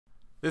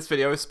This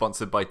video is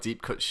sponsored by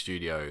Deep Cut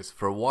Studios.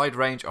 For a wide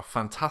range of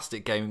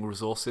fantastic gaming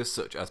resources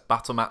such as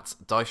battle mats,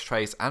 dice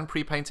trays and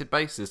pre-painted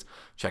bases,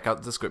 check out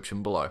the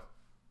description below.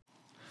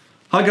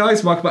 Hi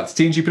guys, welcome back to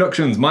TNG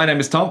Productions. My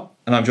name is Tom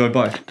and I'm joined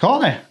by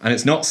Courtney. And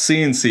it's not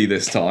CNC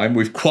this time.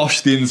 We've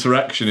quashed the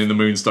insurrection in the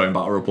Moonstone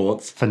battle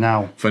reports. For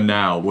now. For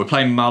now. We're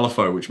playing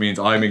Malifaux, which means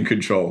I'm in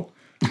control.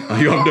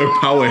 You have no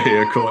power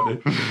here, Courtney.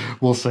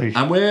 We'll see.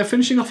 And we're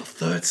finishing off a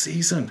third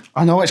season.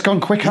 I know, it's gone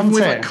quick, hasn't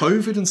With it? like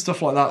COVID and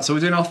stuff like that. So we're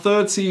doing our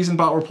third season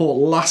battle report,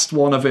 last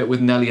one of it with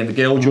Nellie and the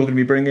Guild you're going to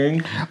be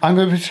bringing. I'm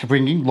going to be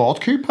bringing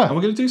Lord Cooper. And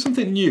we're going to do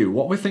something new.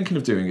 What we're thinking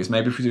of doing is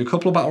maybe if we do a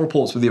couple of battle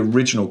reports with the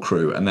original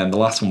crew, and then the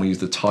last one we use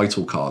the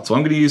title card. So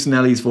I'm going to use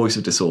Nellie's Voice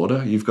of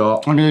Disorder. You've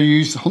got... I'm going to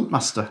use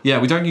Huntmaster. Yeah,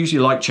 we don't usually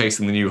like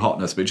chasing the new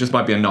hotness, but it just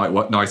might be a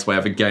nice way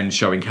of, again,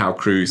 showing how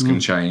crews can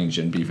change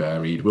and be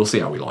varied. We'll see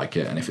how we like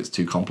it and if it's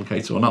too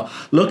complicated or not.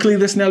 Luckily,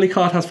 this Nellie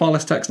card has far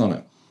less text on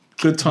it.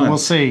 Good time. We'll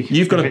see.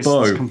 You've got a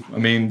bow. I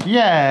mean,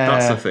 yeah,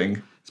 that's the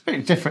thing. It's a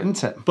bit different,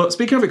 isn't it? But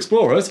speaking of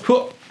explorers,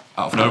 out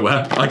of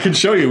nowhere, I can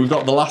show you. We've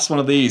got the last one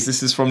of these.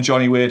 This is from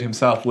Johnny Weird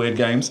himself, Weird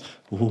Games.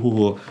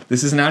 Ooh,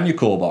 this is an annual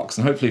core box,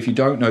 and hopefully if you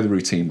don't know the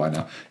routine by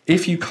now,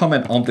 if you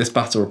comment on this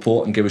battle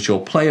report and give us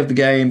your play of the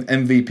game,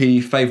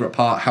 MVP, favourite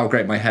part, how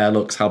great my hair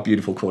looks, how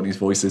beautiful Courtney's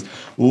voice is,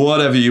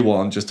 whatever you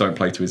want, just don't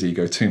play to his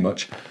ego too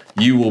much,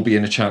 you will be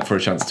in a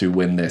chance to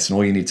win this. And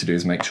all you need to do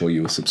is make sure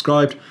you are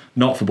subscribed,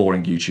 not for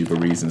boring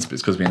YouTuber reasons, but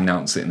it's because we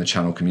announce it in the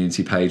channel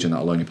community page, and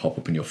that'll only pop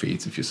up in your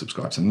feeds if you're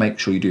subscribed. So make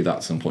sure you do that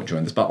at some point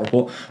during this battle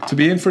report to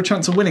be in for a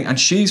chance of winning. And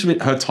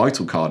her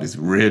title card is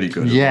really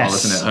good as well,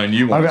 isn't it? Her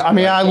new one. I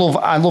mean,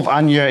 I love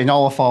Anya in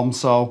all her forms,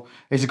 so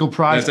it's a good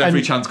prize. There's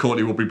every chance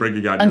Courtney will be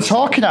bringing Anya. And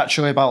talking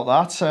actually about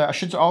that, I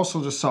should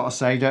also just sort of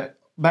say that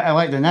better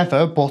late than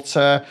never,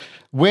 but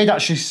Weird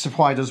actually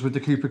supplied us with the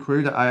Cooper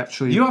crew that I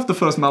actually... You have the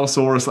first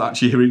Mallosaurus that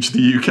actually reached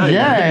the UK.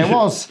 Yeah, it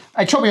was.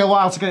 It took me a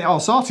while to get it all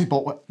sorted,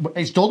 but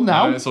it's done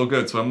now. No, it's all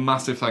good. So a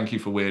massive thank you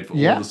for Weird for all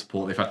the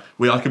support they've had.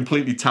 We are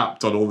completely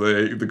tapped on all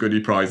the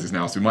goodie prizes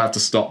now, so we might have to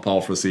stockpile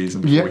for a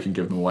season before we can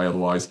give them away.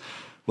 Otherwise,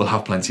 we'll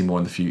have plenty more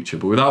in the future.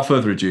 But without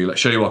further ado, let's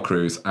show you our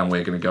crews, and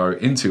we're going to go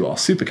into our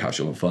super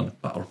casual and fun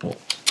battle report.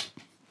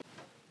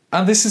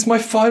 And this is my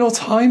final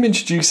time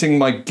introducing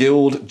my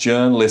Guild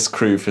journalist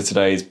crew for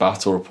today's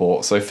battle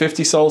report. So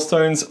 50 soul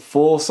stones,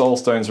 4 soul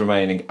stones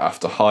remaining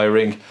after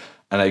hiring,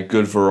 and a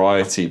good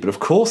variety. But of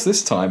course,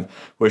 this time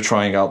we're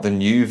trying out the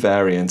new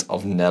variant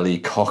of Nellie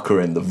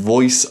Cochrane, the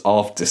Voice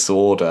of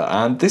Disorder.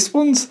 And this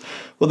one's,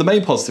 well, the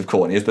main positive,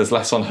 Courtney, is there's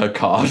less on her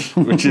card,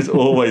 which is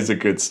always a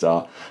good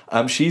start.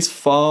 She's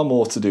far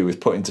more to do with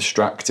putting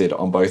distracted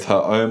on both her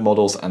own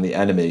models and the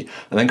enemy,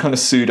 and then kind of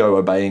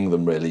pseudo-obeying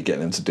them, really,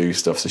 getting them to do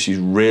stuff. So she's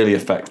really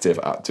effective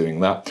at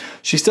doing that.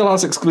 She still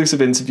has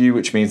exclusive interview,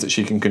 which means that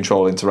she can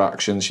control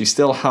interactions. She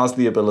still has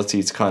the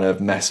ability to kind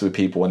of mess with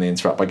people when they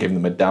interact by giving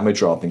them a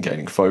damage rather than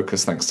gaining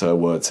focus, thanks to her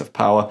words of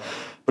power.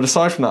 But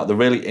aside from that, the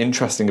really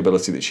interesting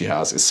ability that she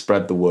has is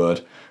spread the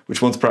word,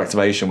 which once per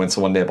activation, when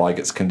someone nearby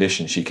gets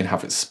conditioned, she can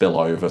have it spill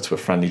over to a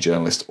friendly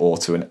journalist or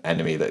to an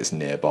enemy that is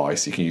nearby.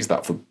 So you can use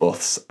that for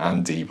buffs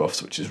and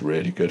debuffs, which is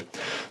really good.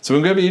 So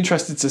we're going to be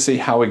interested to see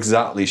how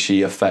exactly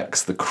she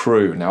affects the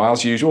crew. Now,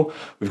 as usual,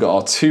 we've got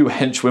our 2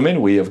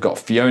 henchwomen. We have got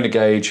Fiona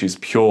Gage, who's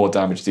pure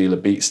damage dealer,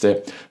 beats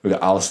it. We've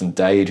got Alison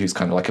Dade, who's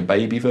kind of like a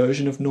baby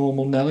version of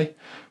normal Nellie.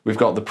 We've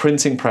got the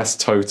printing press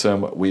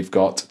totem. We've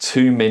got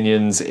 2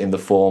 minions in the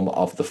form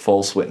of the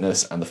false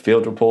witness and the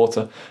field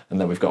reporter.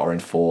 And then we've got our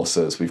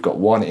enforcers. We've got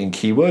 1 in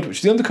keyword, which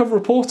is the undercover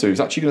reporter, who's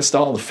actually going to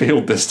start on the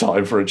field this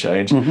time for a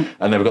change. And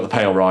then we've got the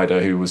pale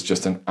rider, who was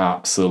just an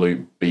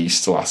absolute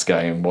beast last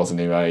game,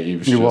 wasn't he, mate?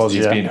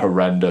 He's been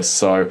horrendous.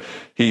 So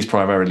he's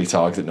primarily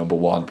targeted number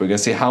 1. But we're going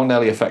to see how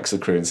Nellie affects the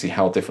crew and see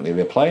how differently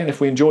they play. And if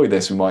we enjoy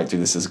this, we might do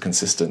this as a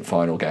consistent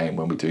final game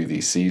when we do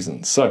these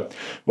seasons. So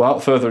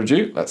without further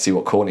ado, let's see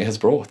what Courtney has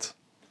brought.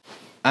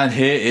 And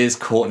here is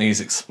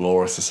Courtney's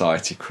Explorer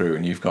Society crew,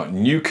 and you've got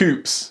new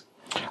Coops.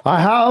 I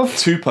have.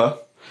 Tooper.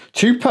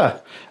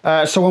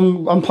 So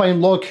I'm playing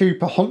Lord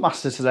Cooper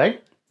Huntmaster today.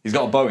 He's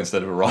got a bow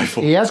instead of a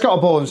rifle. He has got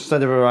a bow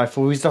instead of a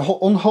rifle. He's the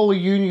unholy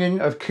union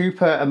of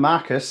Cooper and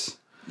Marcus.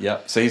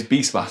 Yep, so he's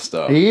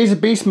Beastmaster. He is a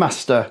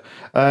Beastmaster.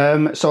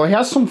 So he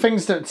has some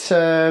things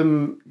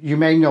that you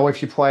may know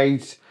if you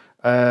played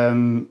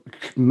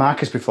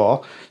Marcus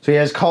before. So he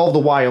has Call of the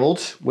Wild,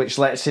 which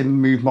lets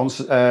him move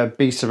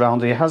beasts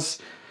around. He has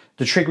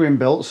the triggering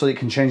built so he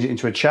can change it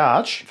into a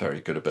charge. Very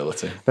good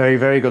ability. Very,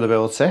 very good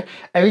ability.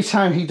 Every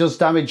time he does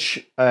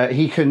damage,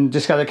 he can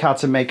discard a card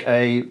to make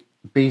a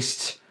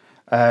beast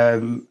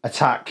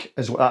attack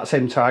as that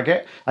same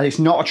target. And it's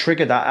not a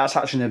trigger, that's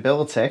actually an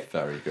ability.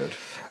 Very good.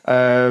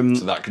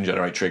 So that can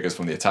generate triggers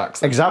from the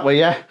attacks. Exactly,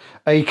 yeah.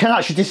 He can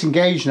actually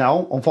disengage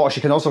now. Unfortunately,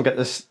 he can also get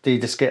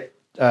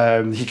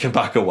He can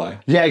back away.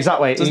 Yeah,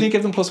 exactly. Doesn't he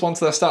give them +1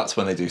 to their stats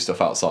when they do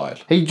stuff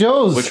outside? He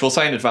does. Which we'll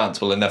say in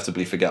advance, we'll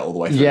inevitably forget all the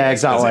way through. Yeah,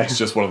 exactly. It's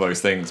just one of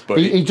those things. But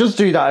he does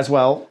do that as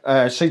well.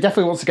 So he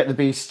definitely wants to get the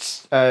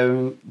beasts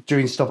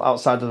doing stuff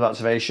outside of the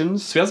activations.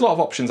 So he has a lot of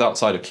options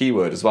outside of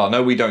keyword as well. I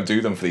know we don't do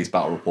them for these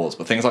battle reports,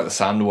 but things like the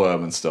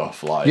sandworm and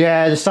stuff like...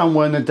 Yeah, the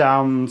sandworm, the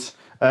damned,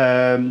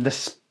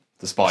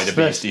 the spider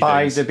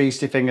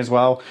beastie thing as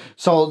well.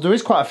 So there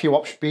is quite a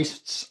few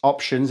beasts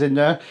options in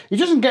there. He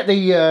doesn't get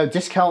the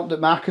discount that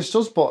Marcus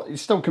does, but he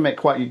still can make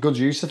quite good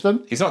use of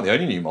them. He's not the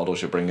only new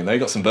models you're bringing. They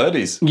got some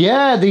birdies.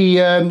 Yeah,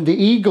 the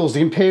eagles,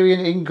 the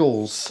Empyrean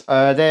eagles.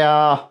 They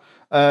are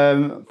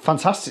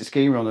fantastic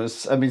scheme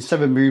runners. I mean,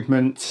 7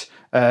 movement.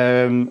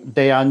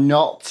 They are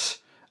not.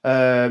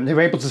 They're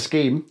able to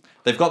scheme.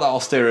 They've got that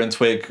Austerian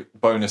Twig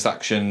bonus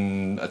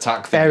action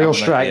attack thing. Aerial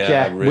strike,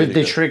 yeah. really with the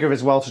good. Trigger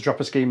as well to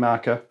drop a scheme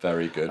marker.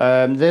 Very good.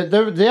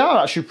 They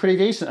are actually pretty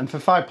decent, and for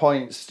 5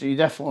 points, you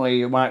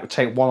definitely might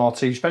take 1 or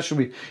 2,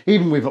 especially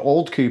even with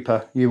old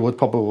Cooper, you would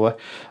probably.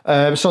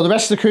 So the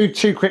rest of the crew,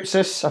 2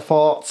 Crypsis, I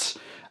thought,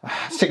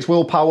 6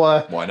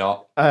 willpower. Why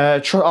not?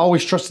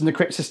 Always trusting the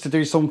Crypsis to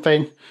do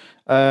something.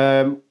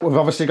 We've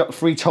obviously got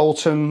 3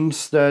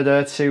 totems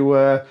there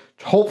to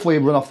hopefully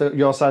run off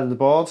your side of the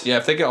board. Yeah,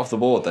 if they get off the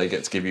board, they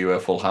get to give you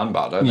a full hand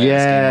back, don't they?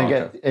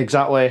 Yeah,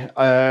 exactly. You've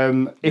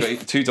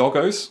got 2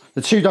 doggos.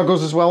 The 2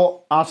 doggos as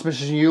well,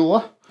 Artemis and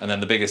Eula. And then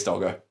the biggest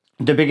doggo.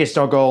 The biggest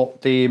doggo,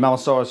 the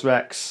Malifaux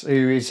Rex,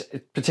 who is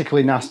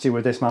particularly nasty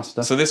with this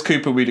master. So this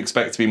Cooper we'd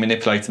expect to be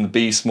manipulating the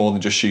beast more than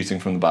just shooting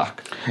from the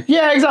back.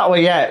 Yeah,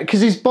 exactly. Yeah,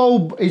 because his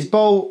bow,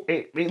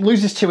 it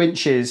loses 2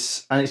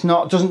 inches, and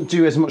doesn't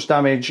do as much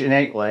damage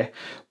innately.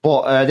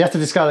 But they have to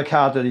discard a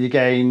card that you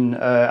gain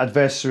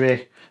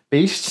adversary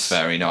beasts.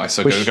 Very nice.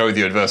 So go with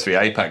your adversary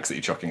Apex that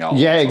you're chucking out.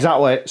 Yeah,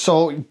 exactly.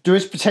 So there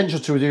is potential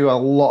to do a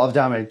lot of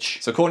damage.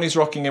 So Courtney's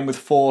rocking in with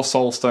 4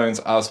 soul stones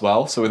as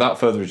well. So without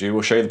further ado,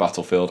 we'll show you the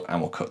battlefield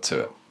and we'll cut to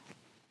it.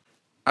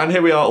 And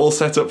here we are all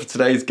set up for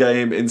today's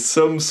game in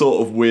some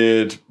sort of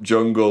weird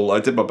jungle.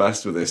 I did my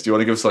best with this. Do you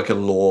want to give us like a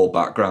lore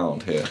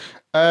background here?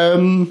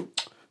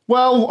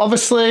 Well,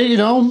 obviously, you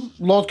know,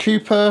 Lord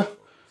Cooper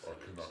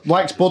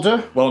likes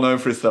Buddha. Well known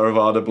for his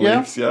Theravada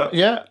beliefs, yeah.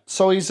 Yeah,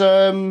 so he's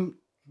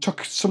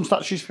took some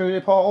statues through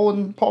the portal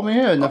and put them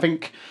here, and I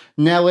think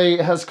Nellie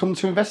has come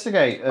to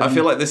investigate. I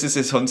feel like this is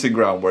his hunting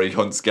ground where he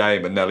hunts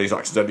game, and Nellie's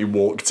accidentally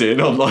walked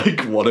in on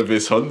like one of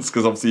his hunts,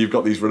 because obviously you've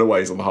got these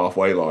runaways on the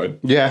halfway line.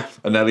 Yeah.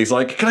 And Nellie's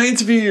like, can I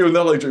interview you? And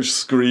they're like just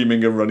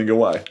screaming and running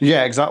away.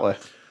 Yeah, exactly.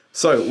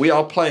 So we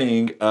are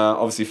playing,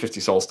 obviously, 50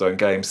 Soulstone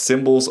games,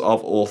 Symbols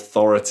of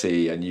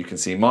Authority, and you can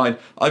see mine.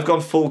 I've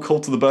gone full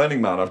Cult of the Burning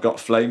Man. I've got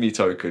flamey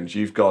tokens.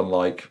 You've gone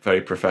like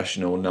very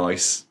professional,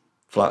 nice,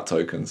 flat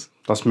tokens.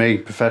 That's me,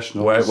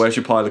 professional. Where's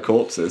your pile of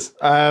corpses?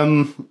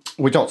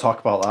 We don't talk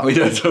about that. We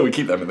don't. We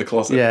keep them in the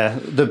closet. Yeah,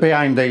 they're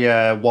behind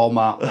the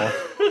Walmart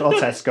or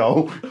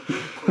Tesco.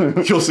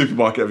 Your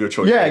supermarket of your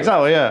choice. Yeah,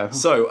 exactly, yeah.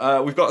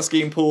 So we've got a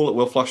scheme pool.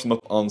 We'll flash them up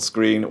on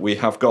screen. We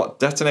have got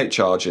Detonate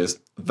Charges,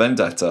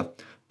 Vendetta,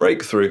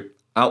 Breakthrough,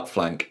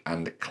 Outflank,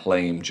 and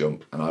Claim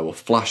Jump. And I will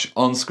flash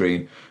on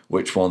screen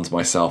which ones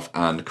myself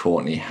and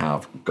Courtney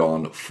have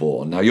gone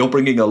for. Now, you're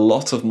bringing a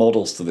lot of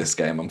models to this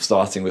game. I'm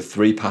starting with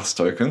 3 pass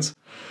tokens.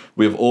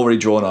 We have already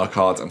drawn our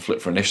cards and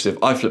flipped for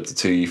initiative. I flipped a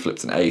 2, you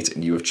flipped an 8,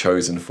 and you have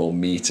chosen for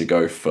me to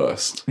go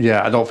first.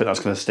 Yeah, I don't think that's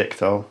going to stick,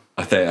 though.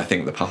 I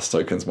think the pass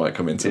tokens might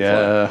come into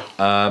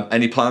play.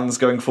 Any plans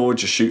going forward?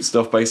 Just shoot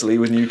stuff, basically,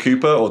 with New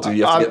Cooper, or do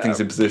you have to get things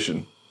in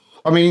position?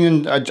 I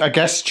mean, I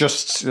guess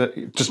just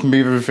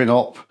move everything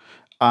up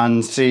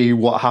and see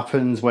what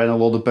happens when a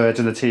load of birds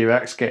and a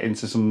T-Rex get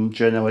into some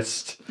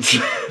journalist...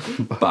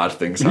 Bad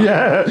things happen.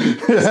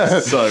 Yeah.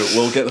 So,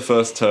 we'll get the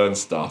first turn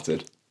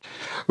started.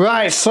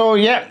 Right, so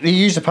yeah, he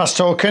used a pass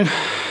token,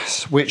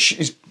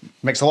 which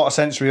makes a lot of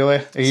sense,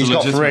 really. He's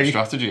got 3.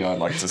 Strategy, I'd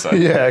like to say.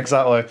 Yeah,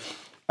 exactly.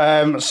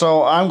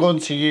 So I'm going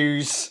to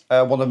use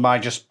one of my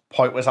just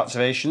pointless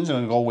activations. I'm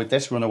going to go with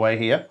this runaway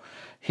here.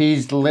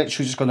 He's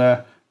literally just going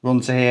to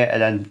run to here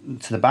and then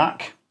to the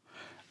back.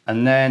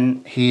 And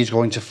then he's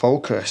going to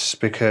focus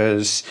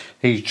because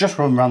he's just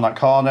run around that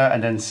corner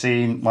and then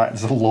seen like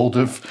there's a load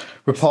of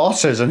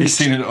reporters. And he's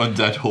seen an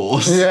undead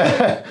horse.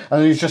 Yeah.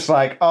 And he's just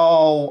like,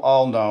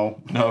 oh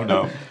no.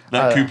 No.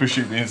 Let Cooper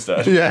shoot me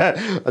instead. Yeah.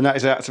 And that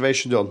is the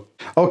activation done.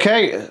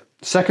 Okay.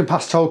 Second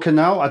pass token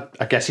now.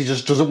 I guess he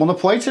just doesn't want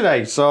to play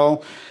today.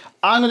 So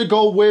I'm going to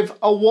go with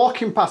a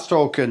walking pass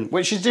token,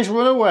 which is this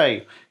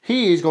runaway.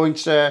 He is going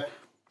to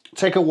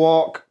take a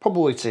walk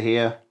probably to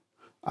here.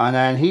 And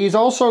then he's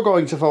also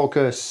going to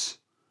focus.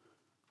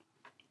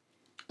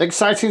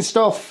 Exciting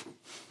stuff.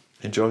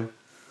 Enjoy.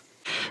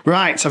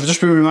 Right, I've just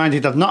been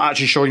reminded I've not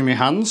actually shown you my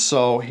hands,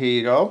 so here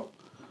you go.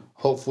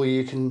 Hopefully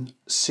you can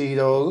see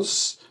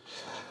those.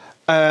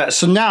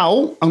 So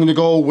now I'm going to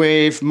go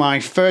with my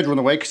third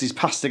runaway because he's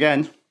passed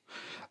again.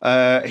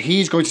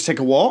 He's going to take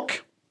a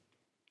walk.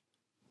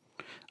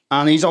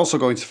 And he's also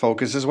going to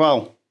focus as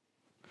well.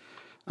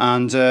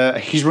 And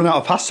he's run out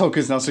of pass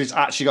tokens now, so he's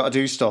actually got to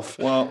do stuff.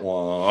 Wah,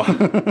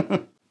 wah.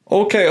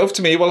 Okay, up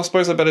to me. Well, I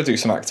suppose I better do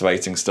some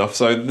activating stuff.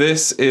 So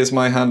this is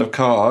my hand of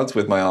cards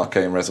with my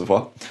Arcane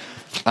Reservoir.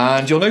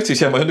 And you'll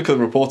notice, yeah, my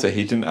Undercover Reporter,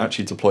 he didn't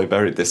actually deploy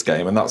Buried this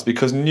game, and that's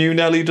because new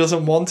Nellie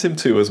doesn't want him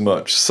to as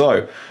much.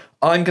 So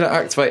I'm going to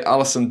activate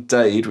Alison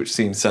Dade, which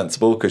seems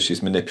sensible because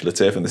she's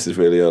manipulative, and this is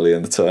really early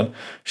in the turn.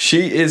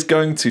 She is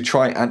going to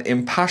try and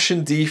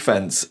Impassion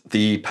Defense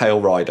the Pale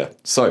Rider.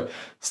 So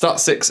stat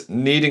 6,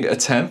 needing a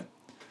 10.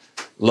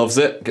 Loves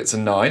it, gets a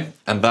 9,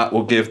 and that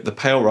will give the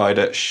Pale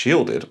Rider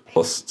shielded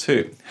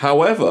 +2.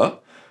 However,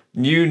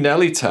 new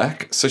Nellie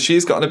tech, so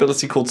she's got an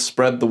ability called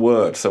Spread the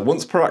Word. So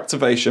once per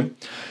activation,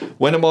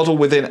 when a model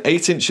within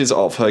 8 inches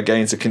of her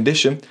gains a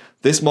condition,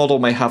 this model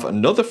may have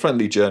another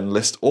friendly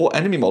journalist or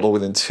enemy model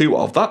within 2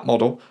 of that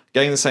model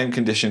gain the same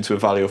condition to a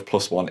value of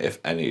 +1 if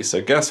any.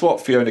 So guess what,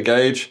 Fiona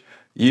Gage?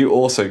 You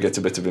also get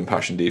a bit of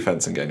Impassion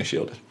Defense and gain a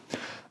shielded.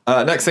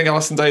 Next thing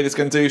Alison Dade is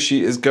going to do,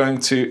 she is going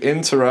to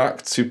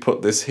interact to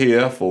put this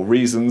here for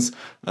reasons,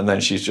 and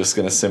then she's just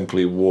going to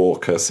simply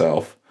walk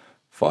herself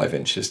 5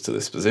 inches to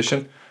this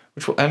position,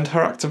 which will end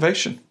her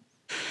activation.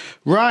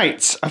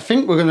 Right, I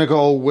think we're going to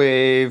go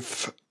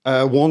with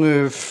one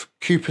of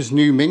Cooper's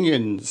new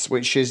minions,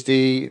 which is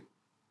the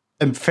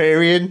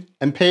Empyrean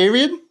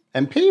Eagle.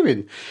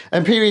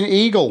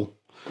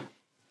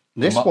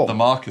 This one. The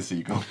Marcus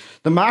Eagle.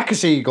 The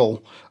Marcus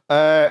Eagle.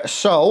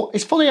 So,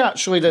 it's funny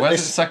actually that Where's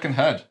its second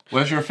head?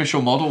 Where's your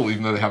official model,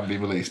 even though they haven't been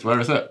released? Where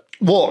is it?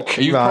 Look,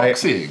 are you right.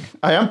 proxying?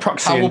 I am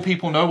proxying. How will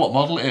people know what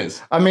model it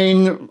is? I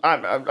mean,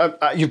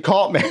 you've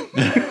caught me.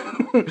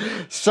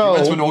 So,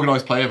 if you went to an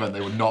organised play event, they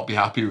would not be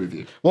happy with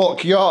you.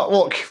 Look,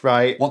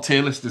 right. What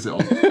tier list is it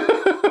on?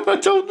 I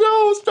don't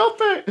know. Stop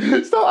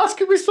it. Stop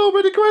asking me so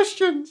many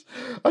questions.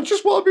 I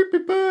just want to be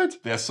prepared.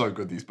 They're so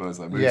good, these birds.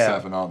 They're move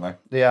 7, aren't they?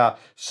 They are.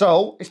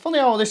 So, it's funny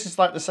how this is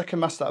like the second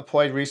mask that I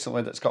played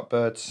recently that's got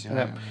birds in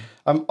it.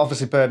 I'm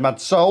obviously bird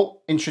mad. So,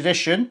 in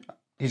tradition,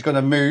 he's going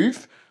to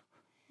move.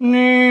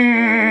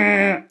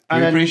 I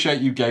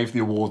appreciate you gave the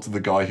award to the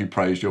guy who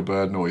praised your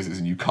bird noises,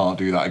 and you can't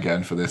do that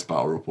again for this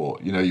battle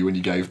report. You know, when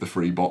you gave the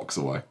free box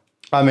away.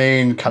 I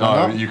mean, can I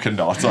not? No, you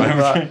cannot. So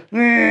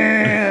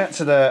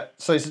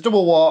it's a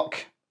double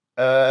walk,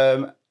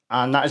 and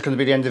that is going to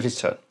be the end of his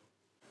turn.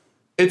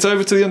 It's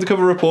over to the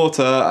Undercover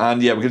Reporter,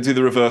 and yeah, we're going to do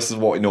the reverse of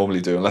what we normally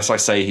do. Unless I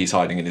say he's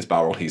hiding in his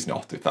barrel, he's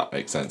not, if that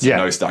makes sense. Yeah.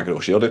 No staggered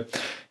or shielded.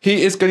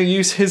 He is going to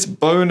use his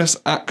bonus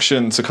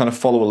action to kind of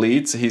follow a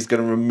lead, so he's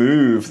going to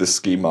remove the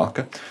ski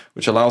marker,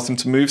 which allows him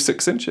to move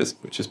 6 inches,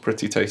 which is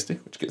pretty tasty,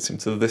 which gets him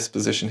to this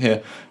position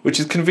here, which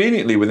is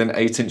conveniently within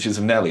 8 inches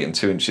of Nellie and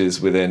 2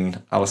 inches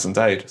within Alison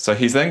Dade. So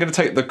he's then going to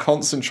take the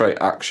Concentrate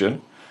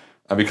action,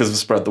 and because of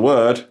Spread the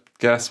Word,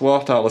 guess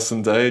what,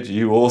 Alison Dade?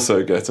 You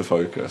also get a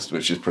focus,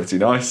 which is pretty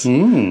nice.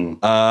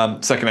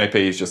 Second AP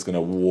is just going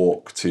to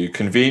walk to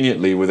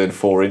conveniently within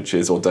 4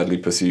 inches or Deadly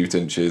Pursuit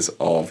inches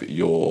of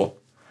your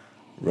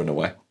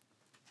runaway.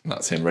 And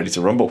that's him ready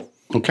to rumble.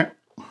 Okay.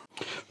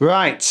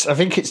 Right, I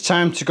think it's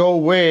time to go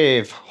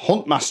with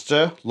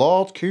Huntmaster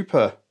Lord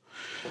Cooper.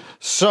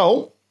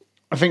 So,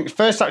 I think the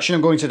first action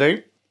I'm going to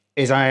do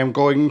is I am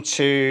going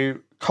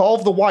to Call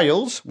of the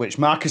Wild, which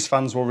Marcus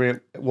fans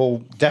will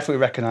definitely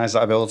recognise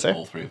that ability.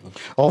 All 3 of them.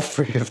 All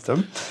 3 of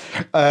them.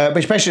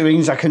 Which basically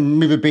means I can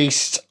move a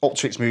beast up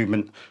to its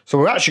movement. So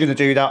we're actually going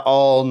to do that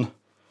on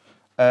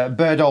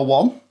Birdo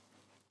 1.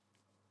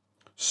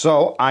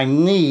 So I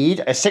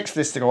need a 6 for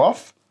this to go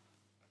off.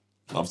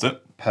 Loves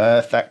it.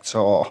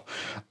 Perfecto.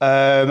 So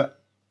I'm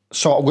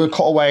going to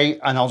cut away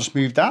and I'll just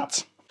move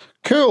that.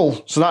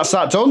 Cool. So that's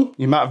that done.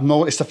 You might have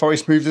noticed the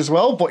forest moved as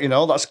well, but you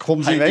know, that's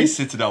clumsy. Hey, these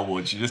Citadel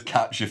woods, you just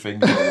catch your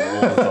finger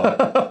all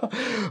the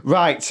time.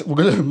 Right,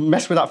 we're going to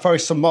mess with that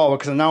forest some more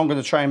because now I'm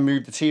going to try and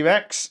move the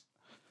T-Rex.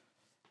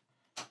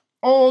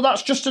 Oh,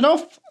 that's just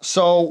enough.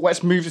 So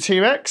let's move the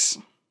T-Rex.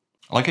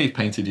 I like how you've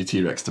painted your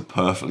T-Rex to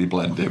perfectly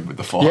blend in with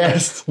the forest.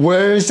 Yes.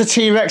 Where's the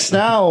T-Rex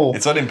now?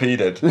 It's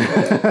unimpeded.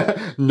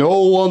 No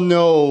one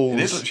knows. It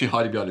is literally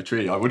hiding behind a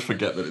tree. I would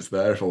forget that it's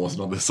there if I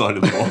wasn't on this side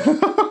of the wall.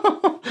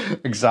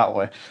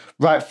 Exactly.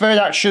 Right, third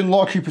action,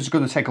 Lord Cooper's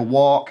going to take a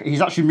walk.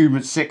 He's actually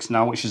movement 6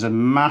 now, which is a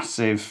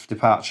massive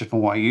departure from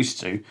what he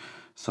used to.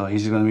 So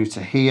he's going to move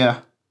to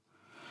here.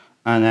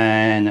 And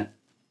then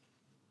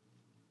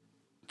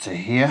to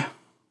here.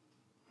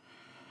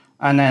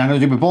 And then I'm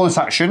going to do my bonus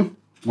action,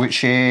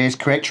 which is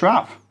Create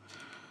Trap.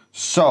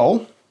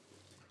 So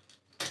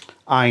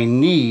I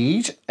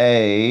need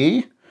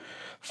a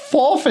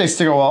 4 for this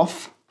to go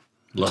off.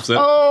 Loves it.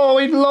 Oh,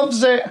 he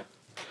loves it.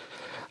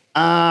 Do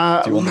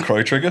you want the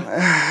crow trigger?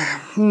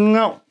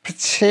 Not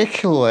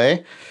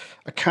particularly.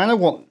 I kind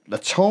of want the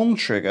tone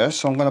trigger,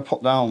 so I'm going to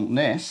put down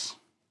this.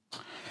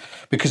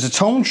 Because the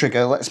tone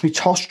trigger lets me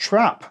toss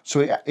trap.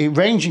 So it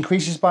range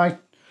increases by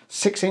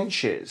 6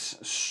 inches.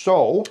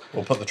 So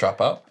we'll put the trap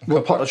out.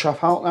 We'll put the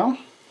trap out now.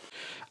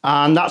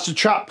 And that's the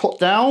trap put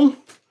down.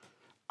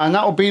 And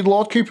that will be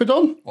Lord Cooper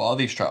done. What are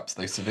these traps?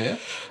 Are they severe?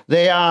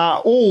 They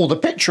are all the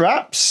pit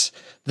traps.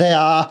 They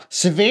are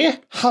severe,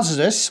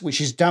 hazardous,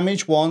 which is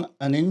damage 1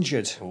 and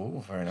injured.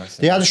 Oh, very nice.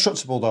 They are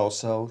destructible though,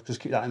 so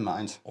just keep that in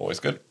mind. Always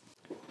good.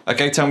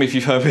 Okay, tell me if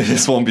you've heard me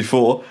this one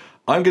before.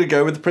 I'm going to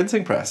go with the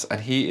printing press,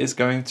 and he is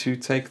going to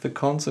take the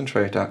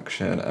concentrate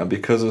action. And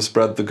because of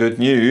spread the good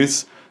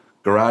news,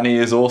 Granny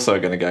is also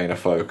going to gain a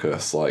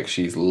focus. Like,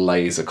 she's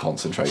laser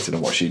concentrated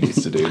on what she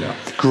needs to do now.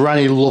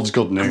 Granny loves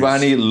good news.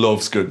 Granny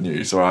loves good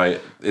news, all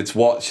right? It's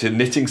what her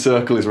knitting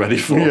circle is ready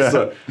for. Yeah.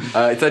 So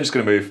they're just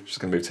going to move. She's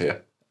going to move to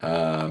here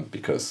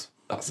because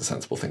that's the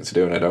sensible thing to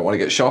do, and I don't want to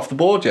get shot off the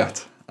board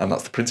yet. And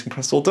that's the printing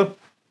press all done.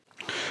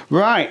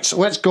 Right, so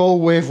let's go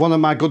with one of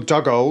my good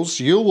doggos,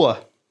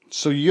 Eula.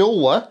 So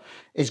Eula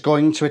is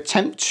going to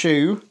attempt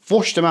to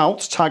flush them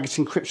out,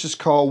 targeting Cryptus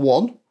Core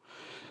 1.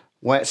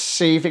 Let's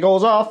see if it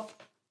goes off.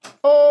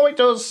 Oh, it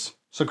does.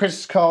 So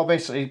Cryptus Core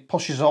basically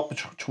pushes up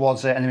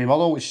towards the enemy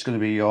model, which is going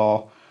to be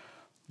your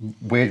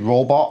weird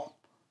robot.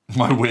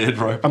 My weird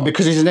robot. And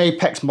because he's an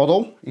Apex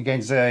model, he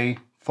gains a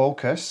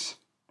focus.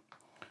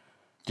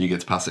 Do you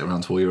get to pass it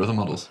around to all your other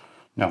models?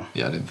 No.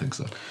 Yeah, I didn't think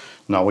so.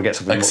 No, we get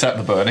something. Except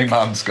the Burning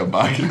Man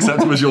scumbag.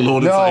 Accept him as your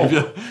Lord and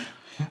Saviour.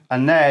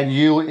 And then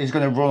Eula is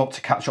going to run up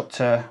to catch up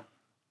to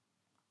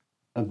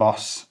the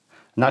boss.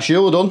 And that's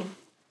Eula done.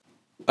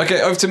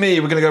 Okay, over to me.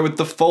 We're going to go with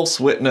the False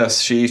Witness.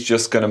 She's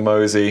just going to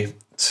mosey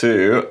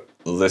to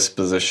this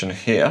position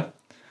here.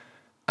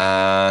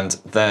 And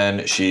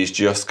then she's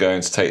just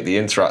going to take the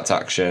interact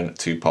action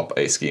to pop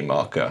a scheme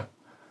marker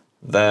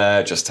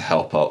there just to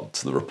help out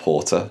to the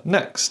reporter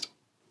next.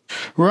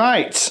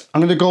 Right,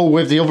 I'm going to go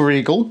with the other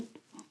eagle.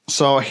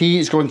 So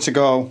he's going to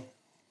go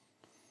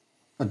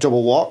a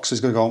double walk. So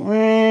he's going to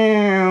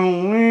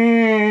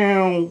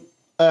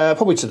go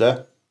probably to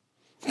there.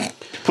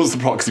 Puts the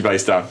proxy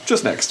base down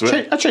just next to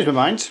it. I changed my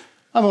mind.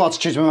 I'm allowed to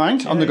change my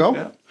mind on the go.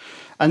 Yeah.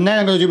 And then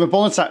I'm going to do my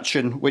bonus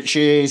action, which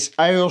is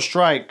Aerial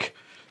Strike,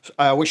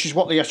 which is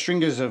what the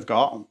Stringers have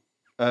got,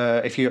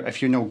 if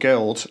you know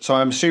Guild. So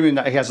I'm assuming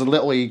that he has a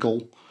little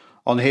eagle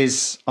on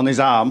his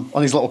arm,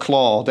 on his little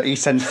claw that he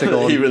sends to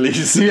go. He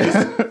releases.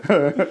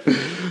 Yeah.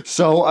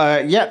 So,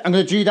 yeah, I'm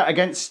going to do that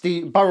against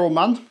the Barrow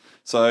Man.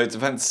 So,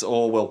 defense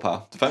or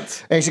willpower?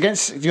 Defense? It's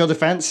against your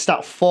defense.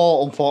 Stat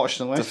 4,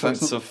 unfortunately.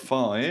 Defense so of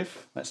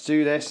 5. Let's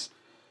do this.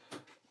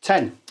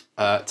 10.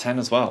 10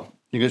 as well.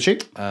 You going to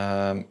cheat?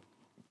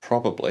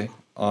 Probably.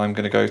 I'm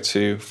going to go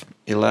to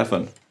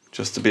 11,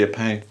 just to be a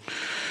pain.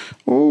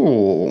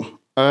 Ooh.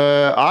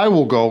 I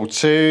will go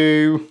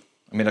to...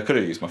 I mean, I could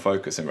have used my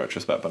focus in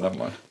retrospect, but never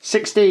mind.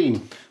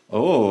 16.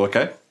 Oh,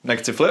 okay.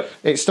 Negative flip.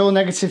 It's still a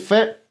negative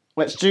flip.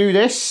 Let's do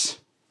this.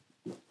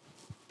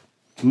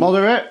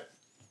 Moderate.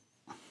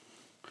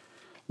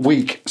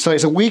 Weak. So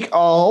it's a weak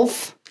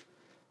of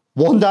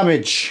 1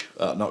 damage.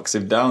 That knocks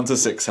him down to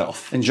 6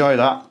 health. Enjoy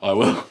that. I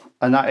will.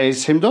 And that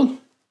is him done.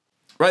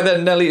 Right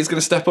then, Nellie is going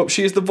to step up.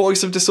 She is the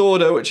voice of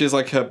disorder, which is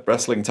like her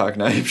wrestling tag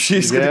name.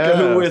 She's going to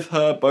go with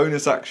her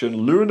bonus action,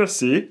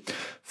 Lunacy.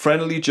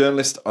 Friendly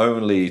journalist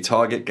only.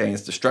 Target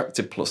gains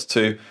distracted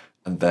 +2.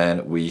 And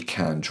then we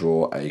can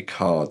draw a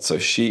card. So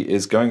she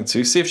is going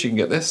to see if she can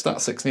get this.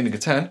 Stat 6 needing a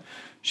 10.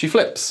 She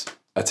flips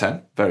a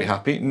 10. Very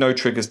happy. No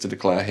triggers to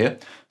declare here.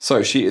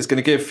 So she is going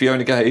to give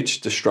Fiona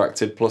Gage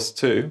distracted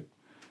 +2.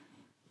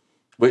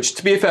 Which,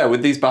 to be fair,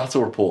 with these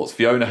battle reports,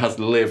 Fiona has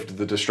lived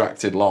the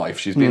distracted life.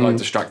 She's been like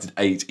distracted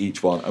 8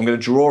 each one. I'm going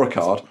to draw a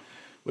card,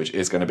 which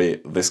is going to be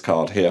this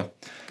card here.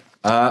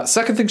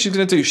 Second thing she's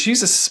going to do,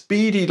 she's a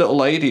speedy little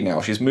lady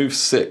now. She's moved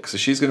 6, so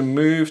she's going to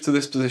move to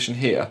this position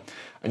here.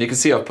 And you can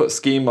see I've put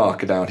scheme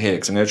marker down here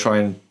because I'm going to try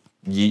and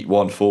yeet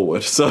one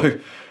forward. So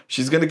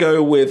she's going to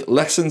go with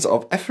Lessons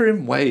of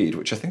Ephraim Wade,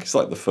 which I think is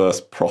like the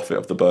first prophet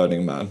of the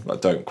Burning Man. Like,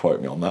 don't quote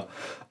me on that.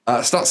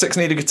 Stat 6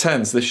 needing a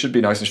 10, so this should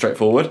be nice and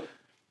straightforward.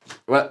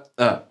 Well,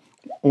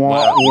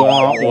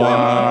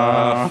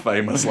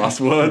 famous last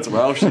words.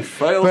 Well, she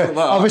fails at that.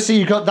 Obviously,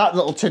 you got that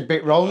little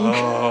tidbit wrong.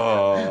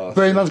 Oh,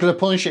 Burning Man's going to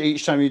punish it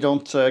each time you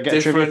don't get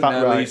a trivia fact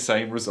Nellie, right.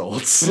 same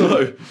results.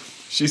 So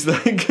she's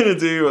then going to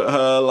do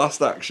her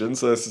last action.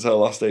 So this is her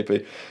last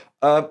AP.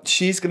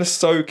 She's going to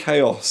sow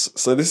chaos.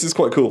 So this is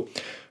quite cool.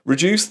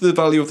 Reduce the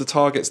value of the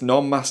target's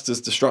non-master's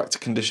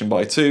distracted condition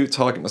by 2.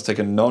 Target must take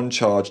a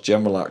non-charged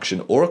general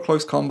action or a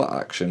close combat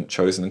action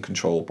chosen and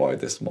controlled by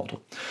this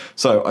model.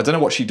 So I don't know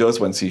what she does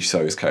when she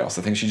sows chaos.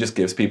 I think she just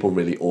gives people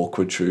really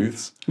awkward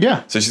truths.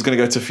 Yeah. So she's going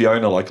to go to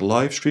Fiona like,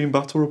 live stream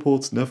battle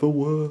reports never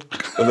work.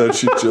 And then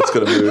she's just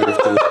going to move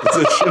to this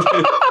position.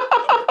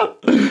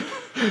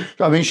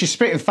 I mean, she's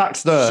spitting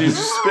facts there. She's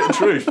just spitting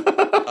truth.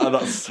 And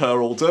that's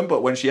her all done.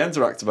 But when she ends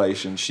her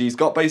activation, she's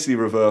got basically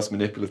reverse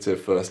manipulative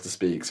first to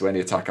speak. So any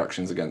attack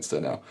actions against her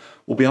now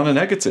will be on a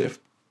negative.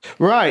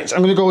 Right, I'm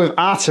going to go with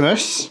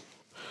Artemis.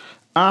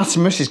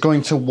 Artemis is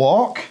going to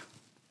walk,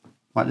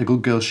 like the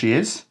good girl she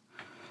is.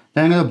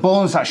 Then I'm going to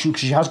bonus action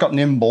because she has got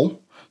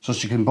nimble. So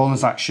she can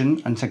bonus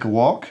action and take a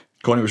walk.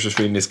 Courtney was just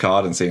reading his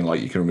card and seeing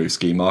like you can remove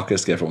ski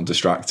markers to get everyone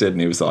distracted.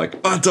 And he was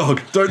like, bad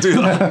dog, don't do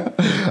that.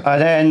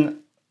 And then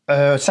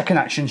second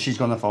action, she's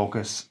going to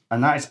focus.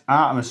 And that is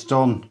Artemis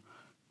done.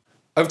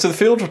 Over to the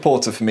field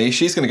reporter for me.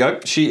 She's going to go.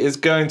 She is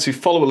going to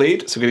follow a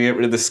lead. So we're going to get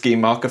rid of the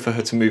scheme marker for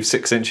her to move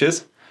 6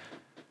 inches.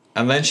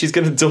 And then she's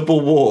going to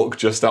double walk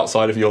just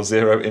outside of your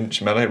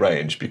 0-inch melee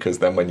range, because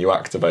then when you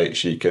activate,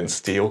 she can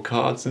steal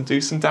cards and do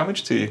some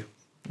damage to you.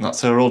 And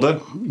that's her all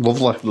done.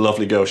 Lovely.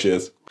 Lovely girl she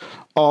is.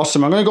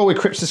 Awesome. I'm going to go with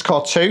Cryptus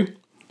Core 2.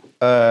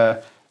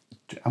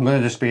 I'm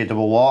going to just be a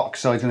double walk.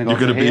 So he's going to go to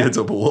here. You're going to be a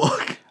double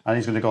walk. And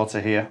he's going to go to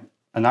here.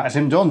 And that is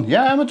him done.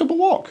 Yeah, I'm a double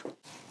walk.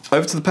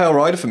 Over to the Pale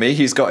Rider for me.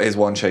 He's got his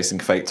one Chasing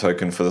Fate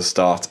token for the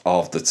start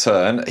of the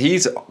turn.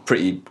 He's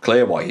pretty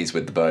clear why he's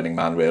with the Burning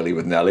Man, really,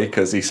 with Nellie,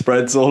 because he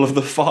spreads all of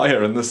the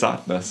fire and the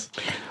sadness.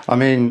 I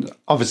mean,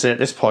 obviously at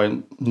this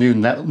point, new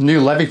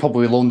Levy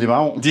probably loaned him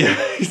out. Yeah,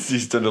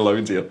 he's done a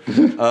loan deal.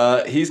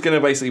 He's going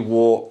to basically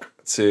walk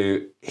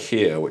to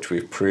here, which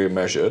we've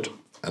pre-measured,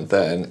 and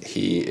then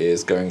he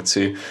is going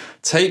to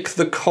take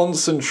the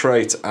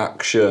Concentrate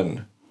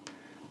action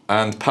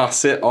and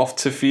pass it off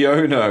to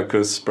Fiona,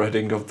 because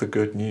spreading of the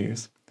good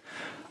news.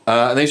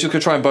 And then he's just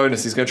going to try and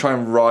bonus. He's going to try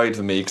and ride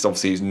me, because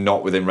obviously he's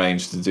not within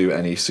range to do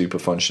any super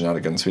fun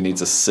shenanigans. So he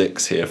needs a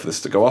 6 here for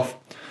this to go off.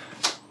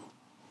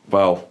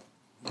 Well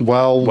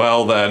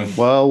then. And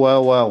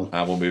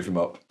we'll move him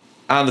up.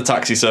 And the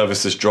taxi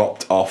service has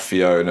dropped off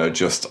Fiona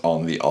just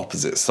on the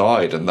opposite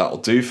side. And that'll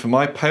do for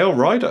my Pale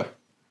Rider.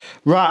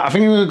 Right, I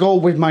think I'm going to go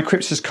with my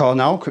Cryptus Core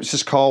now.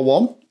 Cryptus Core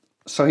 1.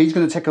 So he's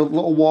going to take a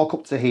little walk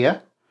up to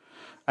here.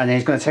 And then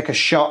he's going to take a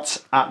shot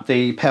at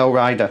the Pale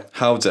Rider.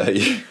 How dare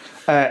you?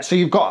 So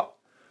you've got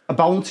a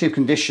bounty of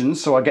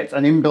conditions, so I get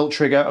an inbuilt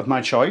trigger of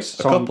my choice.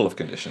 A couple of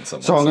conditions. So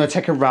I'm going to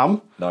take a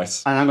ram.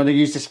 Nice. And I'm going to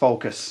use this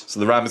focus.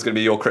 So the ram is going to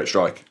be your crit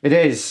strike? It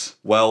is.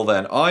 Well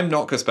then, I'm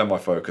not going to spend my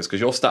focus,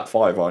 because you're stat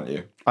 5, aren't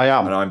you? I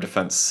am. And I'm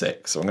defense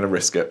 6, so I'm going to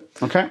risk it.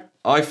 Okay.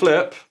 I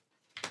flip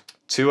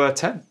to a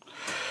 10.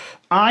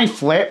 I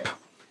flip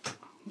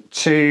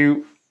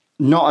to...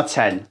 not a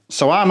 10.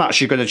 So I'm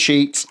actually going to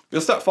cheat. You're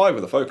stat 5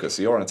 with a focus,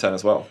 so you're on a 10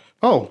 as well.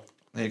 Oh.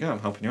 There you go, I'm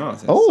helping you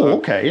out. Oh,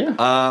 okay, yeah.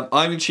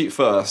 I'm going to cheat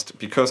first.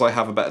 Because I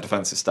have a better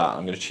defensive stat,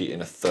 I'm going to cheat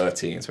in a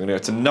 13. So I'm going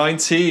to go to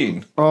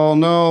 19. Oh,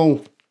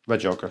 no. Red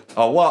Joker.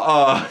 Oh, what?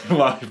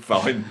 Well,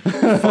 fine.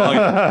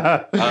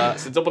 Fine.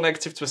 So double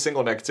negative to a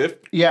single negative.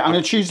 Yeah, I'm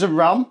going to choose the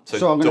ram.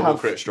 So I'm going to have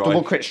crit strike.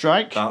 double crit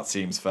strike. That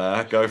seems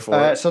fair. Go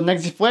for it. So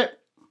negative flip.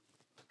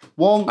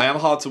 1. I am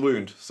hard to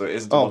wound, so it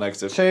is a double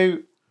negative.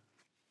 2.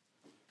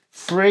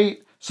 3.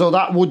 So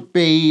that would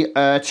be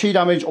 2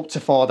 damage up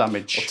to 4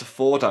 damage. Up to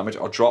 4 damage.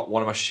 I'll drop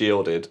one of my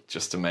shielded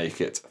just to make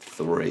it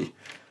 3.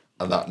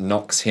 And that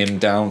knocks him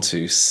down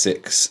to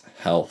 6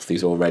 health.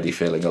 He's already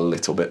feeling a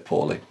little bit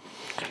poorly.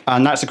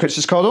 And that's the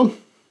Cryptus Core done.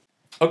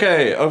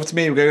 Okay, over to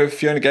me. We're going to go with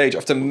Fiona Gage.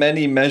 After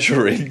many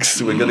measurings,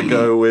 we're going to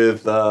go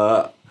with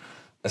a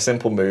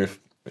simple move,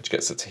 which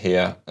gets her to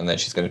here. And then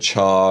she's going to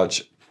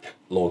charge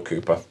Lord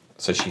Cooper.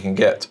 So she can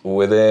get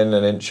within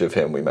an inch of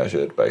him, we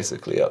measured,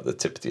 basically, at the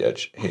tip of the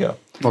edge here.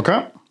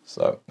 Okay.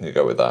 So you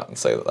go with that and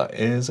say that that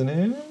is an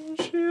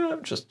inch. Yeah,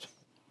 just...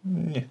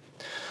 Yeah.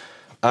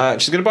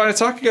 She's going to buy an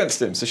attack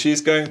against him. So she's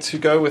going to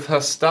go with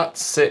her stat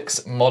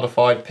 6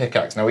 modified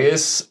pickaxe. Now, he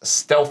is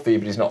stealthy,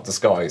 but he's not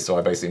disguised. So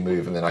I basically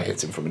move and then I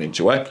hit him from an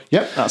inch away.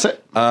 Yep, that's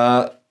it.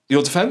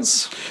 Your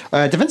defense?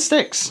 Defense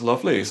 6.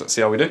 Lovely. So let's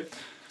see how we do.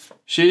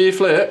 She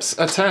flips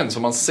a 10, so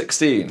I'm on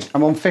 16.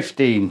 I'm on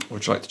 15.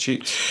 Would you like to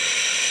cheat?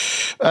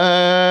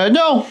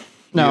 No.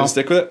 You gonna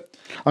stick with it?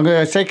 I'm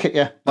going to take it,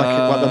 yeah.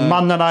 Like the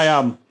man that I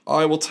am.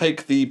 I will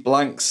take the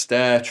blank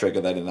stare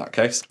trigger then in that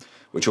case,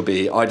 which will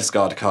be I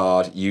discard a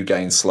card, you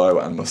gain slow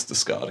and must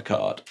discard a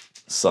card.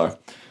 So,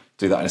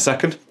 do that in a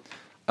second.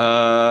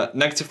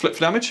 Negative flip for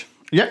damage.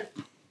 Yep.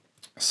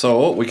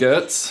 So, we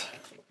get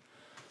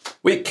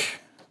weak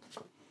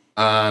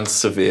and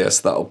severe.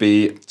 So, that'll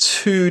be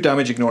 2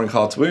 damage ignoring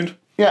hard to wound.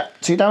 Yeah,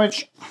 2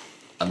 damage.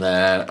 And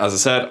then, as I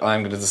said,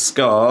 I'm going to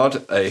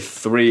discard a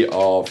 3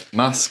 of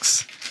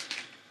masks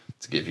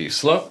to give you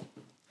slow.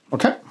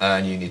 Okay.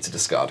 And you need to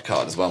discard a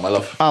card as well, my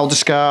love. I'll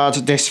discard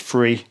this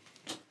 3.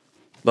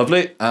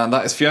 Lovely. And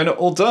that is Fiona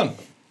all done.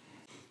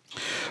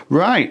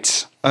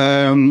 Right.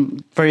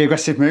 Very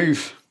aggressive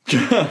move.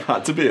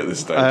 Had to be at this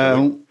stage.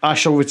 I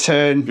shall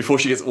return. Before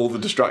she gets all the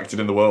distracted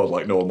in the world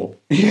like normal.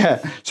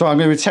 Yeah. So I'm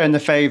going to return the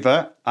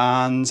favour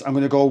and I'm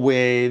going to go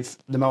with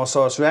the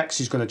Malifaux Rex.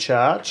 He's going to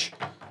charge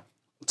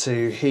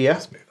to here.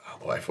 Let's move that out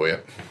of the way for you.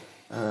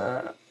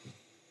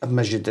 I've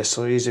measured this,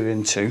 so he's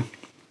in 2.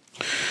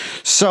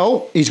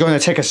 So he's going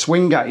to take a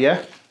swing at you.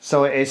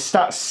 So it is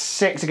stat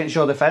 6 against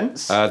your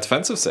defence.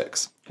 Defensive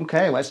 6.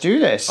 Okay, let's do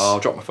this. I'll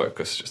drop my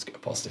focus just to get a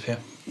positive here.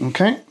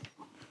 Okay.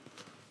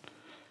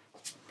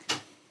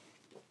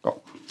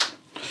 Go.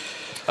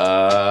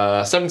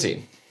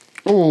 17.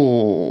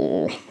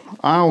 Oh,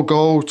 I'll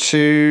go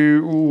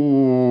to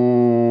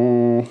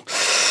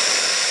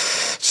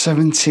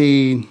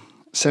 17.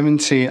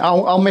 17.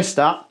 I'll miss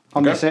that.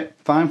 I'll miss it.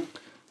 Fine.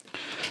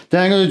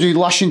 Then I'm going to do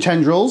lashing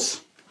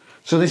tendrils.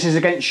 So this is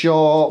against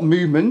your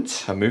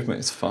movement. Her movement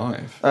is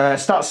 5.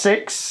 Stat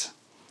 6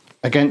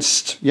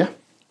 against, yeah.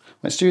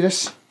 Let's do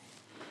this.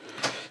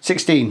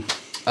 16.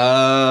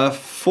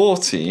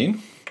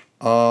 14.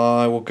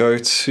 I will go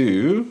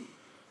to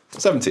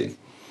 17.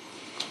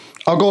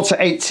 I'll go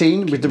to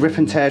 18 with the rip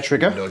and tear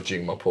trigger.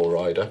 Nudging my poor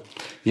rider.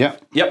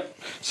 Yep. Yep.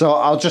 So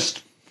I'll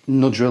just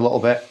nudge her a little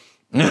bit.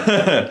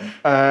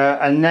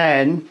 And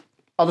then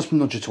I'll just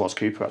nudge her towards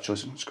Cooper, actually.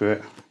 Screw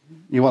it.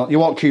 You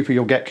want Cooper,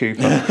 you'll get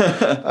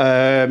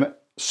Cooper.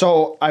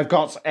 So I've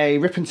got a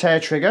rip and tear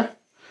trigger.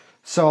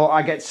 So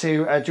I get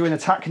to do an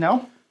attack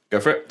now. Go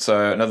for it.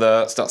 So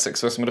another stat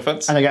 6 versus my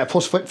defense. And I get a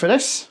plus flip for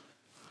this.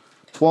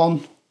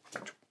 1,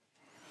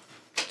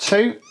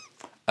 2.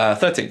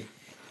 13.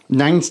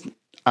 9.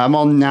 I'm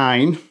on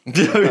 9.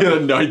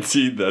 You're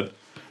 19 then.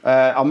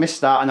 I'll miss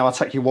that and I'll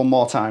attack you one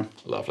more time.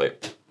 Lovely.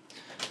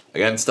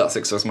 Again, stat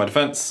 6 versus my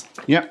defense.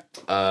 Yep.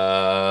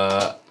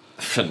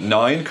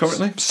 9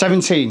 currently.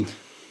 17.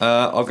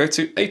 I'll go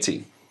to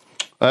 18.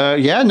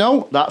 Yeah,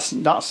 no, that's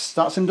him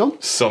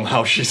done.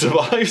 Somehow she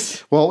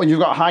survives. Well, when you've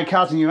got high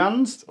cards in your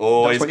hands,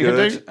 Always that's what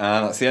good. you can do.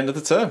 And that's the end of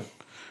the turn.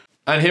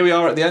 And here we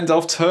are at the end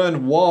of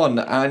turn 1.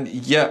 And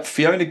yeah,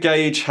 Fiona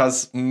Gage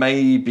has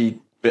maybe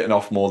bitten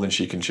off more than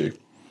she can chew.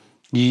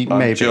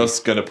 I'm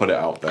just going to put it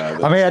out there.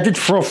 I mean, I did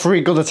throw 3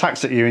 good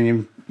attacks at you and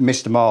you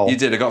missed them all. You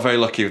did. I got very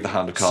lucky with the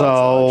hand of cards that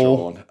I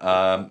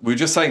drawn. We were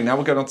just saying, now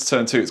we're going on to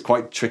turn 2. It's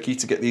quite tricky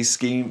to get these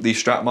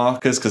strat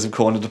markers because of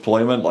corner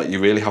deployment. Like, you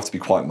really have to be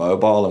quite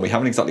mobile, and we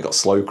haven't exactly got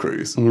slow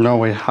cruise. No,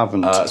 we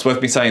haven't. It's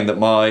worth me saying that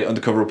my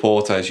undercover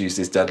reporter has used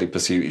his deadly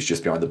pursuit. He's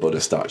just behind the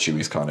Buddha statue.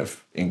 He's kind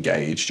of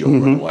engaged. You'll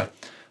run away.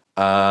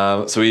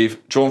 So we've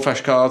drawn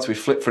fresh cards. We've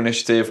flipped for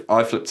initiative.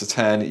 I flipped to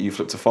 10. You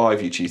flipped to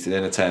 5. You cheated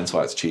in a 10, so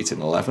I had to cheat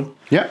in 11.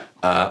 Yeah.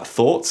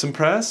 Thoughts and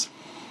prayers?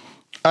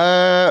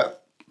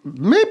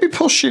 Maybe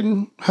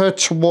pushing her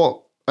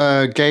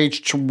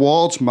Gage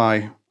towards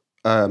my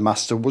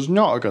master was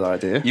not a good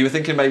idea. You were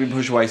thinking maybe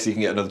push away so you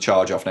can get another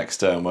charge off next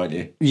turn, weren't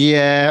you?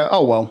 Yeah.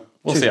 Oh well.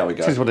 We'll see how we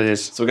go. This is what it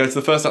is. So we'll go to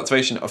the first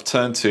activation of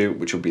turn 2,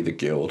 which will be the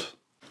guild.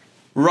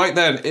 Right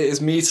then, it is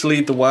me to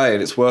lead the way,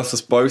 and it's worth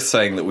us both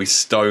saying that we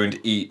stoned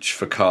each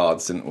for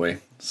cards, didn't we?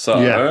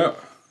 So, yeah.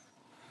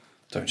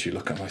 Don't you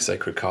look at my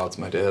sacred cards,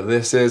 my dear.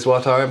 This is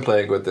what I am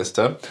playing with this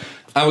turn.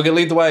 And we're going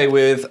to lead the way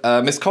with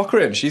Miss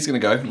Cochrane. She's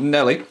going to go.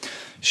 Nellie.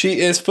 She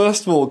is,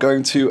 first of all,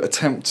 going to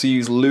attempt to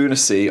use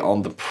lunacy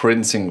on the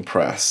printing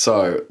press.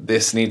 So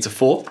this needs a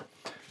 4.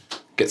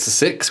 Gets a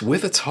 6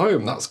 with a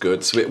tome. That's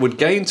good. So it would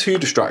gain 2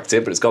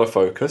 distracted, but it's got a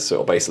focus. So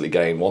it'll basically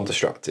gain 1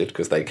 distracted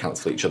because they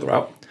cancel each other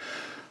out.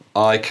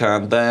 I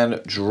can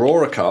then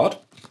draw a card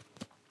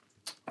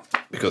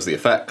because of the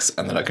effects,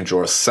 and then I can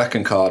draw a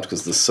second card because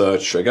of the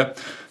surge trigger.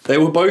 They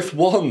were both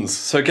 1s,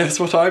 so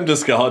guess what I'm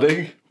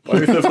discarding?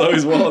 Both of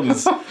those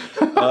 1s.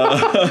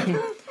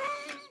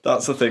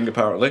 That's the thing,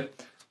 apparently.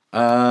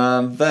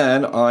 And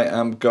then I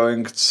am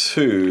going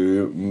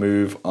to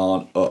move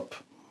on up.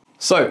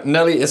 So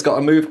Nellie has got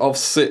a move of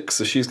 6,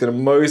 so she's going to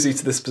mosey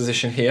to this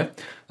position here.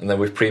 And then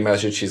we've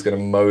pre-measured, she's going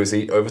to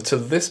mosey over to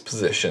this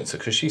position. So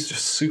because she's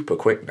just super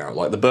quick now,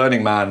 like the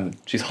Burning Man,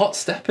 she's hot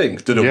stepping.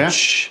 Yeah.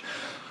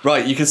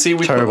 Right, you can see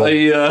we put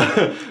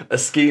a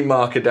scheme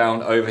marker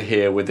down over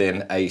here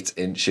within 8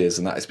 inches,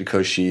 and that is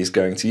because she's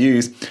going to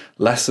use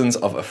Lessons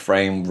of a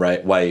Frame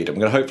Wade. I'm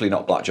going to hopefully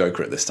not Black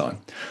Joker it this time.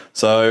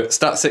 So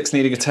stat 6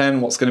 needing a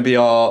 10. What's going to be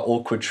our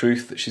awkward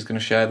truth that she's going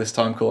to share this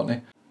time,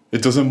 Courtney?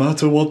 It doesn't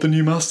matter what the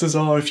new masters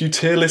are. If you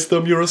tier list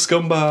them, you're a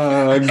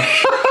scumbag.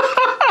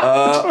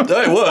 No,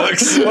 it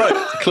works.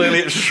 Right, clearly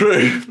it's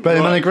true.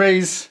 Burnham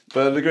agrees.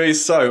 Bernard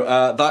agrees. So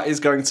that is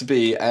going to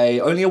be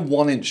only a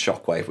 1-inch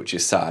shockwave, which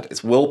is sad.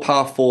 It's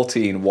willpower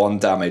 14, 1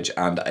 damage,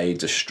 and a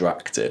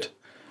distracted.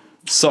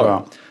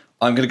 So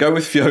I'm going to go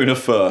with Fiona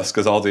first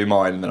because I'll do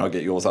mine and then I'll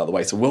get yours out of the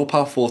way. So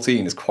willpower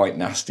 14 is quite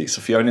nasty.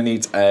 So Fiona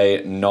needs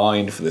a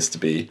 9 for this to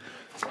be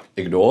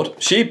ignored.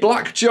 She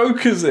Black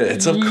Jokers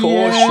it. Of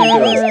course she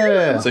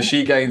does. So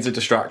she gains a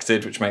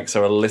distracted, which makes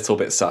her a little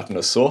bit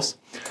sadness source.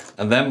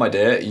 And then, my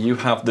dear, you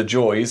have the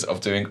joys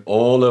of doing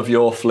all of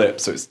your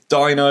flips. So it's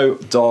Dino,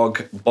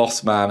 Dog,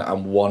 Boss Man,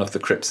 and one of the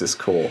Crypsis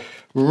core.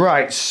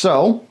 Right,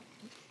 so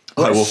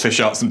I will fish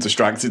out some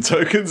distracted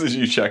tokens as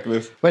you check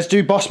this. Let's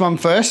do Bossman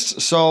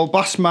first. So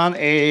Bossman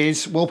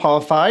is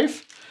willpower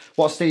 5.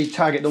 What's the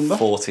target number?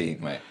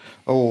 14, mate.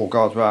 Oh,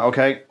 God, right,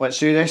 okay. Let's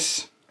do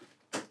this.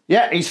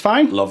 Yeah, he's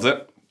fine. Loves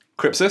it.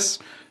 Crypsis?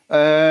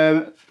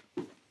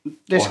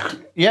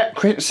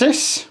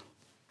 Crypsis.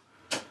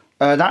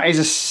 That is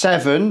a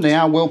 7. They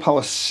are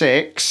willpower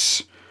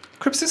 6.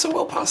 Crypsis are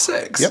willpower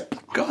 6? Yep.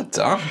 God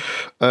damn.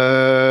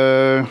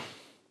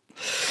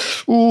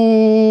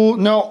 Ooh,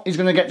 no, he's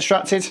going to get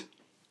distracted.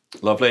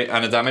 Lovely.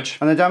 And a damage?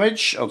 And a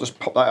damage. I'll just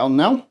pop that on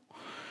now.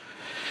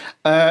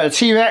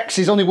 T-Rex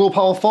is only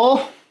willpower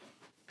 4.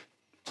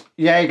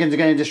 Yeah, you're going to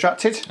get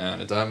distracted.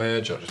 And a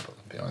damage. I'll just put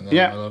them behind there.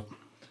 Yeah.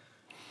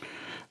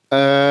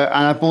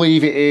 And I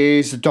believe it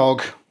is the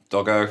dog.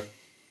 Doggo.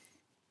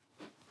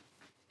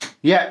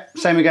 Yeah,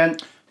 same again.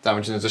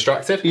 Damage and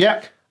distracted.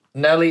 Yeah.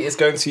 Nellie is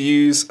going to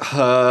use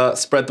her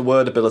Spread the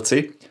Word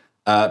ability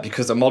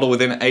because a model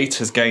within 8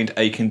 has gained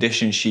a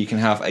condition. She can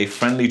have a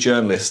friendly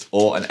journalist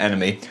or an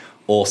enemy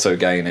also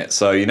gain it.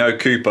 So, you know,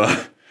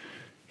 Cooper,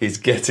 he's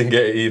getting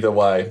it either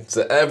way.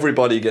 So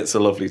everybody gets a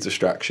lovely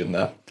distraction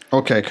there.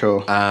 Okay,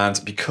 cool. And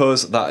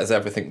because that is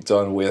everything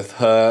done with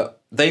her,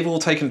 they've all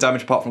taken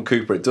damage apart from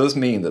Cooper. It does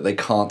mean that they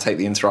can't take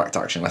the interact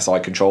action unless I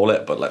control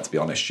it, but let's be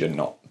honest, you're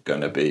not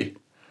going to be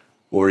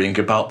worrying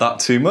about that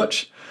too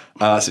much.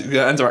 So you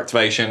enter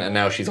activation, and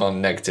now she's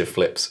on negative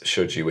flips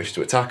should you wish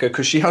to attack her,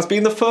 because she has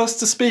been the first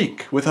to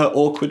speak with her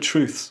awkward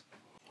truths.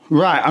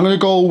 Right, I'm going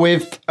to go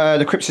with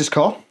the Crypsis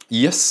Core.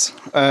 Yes.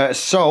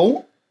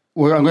 So,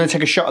 I'm going to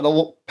take a shot at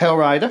the Pale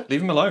Rider.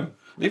 Leave him alone.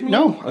 Leave him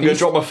No. alone. I'm going to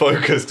drop my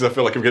focus because I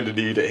feel like I'm going to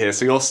need it here.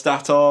 So your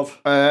stat of?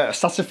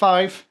 Stat of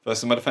 5.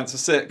 Versus my defense of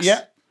 6.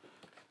 Yeah.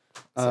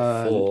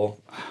 So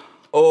 4.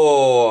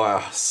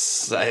 Oh,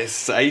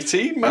 it's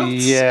 18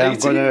 maths? Yeah,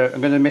 18?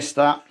 I'm gonna miss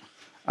that.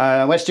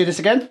 Let's do this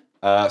again.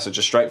 So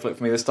just straight flip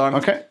for me this time.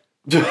 Okay.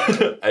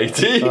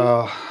 18.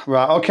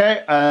 Right,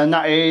 okay, and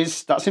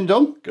that's him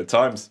done. Good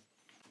times.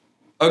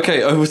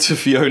 Okay, over to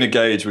Fiona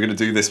Gage. We're going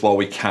to do this while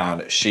we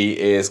can. She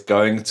is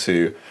going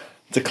to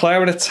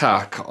declare an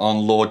attack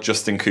on Lord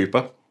Justin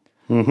Cooper.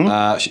 She's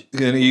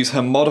going to use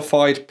her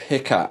modified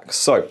pickaxe.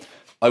 So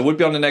I would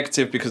be on a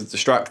negative because it's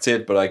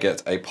distracted, but I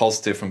get a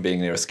positive from being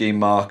near a scheme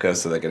marker,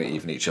 so they're going to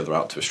even each other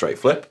out to a straight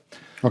flip.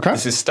 Okay.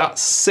 This is stat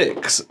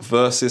 6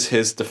 versus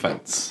his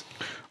defense.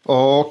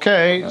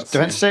 Okay,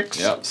 defense 6.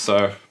 Yep,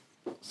 so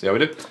see how we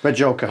do. Red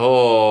Joker.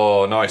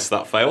 Oh, nice,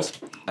 that fails.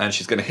 And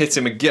she's going to hit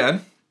him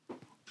again.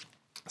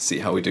 See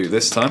how we do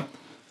this time.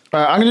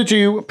 I'm going to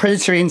do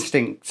Predatory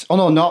Instinct. Oh,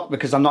 no, not,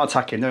 because I'm not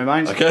attacking. Never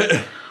mind.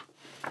 Okay.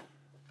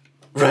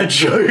 Red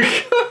joke.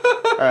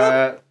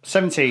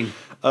 17.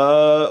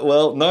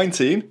 Well,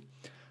 19.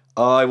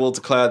 I will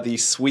declare the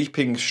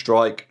sweeping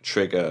strike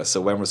trigger. So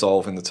when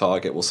resolving, the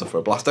target will suffer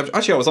a blast damage.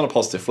 Actually, I was on a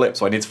positive flip,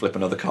 so I need to flip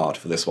another card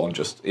for this one.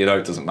 Just, it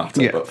doesn't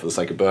matter, but for the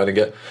sake of burning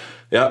it.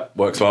 Yeah,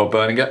 works well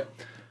burning it.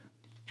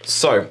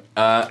 So,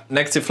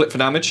 negative flip for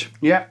damage.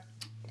 Yeah.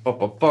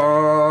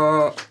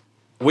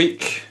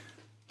 Weak.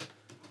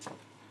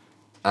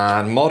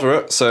 And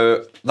moderate.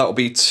 So that will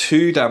be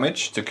 2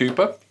 damage to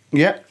Cooper.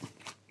 Yeah.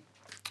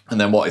 And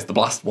then what is the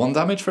blast? 1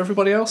 damage for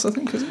everybody else, I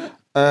think, isn't it?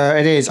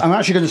 It is. I'm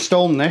actually going to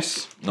stone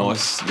this.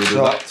 Nice, you do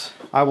that.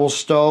 I will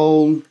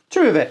stone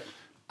 2 of it.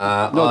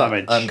 No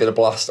damage. I'm going to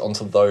blast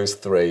onto those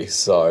 3.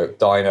 So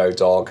Dino,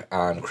 Dog,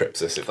 and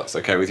Crypsis, if that's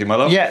okay with you, my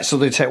love. Yeah, so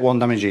they take 1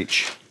 damage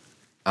each.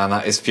 And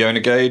that is Fiona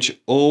Gage,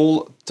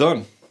 all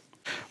done.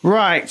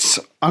 Right,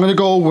 I'm going to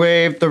go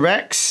with the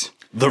Rex.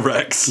 The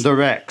Rex. The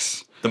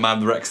Rex. The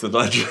man, the Rex, the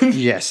legend.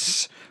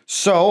 Yes.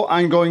 So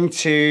I'm going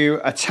to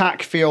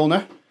attack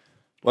Fiona.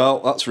 Well,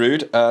 that's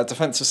rude.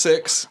 Defense of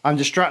 6. I'm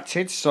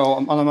distracted, so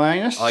I'm on a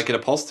minus. I get a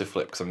positive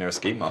flip because I'm near a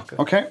scheme marker.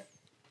 Okay.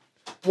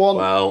 1.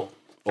 Well,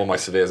 all my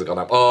severes are gone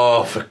up.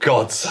 Oh, for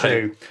God's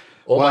sake. 2.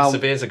 All my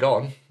severes are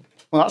gone.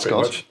 Well, that's Pretty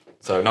good. much.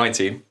 So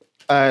 19.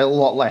 A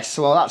lot less.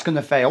 Well, that's going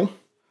to fail.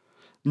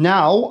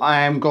 Now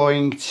I am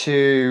going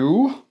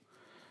to...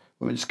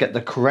 Let me just get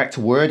the correct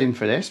wording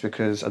for this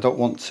because I don't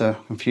want to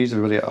confuse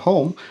everybody at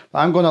home. But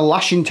I'm going to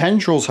Lashing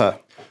Tendrils her.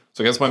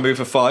 So against my move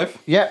of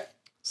 5. Yeah.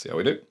 See how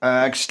we do.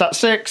 Stat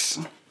 6.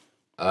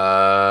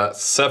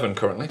 7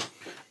 currently.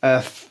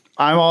 I'm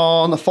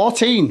on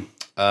 14.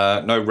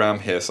 No ram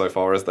here so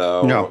far, is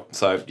there? No.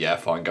 So, yeah,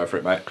 fine, go for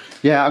it, mate.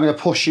 Yeah, I'm going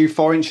to push you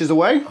 4 inches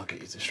away. I'll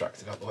get you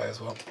distracted out the way as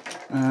well.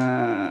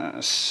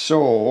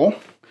 So,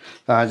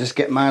 I just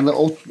get my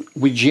little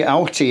widget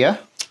out here.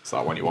 It's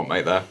that one you want,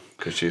 mate, there.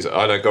 Because she's...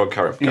 I don't go on,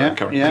 Karen. Yeah,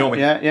 Ignore me.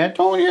 yeah.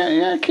 Oh,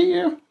 yeah, keep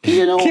your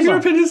nose Keep your on.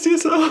 opinions to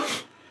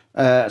yourself.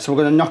 So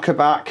we're going to knock her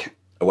back.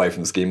 Away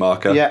from the ski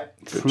marker. Yeah,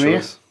 Good from here.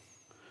 choice.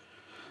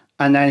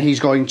 And then he's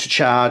going to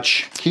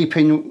charge,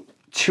 keeping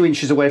 2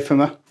 inches away from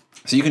her.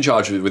 So you can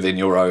charge within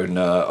your own,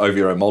 over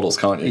your own models,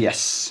 can't you?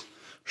 Yes.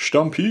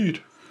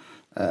 Stampede.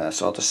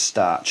 So I'll just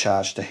start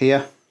charge to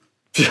here.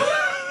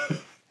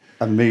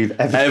 And move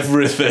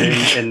Everything.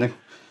 in the...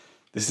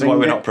 This is why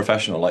we're not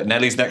professional. Like,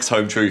 Nellie's next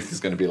home truth is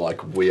going to be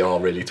like, we are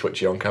really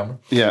twitchy on camera.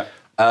 Yeah.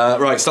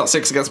 Right, stat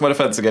 6 against my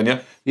defense again,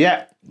 yeah?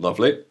 Yeah.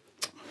 Lovely.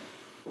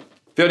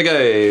 Fiona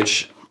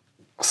Gage,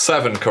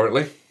 7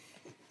 currently.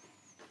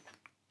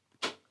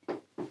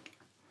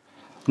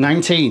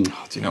 19. Do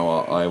you know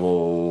what? I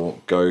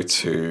will go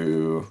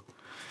to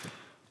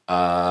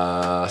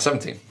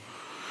 17.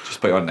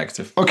 Just put it on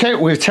negative. Okay,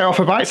 we've tear off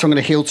a bite, so I'm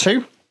going to heal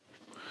 2.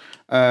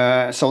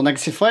 So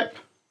negative flip.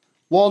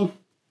 1.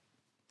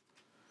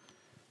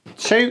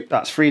 2.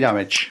 That's 3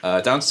 damage.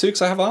 Down to 2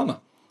 because I have armour.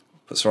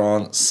 Puts her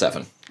on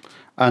 7.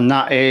 And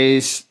that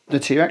is the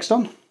T-Rex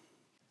done.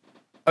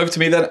 Over to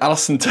me then.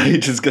 Alison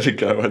Tate is going to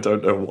go. I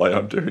don't know why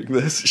I'm doing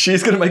this.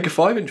 She's going to make a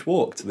 5-inch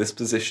walk to this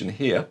position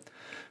here,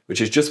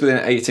 which is just within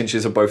 8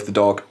 inches of both the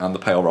dog and the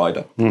Pale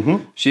Rider.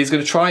 Mm-hmm. She's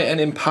going to try an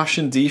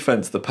impassioned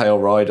defense the Pale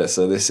Rider.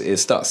 So this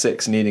is stat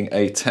 6 needing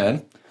a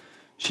 10.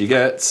 She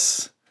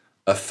gets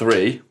a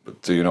 3,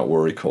 but do not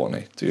worry,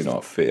 Courtney. Do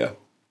not fear.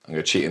 I'm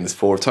going to cheat in this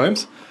 4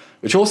 times,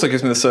 which also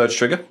gives me the surge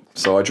trigger.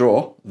 So I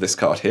draw this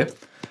card here.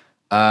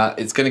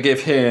 It's going to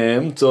give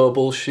him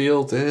double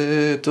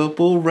shielded,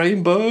 double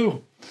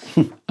rainbow.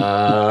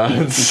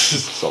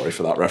 Sorry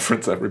for that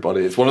reference,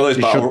 everybody. It's one of those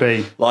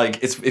battle.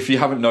 Like, if you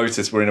haven't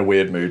noticed, we're in a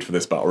weird mood for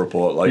this battle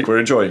report. Like, we're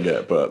enjoying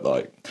it, but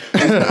like,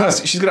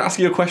 she's going to ask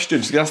you a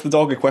question. She's going to ask the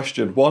dog a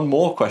question. One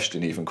more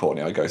question, even,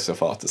 Courtney. I go so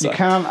far to say. You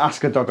can't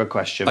ask a dog a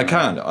question. I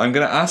can. I'm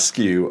going to ask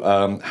you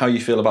how you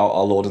feel about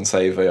our Lord and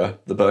Saviour,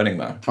 the Burning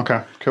Man.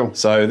 Okay, cool.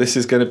 So this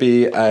is going to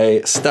be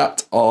a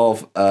stat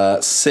of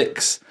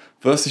 6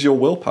 versus your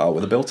willpower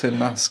with a built-in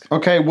mask.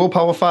 Okay,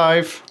 willpower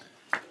 5.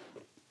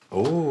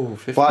 Oh,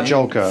 15. Black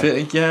Joker.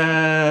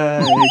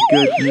 Yeah,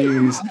 good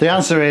news. The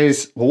answer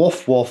is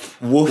woof woof.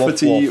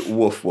 Woofity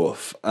woof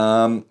woof.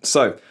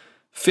 So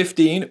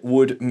 15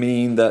 would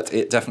mean that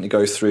it definitely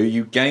goes through.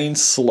 You gain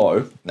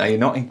slow. Now you're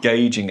not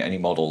engaging any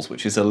models,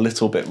 which is a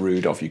little bit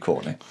rude of you,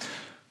 Courtney.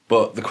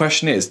 But the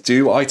question is,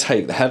 do I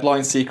take the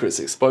Headline Secrets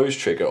Exposed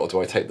trigger or do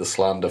I take the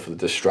Slander for the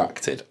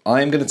Distracted?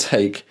 I am going to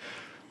take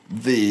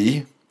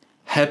the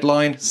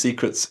Headline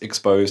Secrets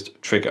Exposed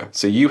trigger.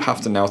 So you have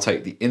to now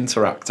take the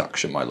Interact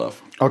action, my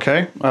love.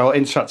 Okay, I'll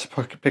interact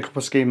to pick up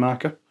a scheme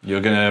marker.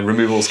 You're going to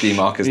remove all scheme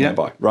markers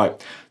nearby.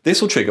 Right.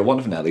 This will trigger one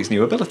of Nellie's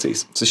new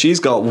abilities. So she's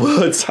got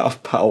Words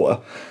Have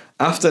Power.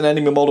 After an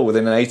enemy model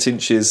within an 8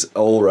 inches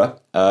aura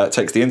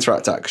takes the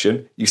Interact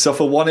action, you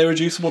suffer 1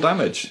 irreducible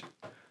damage.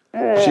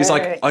 She's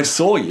like, I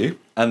saw you.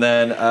 And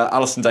then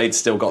Alison Dade's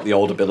still got the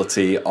old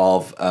ability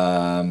of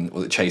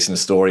Chasing a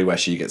Story, where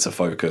she gets a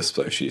focus.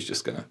 So she's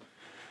just going to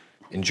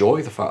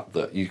enjoy the fact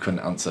that you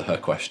couldn't answer her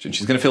question.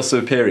 She's going to feel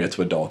superior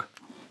to a dog.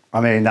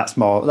 I mean, that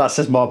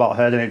says more about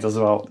her than it does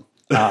about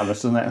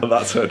Artemis, doesn't it?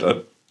 That's her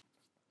done.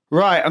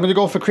 Right, I'm going to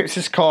go for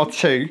Crixus Core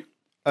 2.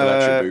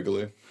 Electric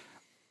Boogaloo.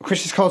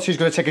 Crixus Core 2 is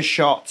going to take a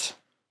shot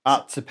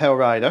at the Pale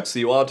Rider. So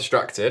you are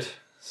distracted.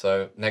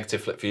 So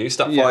negative flip for you.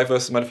 Stat 5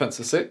 versus my defense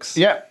of 6.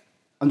 Yeah,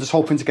 I'm just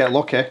hoping to get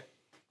lucky.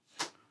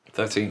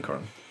 13,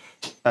 Corin.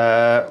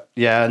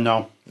 Yeah,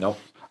 no. No.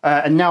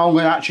 And now I'm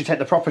going to actually take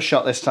the proper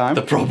shot this time.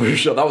 The proper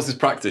shot. That was his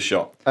practice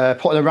shot.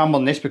 Putting a ram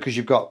on this because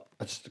you've got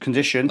a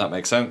condition. That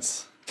makes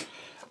sense.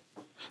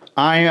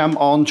 I am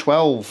on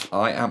 12.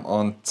 I am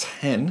on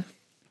 10.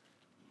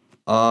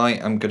 I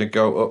am going to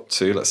go up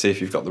to, let's see if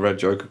you've got the red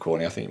Joker,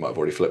 Courtney. I think you might have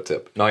already flipped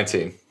it.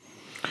 19.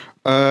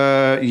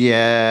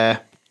 Yeah.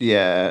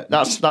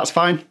 That's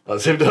fine.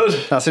 That's him done.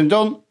 That's him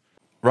done.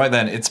 Right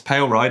then, it's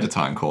Pale Rider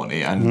time,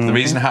 Courtney. And the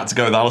reason I had to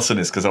go with Alison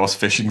is because I was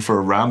fishing for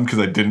a ram because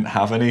I didn't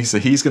have any. So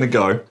he's going to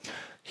go.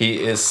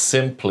 He is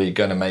simply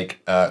going to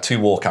make 2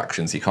 walk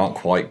actions. He can't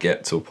quite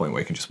get to a point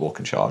where he can just walk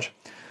and charge.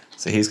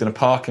 So he's going to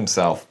park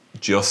himself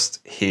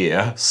just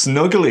here,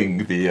 snuggling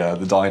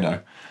the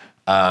dino.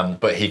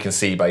 But he can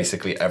see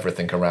basically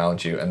everything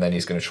around you. And then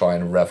he's going to try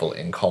and revel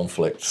in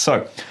conflict.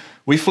 So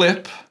we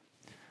flip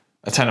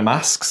a 10 of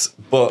masks,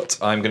 but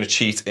I'm going to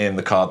cheat in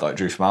the card that I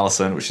drew from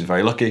Alison, which is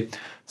very lucky.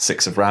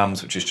 6 of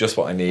rams, which is just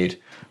what I need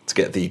to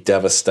get the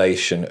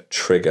devastation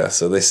trigger.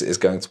 So this is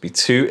going to be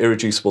 2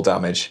 irreducible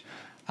damage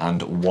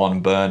and 1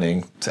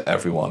 burning to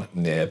everyone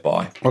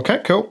nearby. Okay,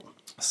 cool.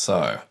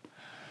 So,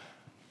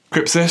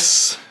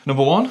 Crypsis,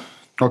 number 1.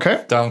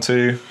 Okay. Down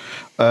to...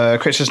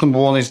 Crypsis number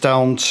 1 is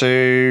down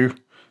to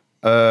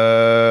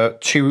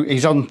 2.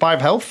 He's on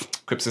 5 health.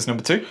 Crypsis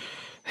number 2.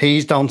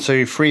 He's down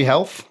to 3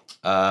 health.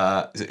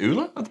 Is it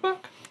Ula at the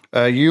back?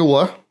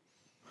 Eula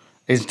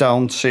is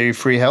down to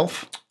 3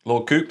 health.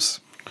 Lord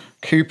Coops.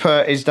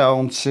 Cooper is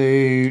down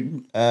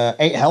to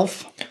 8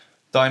 health.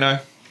 Dino.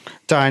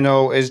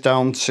 Dino is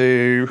down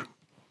to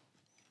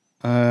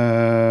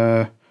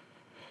 10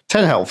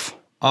 health.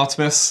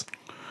 Artemis.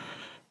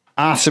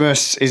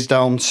 Artemis is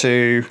down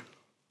to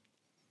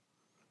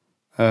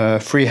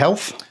 3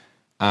 health.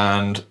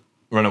 And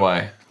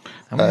Runaway.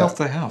 How many health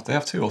do they have? They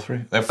have 2 or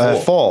 3? They have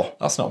 4. 4.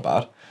 That's not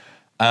bad.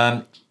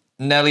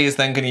 Nellie is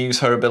then going to use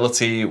her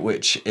ability,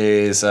 which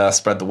is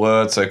Spread the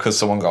Word. So because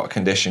someone got a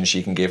condition,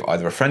 she can give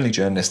either a friendly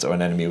journalist or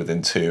an enemy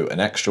within 2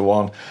 an extra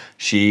 1.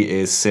 She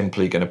is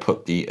simply going to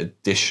put the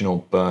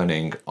additional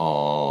burning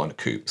on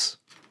Coops.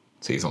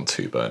 So he's on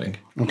 2 burning.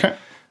 Okay.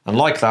 And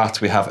like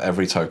that, we have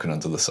every token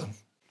under the sun.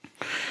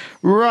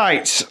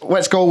 Right,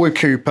 let's go with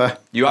Cooper.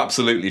 You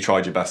absolutely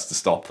tried your best to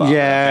stop that.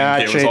 Yeah,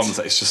 I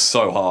think it's just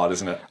so hard,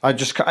 isn't it? I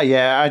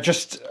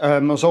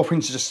was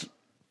hoping to just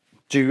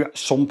do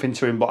something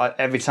to him, but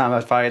every time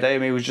I fired at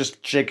him, he was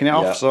just shaking it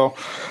off. So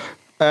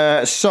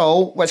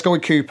let's go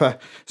with Cooper.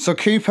 So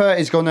Cooper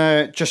is going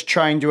to just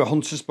try and do a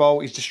hunter's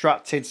bolt. He's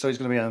distracted, so he's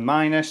going to be on a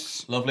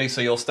minus. Lovely.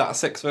 So your stat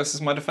 6 versus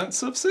my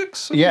defense of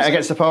 6? Yeah,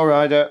 against the Pale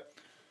Rider.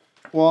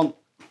 1.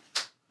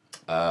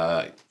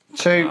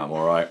 2. I'm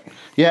all right.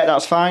 Yeah,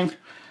 that's fine.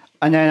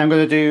 And then I'm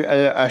going to do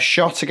a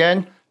shot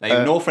again. Now, you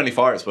ignore friendly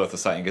fire, it's worth a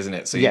saying, isn't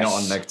it? So you're not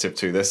on negative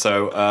 2 this.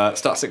 So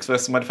stat 6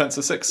 versus my defense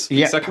of 6.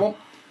 Yeah. Second one.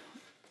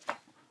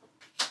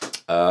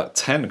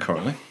 10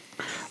 currently.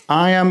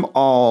 I am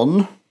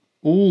on...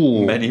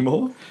 Ooh. Many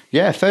more?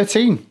 Yeah,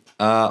 13.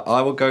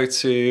 I will go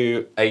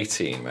to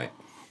 18, mate.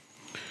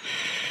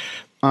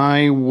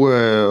 I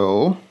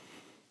will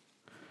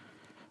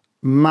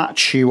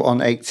match you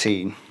on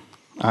 18.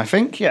 I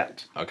think, yeah.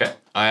 Okay.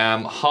 I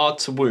am hard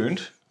to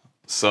wound,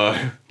 so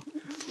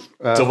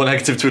double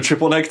negative to a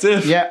triple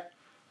negative. Yeah.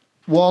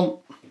 1,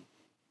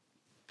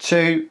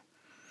 2,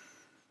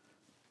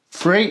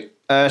 3.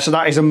 So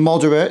that is a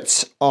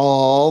moderate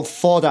of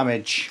 4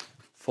 damage.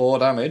 4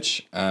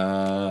 damage.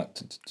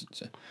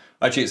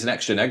 Actually, it's an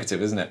extra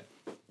negative, isn't it?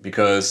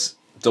 Because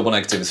double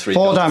negative is 3.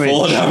 4 damage.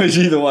 4 damage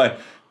either way.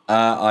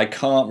 I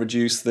can't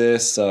reduce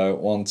this, so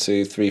 1,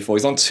 2, 3, 4.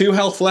 He's on 2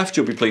 health left,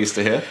 you'll be pleased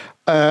to hear.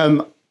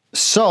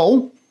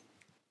 So,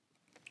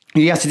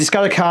 you have to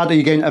discard a card that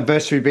you gain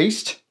Adversary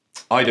Beast.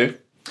 I do.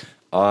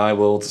 I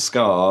will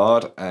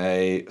discard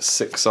a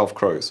 6 Elf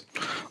Crows.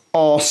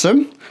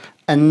 Awesome.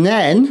 And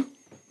then,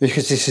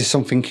 because this is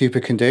something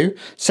Cooper can do,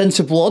 Scent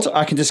of Blood,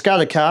 I can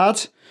discard a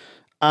card,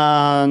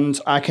 and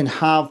I can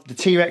have the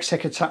T-Rex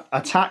take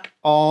attack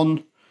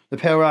on the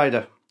Pale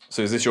Rider.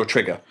 So is this your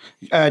trigger?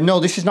 No,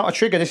 this is not a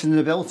trigger, this is an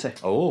ability.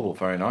 Oh,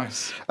 very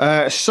nice.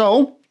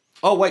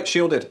 Oh, wait,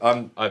 shielded.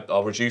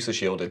 I'll reduce the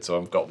shielded,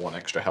 so I've got 1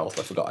 extra health.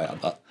 I forgot I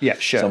had that. Yeah,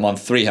 sure. So I'm on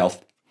 3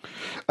 health.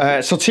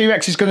 So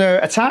T-Rex is going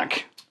to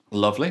attack.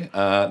 Lovely.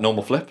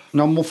 Normal flip.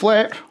 Normal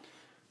flip.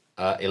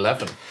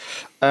 11.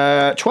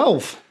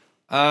 12.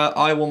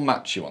 I will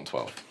match you on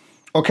 12.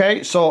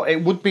 Okay, so it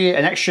would be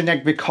an extra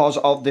neg because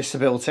of this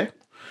ability.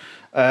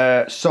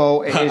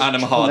 So it is and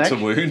I'm hard to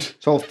wound.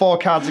 So 4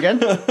 cards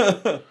again.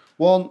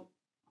 1,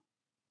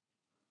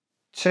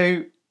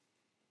 2,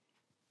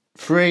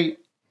 3,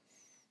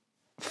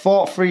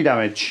 4, 3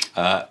 damage.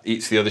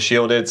 Eats the other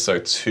shielded, so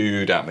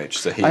 2 damage.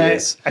 So he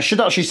is. I should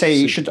actually say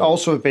he should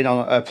also have been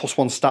on a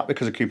 +1 stat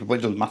because of Cooper, but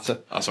it doesn't matter.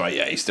 That's right,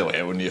 yeah, he's still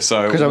here, wouldn't you?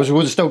 So because I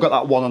would have still got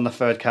that 1 on the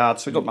 3rd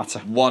card, so it doesn't matter.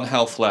 1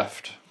 health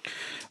left.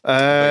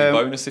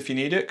 Bonus if you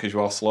need it, because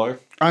you are slow.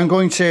 I'm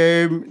going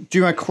to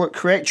do my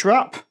create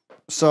trap,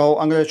 so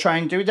I'm going to try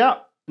and do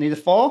that. I need a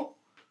 4.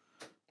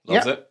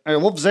 Loves it. It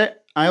loves it.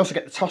 I also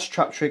get the toss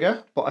trap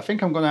trigger, but I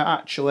think I'm going to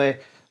actually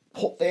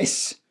put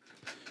this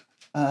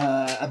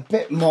a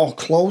bit more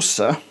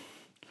closer.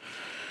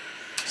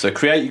 So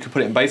create, you can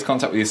put it in base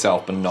contact with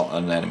yourself, but not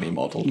an enemy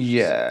model.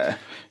 Yeah,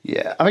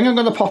 yeah. I think I'm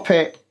going to pop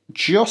it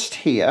just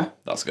here.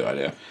 That's a good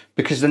idea.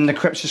 Because then the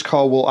Cryptus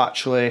Core will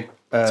actually...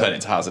 turn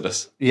into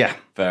hazardous. Yeah.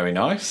 Very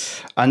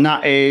nice. And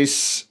that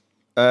is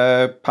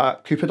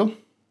Cooper done.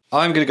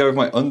 I'm going to go with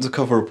my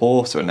undercover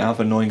reporter, and now I've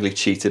annoyingly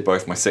cheated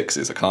both my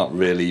 6s. I can't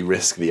really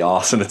risk the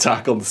arson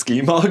attack on the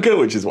ski marker,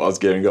 which is what I was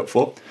gearing up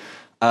for.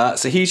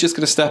 So he's just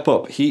going to step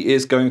up. He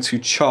is going to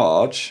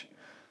charge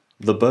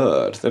the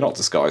bird. They're not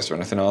disguised or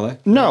anything, are they?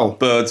 No.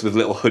 Birds with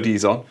little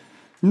hoodies on.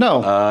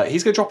 No.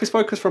 He's going to drop his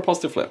focus for a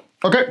positive flip.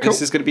 Okay, cool.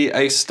 This is going to be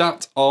a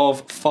stat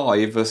of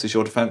 5 versus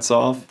your defense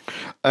of?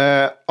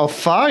 Of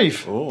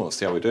 5. Oh, let's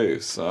see how we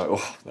do. So,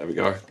 oh, there we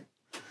go.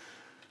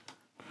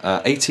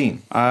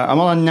 18. I'm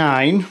on a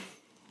 9.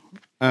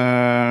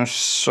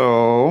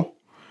 So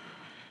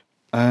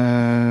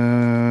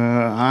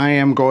I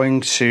am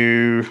going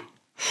to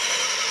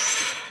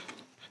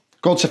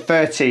go to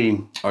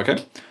 13.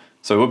 Okay.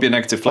 So it would be a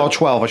negative flip. Or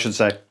 12, I should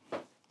say.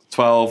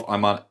 12,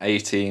 I'm on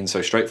 18,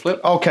 so straight flip.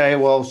 Okay,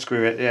 well,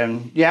 screw it.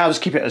 Yeah, I'll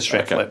just keep it as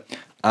straight flip.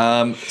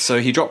 So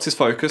he dropped his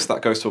focus.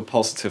 That goes to a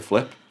positive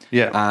flip.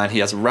 Yeah. And he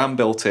has a ram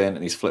built in,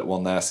 and he's flipped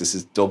 1 there, so this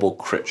is double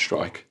crit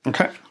strike.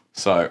 Okay.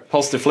 So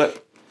positive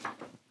flip,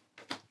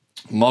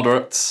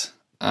 moderate,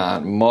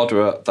 and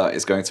moderate, that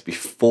is going to be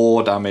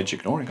 4 damage,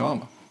 ignoring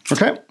armor.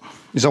 Okay.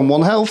 He's on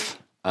 1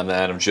 health. And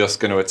then I'm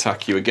just going to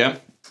attack you again.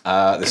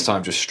 This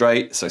time just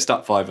straight. So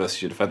stat 5 versus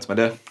your defense, my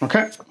dear.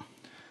 Okay.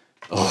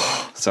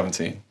 Oh,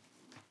 17.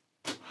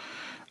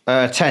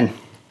 10.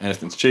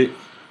 Anything to cheat?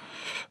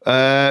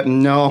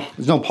 No,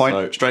 there's no point.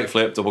 So straight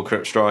flip, double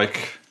crit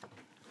strike.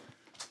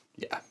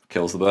 Yeah,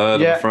 kills the bird,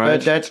 yeah, I'm afraid.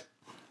 bird dead.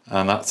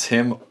 And that's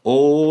him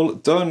all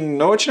done.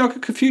 No, actually, no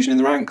confusion in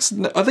the ranks.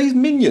 Are these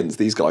minions,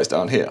 these guys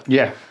down here?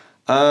 Yeah.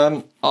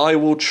 I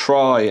will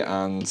try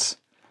and...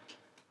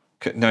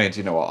 No, do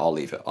you know what? I'll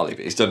leave it. I'll leave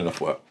it. He's done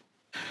enough work.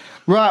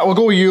 Right, we'll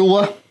go with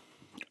Eula.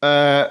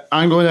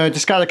 I'm going to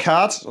discard a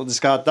card. I'll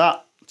discard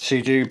that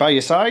to do by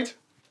your side.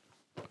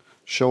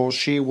 So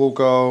she will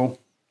go...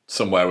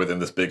 Somewhere within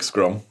this big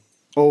scrum.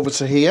 Over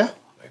to here.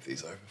 Move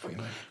these over for you,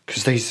 mate.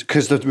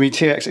 Because the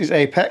T-Rex is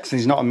Apex and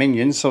he's not a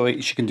minion, so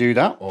she can do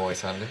that.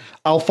 Always handy.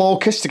 I'll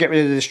focus to get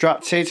rid of the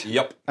distracted.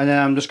 Yep. And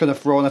then I'm just going to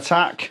throw an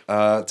attack.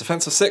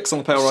 Defense of 6 on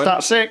the Pale Rider.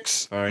 Stat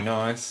 6. Very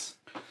nice.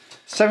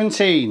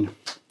 17.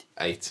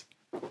 8.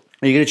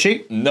 Are you going to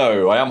cheat?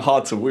 No, I am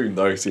hard to wound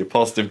though, so your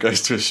positive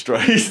goes to a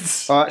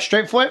straight. Alright,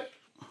 straight flip.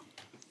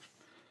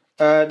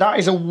 That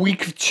is a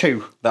weak of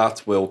 2.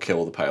 That will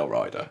kill the Pale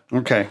Rider.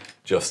 Okay.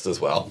 Just as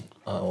well.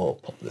 I will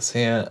pop this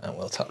here and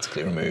we'll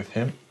tactically remove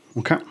him.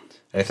 Okay.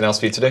 Anything else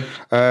for you to do?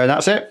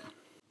 That's it.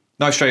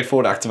 Nice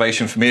straightforward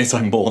activation for me as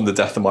I mourn the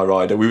death of my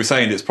rider. We were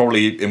saying it's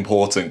probably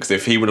important because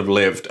if he would have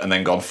lived and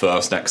then gone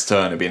first next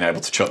turn and been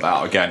able to chuck that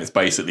out again, it's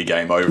basically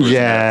game over.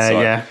 Yeah, isn't it?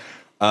 So, yeah.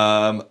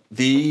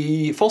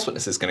 The false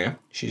witness is going to go.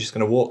 She's just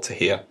going to walk to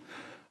here.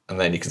 And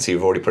then you can see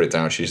we've already put it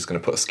down. She's just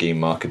going to put a scheme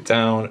marker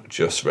down,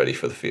 just ready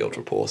for the field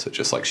reporter,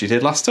 just like she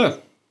did last turn.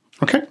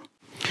 Okay.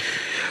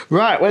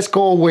 Right, let's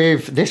go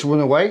with this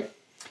runaway.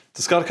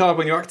 Discard a card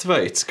when you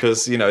activate,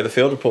 because, you know, the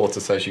field reporter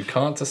says you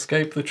can't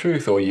escape the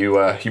truth, or you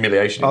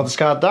humiliation. I'll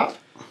discard that.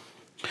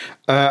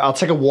 I'll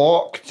take a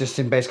walk just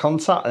in base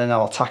contact, and then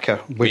I'll attack her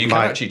with but you can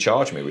actually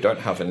charge me. We don't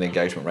have an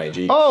engagement range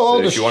each.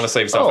 Oh, so if you want to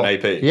save yourself an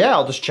AP. Yeah,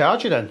 I'll just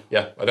charge you then.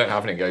 Yeah, I don't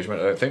have an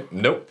engagement, I don't think.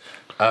 Nope.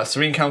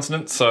 Serene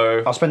Countenance,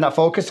 so... I'll spend that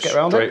focus to get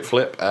around straight it.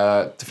 Flip.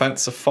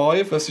 Defense of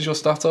 5 versus your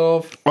stat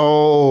of...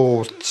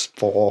 Oh, it's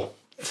 4.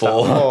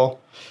 4.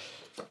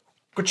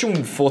 Good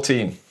you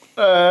 14.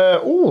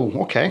 Oh,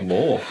 okay.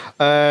 More.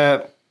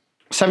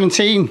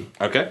 17.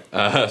 Okay.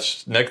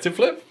 Negative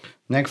Flip.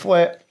 Neg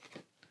flip.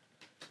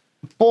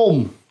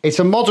 Boom. It's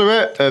a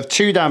moderate of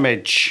 2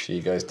 damage. She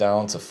goes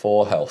down to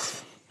 4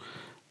 health.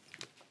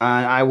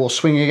 And I will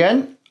swing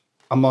again.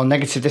 I'm on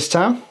negative this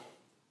time.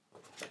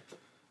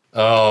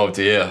 Oh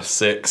dear,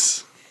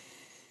 6.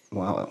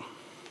 Wow.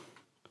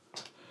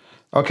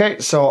 Okay,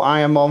 so I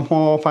am on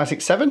 4, 5,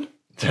 6, 7.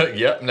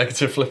 Yep,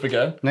 negative Flip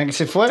again.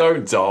 Negative flip.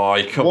 Don't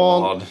die, come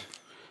 1. on.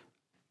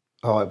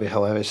 Oh, it'd be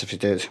hilarious if you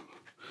did.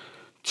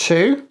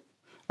 2.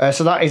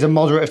 So that is a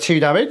moderate of 2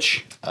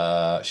 damage.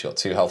 She got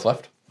 2 health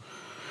left.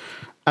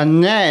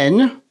 And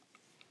then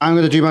I'm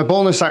going to do my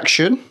bonus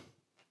action.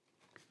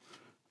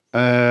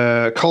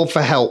 Call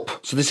for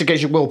help. So this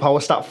gets your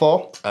willpower stat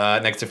 4.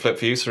 Negative Flip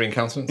for you, Serene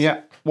Countenance.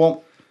 Yeah. 1.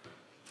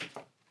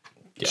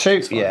 Yeah,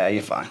 2. Yeah,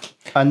 you're fine.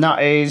 And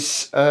that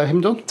is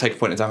him done. Take a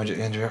point of damage at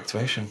the end of your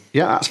activation.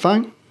 Yeah, that's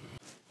fine.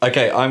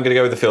 Okay, I'm going to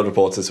go with the field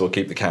reporter, so we'll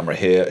keep the camera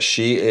here.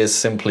 She is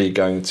simply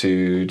going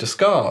to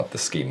discard the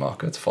scheme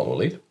marker to follow a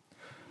lead.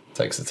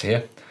 Takes it to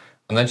here.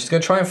 And then she's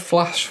going to try and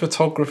flash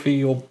photography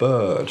your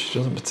bird. She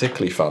doesn't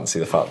particularly fancy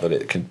the fact that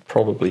it can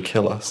probably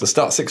kill her. So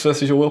stat 6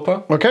 versus your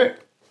willpower. Okay.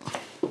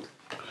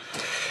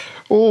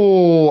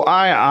 Oh,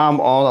 I am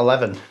on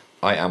 11.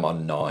 I am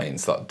on 9,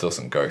 so that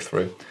doesn't go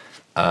through.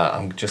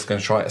 I'm just going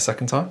to try it a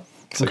second time.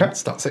 So Okay.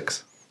 Stat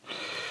 6.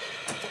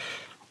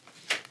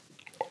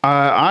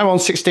 I'm on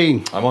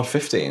 16. I'm on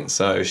 15,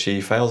 so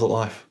she fails at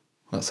life.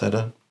 That's her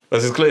done.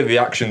 This is clearly the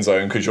action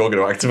zone because you're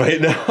going to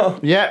activate now.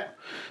 Yeah.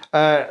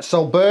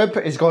 So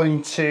Burb is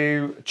going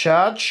to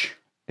charge.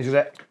 Is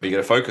it? But you're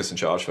going to focus and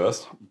charge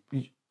first.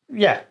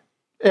 Yeah.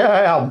 Yeah,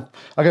 I am.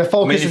 I'm going to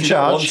focus if and you don't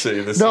charge. want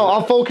to, this No, is-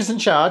 I'll focus and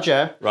charge,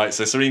 yeah. Right,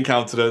 so Serene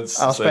Countenance,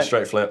 I'll so spend-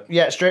 straight flip.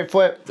 Yeah, straight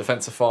flip.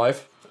 Defense of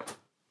 5.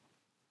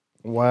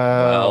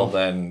 Wow. Well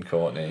then,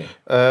 Courtney.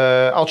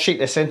 I'll cheat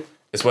this in.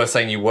 It's worth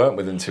saying you weren't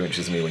within 2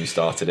 inches of me when you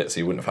started it, so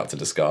you wouldn't have had to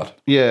discard.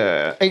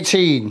 Yeah.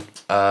 18.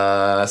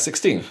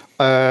 16.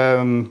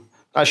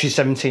 Actually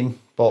 17.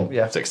 But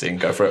yeah. 16,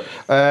 go for it.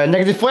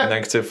 Negative flip.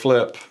 Negative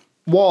flip.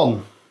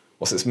 1.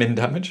 What's its min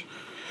damage?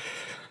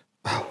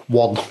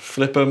 1.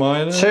 Flipper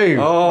minor? 2.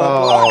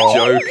 Oh, Black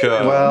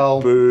Joker.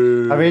 Well,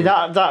 Boo. I mean,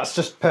 that's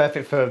just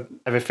perfect for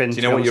everything. Do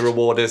you know what your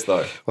reward is,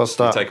 though? What's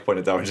that? You take a point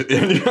of damage at the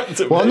end of your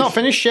activation. Well, I'm not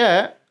finished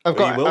yet. I've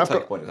got you will take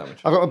a point of damage.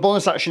 I've got a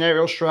bonus action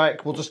aerial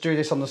strike. We'll just do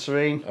this on the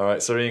Serene. All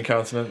right, Serene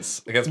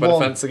Countenance against my 1.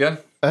 defense again.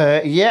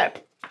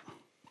 Yep.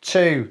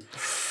 2.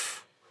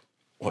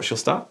 What's your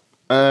stat?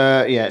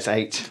 Yeah, it's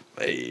 8.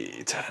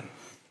 10.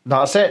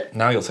 That's it.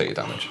 Now you'll take your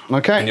damage.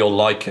 Okay. And you'll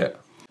like it.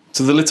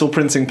 So the little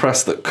printing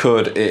press that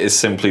could, it is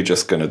simply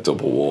just going to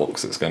double walk.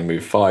 So it's going to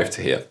move 5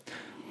 to here,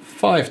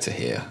 5 to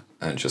here,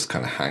 and just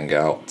kind of hang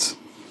out,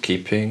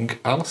 keeping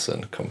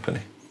Alison company.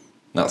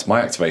 That's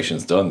my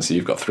activation's done, so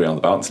you've got 3 on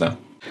the bounce now.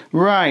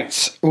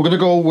 Right, we're going to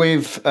go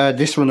with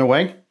this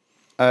runaway.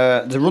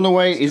 The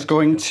runaway is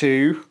going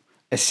to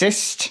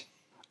assist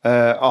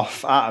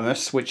off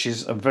Artemis, which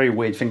is a very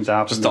weird thing to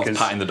happen. Just starts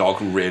because patting the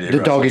dog really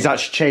the dog is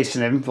actually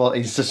chasing him, but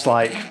he's just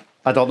like,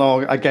 I don't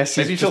know, I guess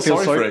Maybe you he's feel just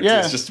feels sorry for it, 'cause Yeah.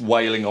 it's just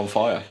wailing on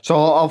fire. So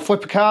I'll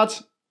flip a card.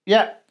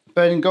 Yeah,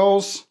 burning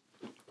goals.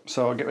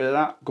 So I'll get rid of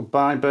that.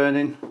 Goodbye,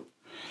 burning.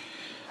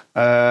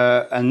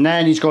 And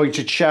then he's going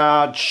to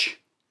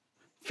charge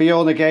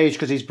Fiona Gage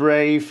because he's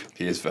brave.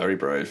 He is very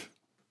brave.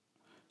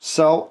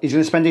 So he's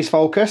going to spend his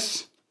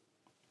focus.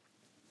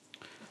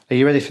 Are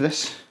you ready for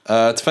this?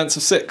 Defense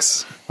of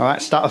 6. All right,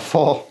 start of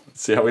 4.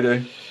 Let's see how we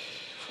do.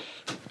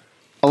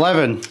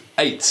 11.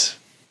 8.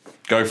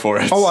 Go for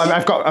it. Oh,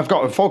 I've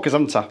got a focus,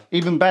 haven't I?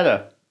 Even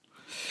better.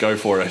 Go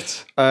for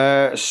it.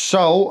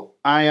 So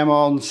I am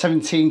on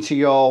 17 to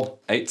your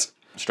 8.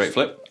 Straight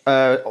flip.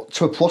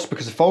 to a plus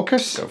because of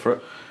focus. Go for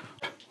it.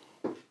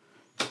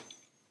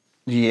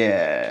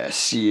 Yes.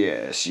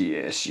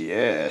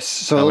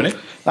 So How many?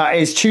 that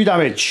is 2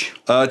 damage.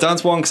 Down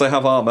to 1 because I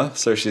have armor,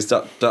 so she's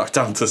down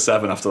to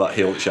 7 after that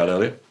heal that she had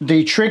earlier.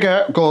 The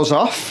trigger goes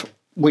off,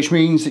 which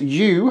means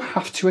you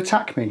have to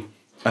attack me.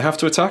 I have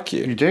to attack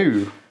You you.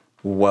 do.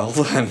 Well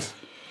then,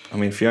 I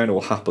mean Fiona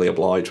will happily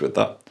oblige with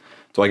that.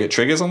 Do I get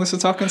triggers on this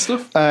attack and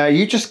stuff?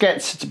 You just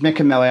get to make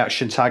a melee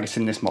action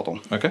targeting this model.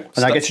 Okay.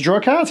 And I get to draw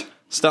a card.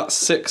 Stat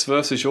 6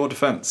 versus your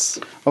defense.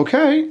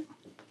 Okay.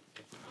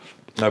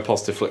 No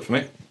positive flip for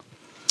me.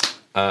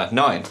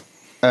 9.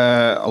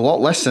 A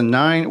lot less than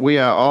 9. We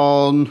are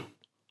on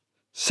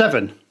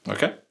 7.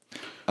 Okay.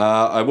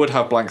 I would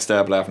have blank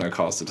stare, but I have no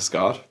cards to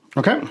discard.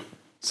 Okay.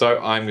 So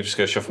I'm just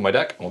going to shuffle my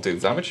deck and we'll do the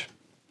damage.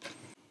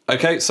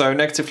 Okay, so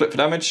negative flip for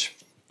damage.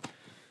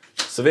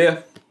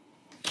 Severe.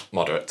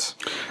 Moderate.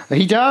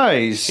 He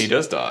dies. He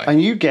does die.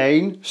 And you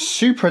gain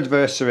Super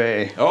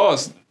Adversary. Oh,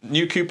 has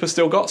New Cooper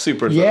still got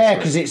Super Adversary? Yeah,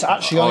 because it's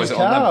actually on his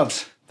card.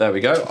 There we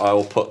go. I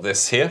will put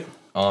this here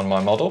on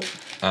my model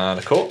and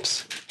a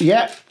corpse.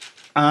 Yeah,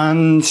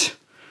 and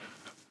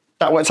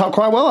that worked out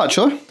quite well,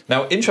 actually.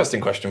 Now, interesting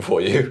question for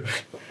you.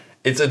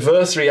 It's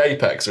Adversary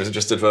Apex, or is it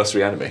just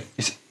Adversary Enemy?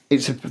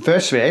 It's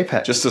Adversary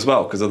Apex. Just as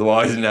well, because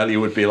otherwise Nellie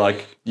would be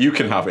like, you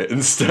can have it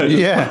instead.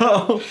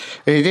 Yeah.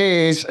 It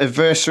is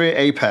Adversary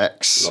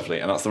Apex. Lovely,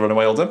 and that's the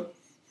runaway all done.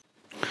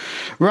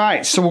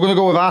 Right, so we're going to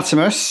go with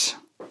Artemis.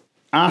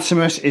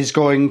 Artemis is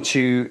going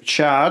to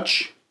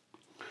charge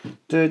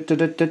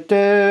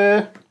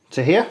to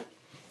here.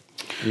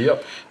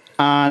 Yep.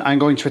 And I'm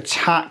going to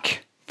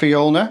attack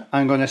Fiona.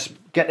 I'm going to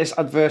get this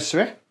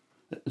adversary.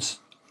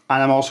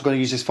 And I'm also going to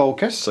use his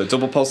focus. So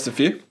double positive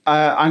for you.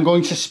 I'm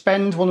going to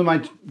spend one of my...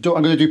 I'm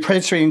going to do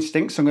Predatory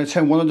Instincts. I'm going to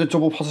turn one of the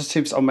double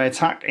positives on my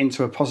attack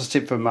into a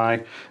positive for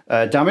my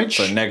damage.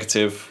 So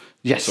negative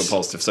yes. to a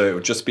positive. So it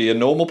would just be a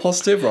normal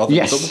positive rather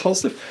than a double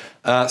positive.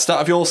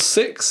 Start of your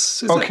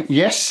 6, is okay. it?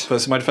 Yes.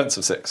 Versus my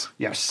defensive 6.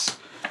 Yes.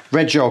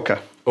 Red Joker.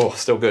 Oh,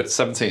 still good.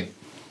 17.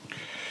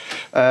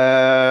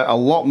 A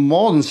lot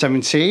more than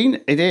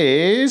 17. It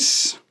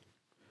is...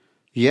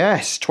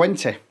 Yes,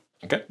 20.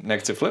 Okay,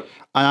 negative flip.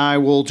 And I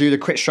will do the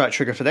crit strike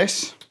trigger for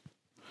this.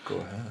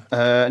 Go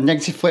ahead.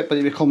 Negative flip, but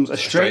it becomes a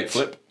straight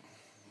flip.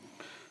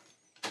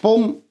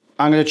 Boom.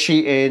 I'm going to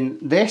cheat in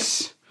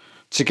this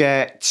to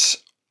get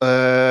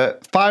 5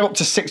 up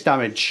to 6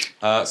 damage.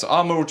 So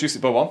armor will reduce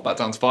it by 1, back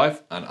down to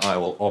 5, and I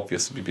will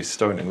obviously be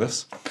stoning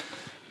this.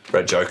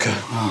 Red Joker.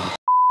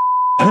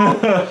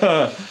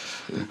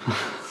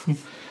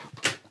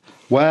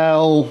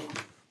 Well,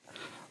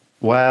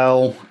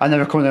 I'm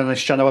never coming on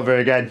this channel ever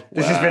again.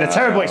 This has been a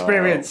terrible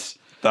experience.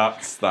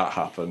 That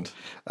happened.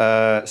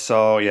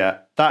 So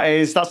yeah,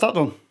 that's that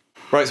done.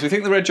 Right, so we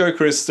think the Red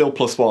Joker is still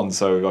 +1,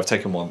 so I've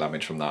taken 1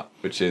 damage from that,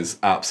 which is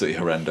absolutely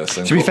horrendous.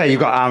 And to be fair, you've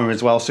got armor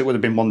as well, so it would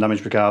have been 1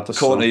 damage regardless.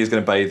 Courtney is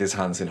going to bathe his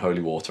hands in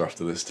holy water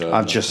after this turn.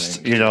 I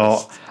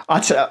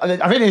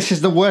think this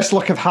is the worst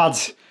luck I've had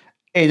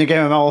in a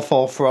game of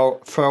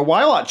Malifaux for a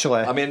while, actually.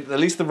 I mean, at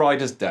least the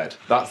rider's dead.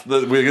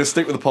 We're going to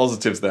stick with the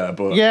positives there,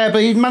 but... Yeah,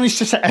 but he managed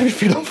to set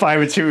everything on fire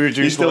with 2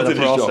 reduced in the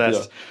process.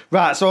 Job, yeah.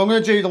 Right, so I'm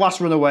going to do the last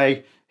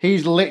runaway.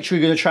 He's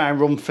literally going to try and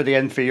run for the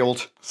end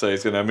field. So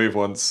he's going to move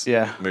once,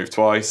 yeah, move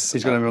twice.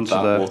 He's going to run to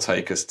that will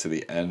take us to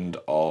the end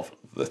of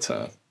the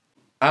turn.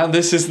 And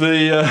this is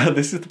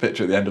the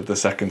picture at the end of the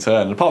second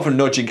turn. And apart from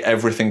nudging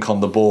everything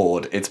on the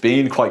board, it's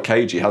been quite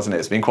cagey, hasn't it?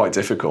 It's been quite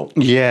difficult.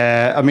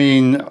 Yeah, I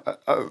mean,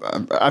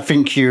 I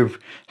think you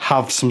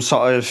have some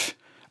sort of...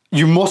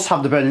 You must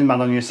have the Burning Man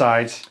on your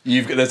side.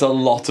 There's a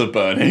lot of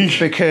burning.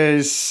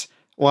 Because...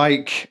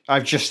 Like,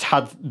 I've just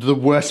had the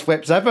worst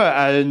flips ever,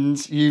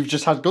 and you've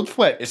just had good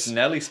flips. It's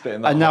Nellie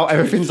spitting that. And now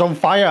everything's on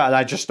fire, and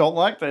I just don't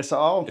like this at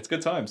all. It's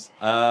good times.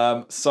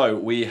 So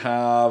we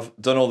have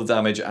done all the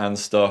damage and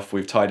stuff.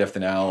 We've tied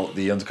everything out.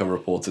 The undercover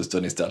reporter's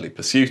done his deadly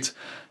pursuit.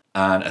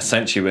 And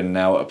essentially we're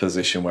now at a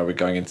position where we're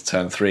going into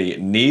turn 3.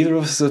 Neither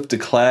of us have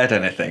declared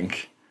anything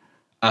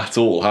at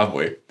all, have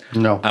we?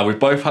 No. And we've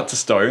both had to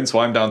stone, so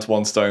I'm down to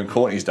 1 stone,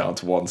 Courtney's down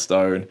to 1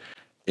 stone.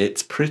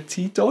 It's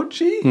pretty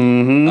dodgy.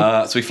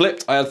 Mm-hmm. So we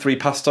flipped. I had 3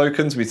 pass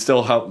tokens. We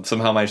still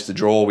somehow managed to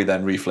draw. We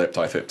then reflipped.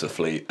 I flipped a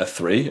 3,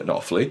 not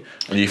a flea.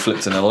 And you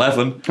flipped an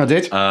 11. I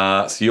did.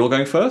 So you're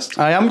going first?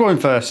 I am going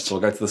first. So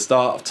we'll go to the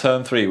start of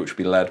turn 3, which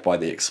will be led by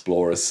the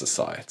Explorers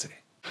Society.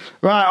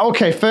 Right,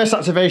 okay, first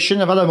activation.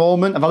 I've had a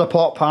moment. I've had a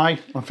pork pie.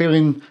 I'm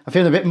feeling a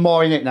bit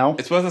more in it now.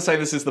 It's worth saying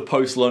this is the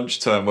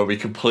post-lunch turn where we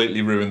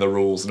completely ruin the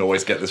rules and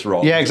always get this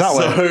wrong. Yeah,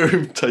 exactly.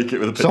 So take it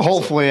with a pinch. So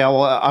hopefully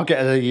I'll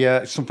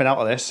get something out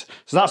of this.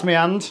 So that's my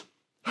hand.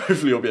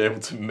 Hopefully you'll be able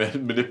to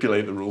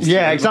manipulate the rules.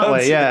 Yeah,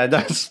 exactly. Yeah,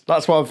 that's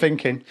what I'm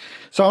thinking.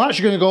 So I'm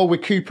actually going to go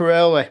with Cooper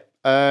early.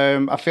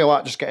 I feel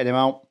like just getting him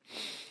out.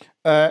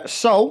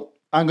 So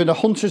I'm going to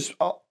Hunter's...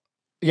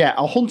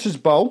 I'll Hunter's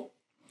Bow.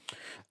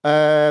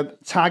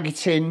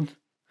 Targeting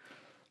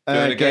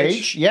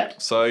gauge. Yeah.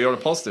 So you're on a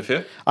positive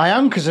here. I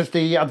am because of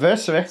the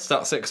adversary.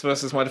 Stat 6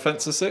 versus my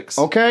defense of 6.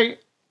 Okay.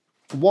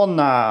 1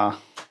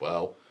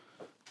 Well.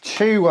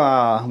 2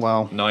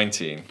 well.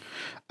 19.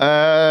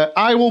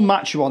 I will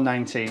match you on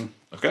 19.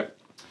 Okay.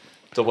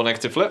 Double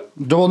negative flip.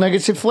 Double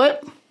negative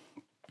flip.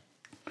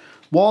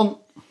 1,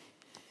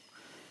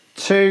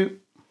 2,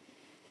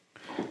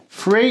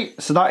 3.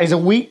 So that is a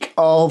week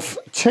of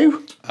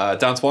 2.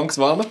 Down to 1 because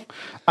of armor.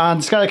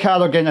 And discard a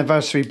card again,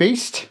 Adversary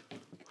Beast.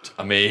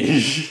 I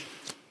mean,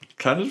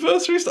 can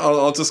adversaries?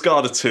 I'll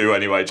discard a 2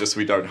 anyway, just so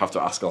we don't have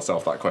to ask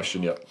ourselves that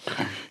question yet.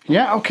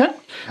 Yeah, okay.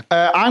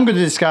 I'm going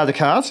to discard a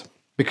card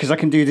because I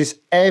can do this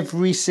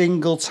every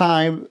single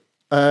time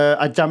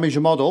I damage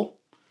a model.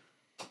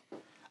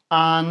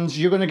 And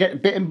you're going to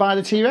get bitten by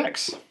the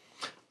T-Rex.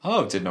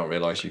 Oh, did not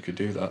realise you could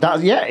do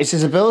that. Yeah, it's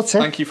his ability.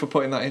 Thank you for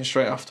putting that in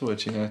straight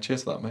afterwards.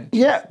 Cheers for that, mate.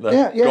 Yeah.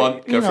 Go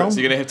on, go for it. So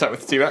you're going to hit attack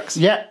with the T-Rex?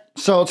 Yeah.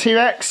 So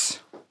T-Rex.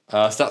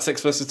 Stat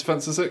 6 versus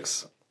defense of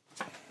 6.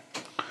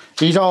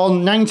 He's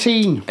on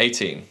 19.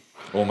 18.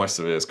 All my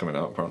severes coming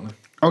out, apparently.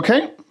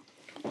 Okay.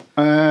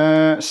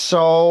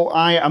 So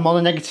I am on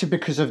a negative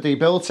because of the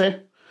ability,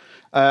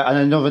 and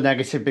another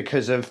negative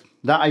because of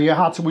that. Are you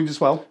hard to wound as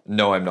well?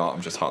 No, I'm not.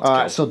 I'm just hard to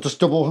kill. So just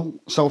double.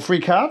 So 3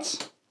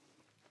 cards.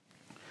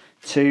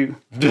 2.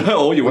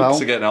 Oh, your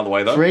weeks are getting out of the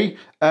way, though. 3.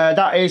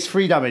 That is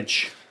 3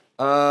 damage.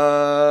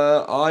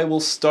 I will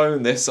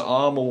stone this.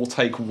 Armor will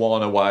take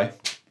 1 away.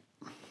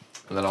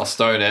 And then I'll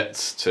stone it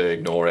to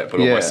ignore it,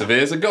 but all my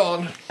severes are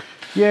gone.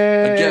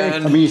 Yeah.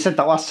 Again. I mean, you said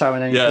that last time,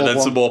 and then you then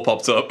one. some more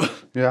popped up.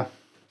 Yeah.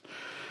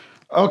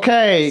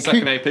 Okay.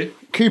 Second AP.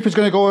 Cooper's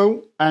going to go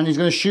out, and he's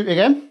going to shoot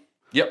again.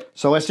 Yep.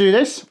 So let's do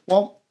this.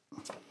 1.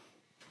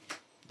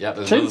 Yeah,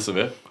 there's 2. another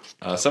severe.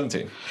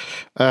 17.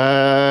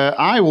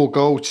 I will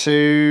go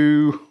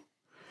to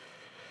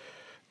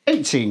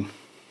 18.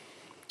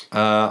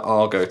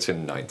 I'll go to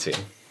 19.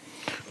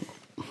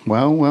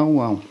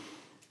 Well.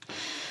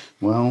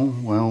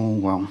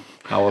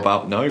 How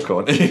about no,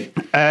 Courtney?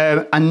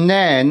 And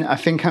then I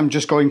think I'm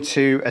just going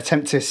to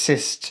attempt to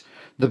assist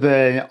the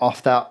burn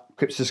off that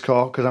Crypsis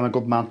core because I'm a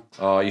good man.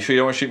 Oh, you sure you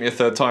don't want to shoot me a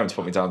 3rd time to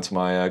put me down to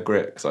my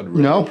grit? Because I'd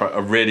really, No. I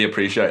really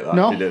appreciate that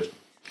No. if you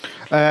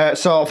did.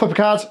 So I'll flip a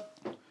card.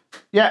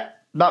 Yeah,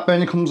 that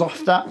burning comes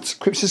off that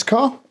Crypsis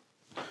core.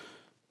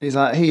 He's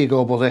like, here you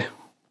go, buddy.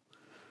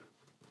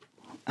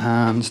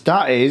 And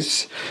that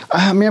is,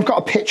 I've got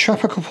a pit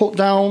trap I could put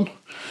down.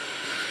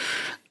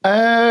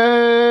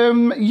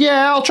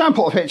 Yeah, I'll try and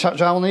put a pit trap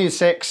down. I need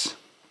 6.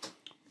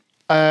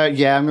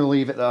 Yeah, I'm going to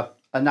leave it there.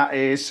 And that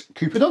is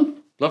Cooper done.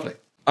 Lovely.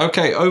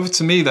 Okay, over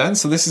to me then.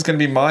 So this is going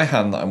to be my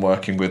hand that I'm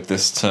working with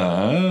this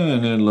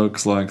turn. It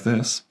looks like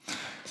this.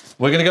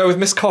 We're going to go with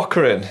Miss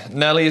Cochran.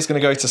 Nellie is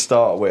going to go to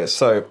start with.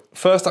 So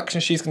first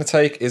action she's going to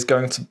take is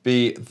going to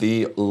be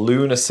the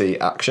Lunacy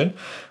action,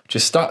 which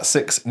is stat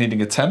 6, needing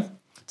a 10,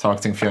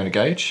 targeting Fiona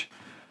Gage.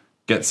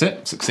 Gets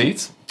it,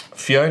 succeeds.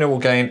 Fiona will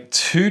gain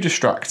 2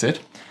 distracted,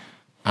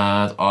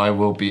 and I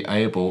will be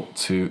able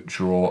to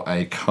draw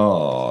a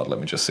card.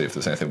 Let me just see if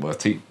there's anything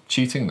worth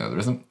cheating. No, there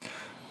isn't.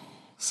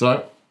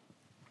 So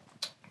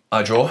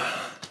I draw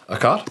a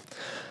card.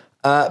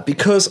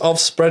 Because of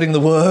spreading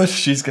the word,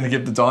 she's going to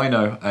give the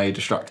dino a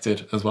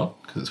distracted as well,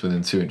 because it's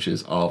within 2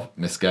 inches of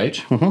Miss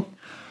Gage.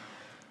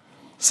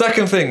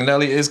 Second thing,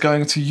 Nellie is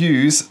going to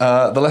use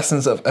the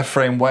lessons of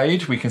Ephraim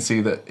Wade. We can see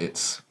that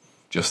it's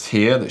just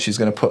here that she's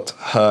going to put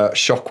her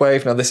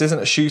shockwave. Now, this isn't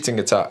a shooting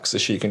attack, so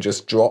she can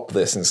just drop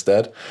this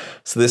instead.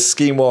 So this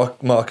scheme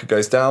marker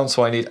goes down,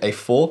 so I need a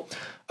 4.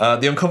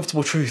 The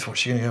uncomfortable truth, what's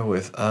she going to go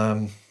with?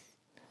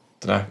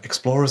 Don't know,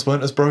 explorers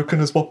weren't as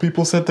broken as what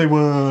people said they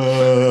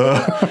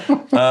were.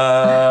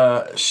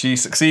 She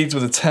succeeds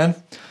with a 10.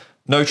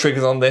 No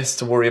triggers on this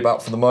to worry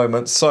about for the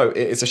moment. So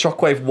it's a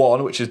shockwave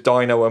 1, which is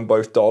dino and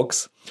both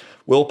dogs.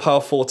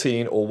 Willpower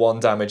 14 or 1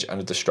 damage and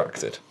a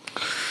distracted.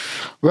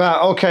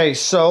 Right, okay,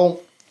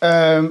 so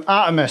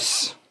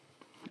Artemis.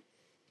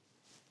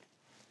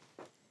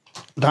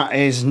 That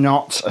is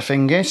not a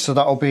thingy, so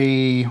that'll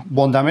be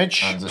 1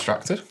 damage. And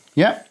distracted.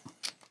 Yep.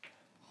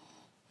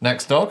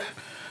 Next dog.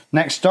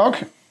 Next dog,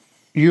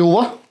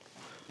 Eula,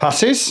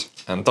 passes.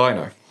 And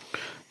dino.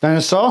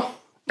 Dinosaur,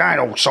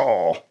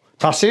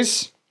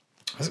 passes.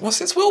 What's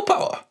its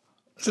willpower?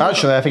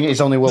 Actually, I think it's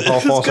only willpower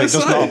 4, so it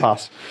does not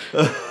pass.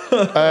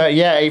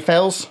 Yeah, it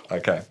fails.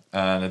 Okay,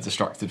 and a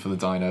distracted for the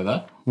dino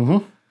there.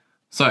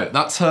 So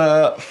that's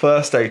her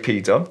first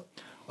AP done.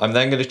 I'm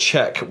then going to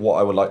check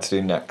what I would like to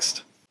do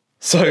next.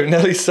 So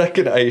Nellie's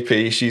second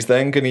AP, she's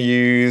then going to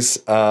use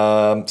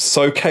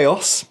Sow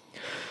Chaos.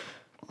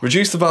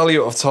 Reduce the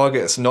value of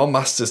target's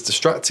non-master's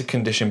distracted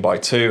condition by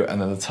 2, and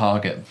then the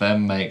target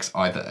then makes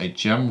either a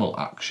general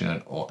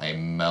action or a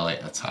melee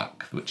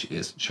attack, which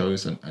is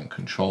chosen and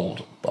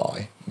controlled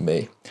by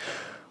me.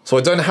 So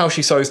I don't know how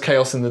she sows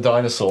chaos in the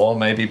dinosaur,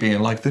 maybe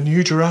being like, the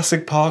new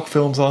Jurassic Park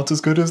films aren't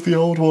as good as the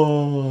old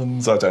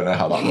ones. I don't know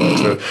how that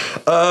works.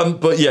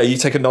 But yeah, you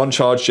take a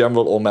non-charged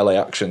general or melee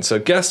action. So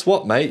guess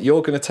what, mate?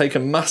 You're going to take a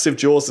massive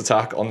Jaws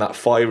attack on that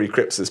fiery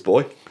Crypsis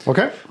boy.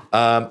 Okay.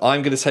 I'm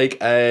going to take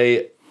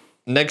a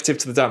negative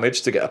to the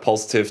damage to get a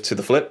positive to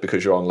the flip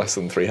because you're on less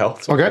than 3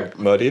 health. So okay.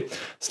 Murder you.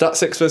 Stat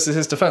 6 versus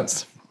his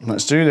defense.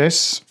 Let's do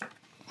this.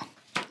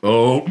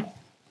 Oh.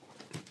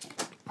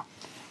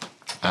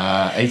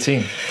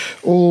 18.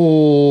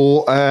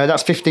 Oh,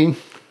 that's 15.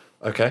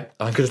 Okay.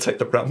 I'm going to take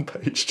the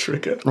rampage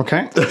trigger.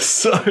 Okay.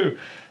 So,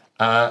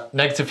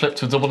 negative flip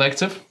to a double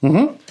negative.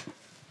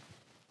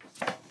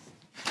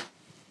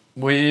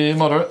 We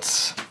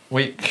moderate.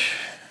 Weak.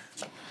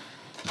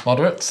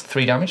 Moderate.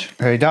 3 damage.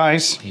 He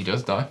dies. He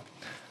does die.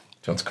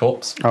 Do you want a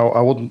corpse? Oh,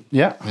 I wouldn't.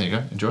 Yeah. There you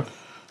go. Enjoy.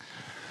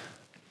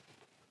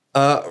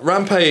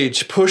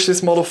 Rampage. Push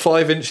this model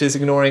 5 inches,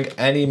 ignoring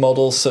any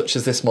models such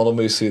as this model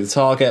moves through the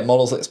target.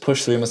 Models that it's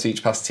pushed through must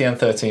each pass TN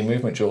 13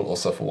 movement duel or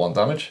suffer 1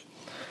 damage.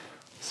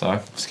 So,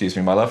 excuse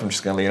me, my love. I'm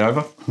just going to lean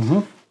over.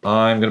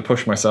 I'm going to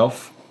push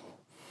myself.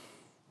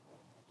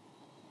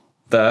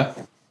 There.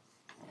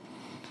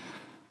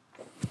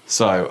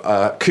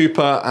 So,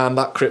 Cooper and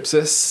that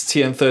Crypsis,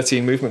 TN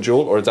 13 movement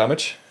duel or a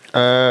damage.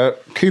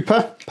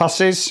 Cooper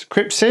passes.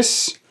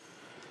 Crypsis.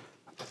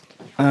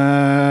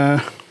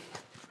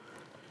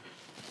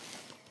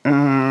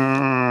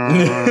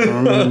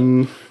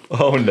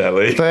 Oh,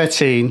 Nelly.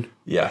 13.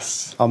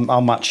 Yes.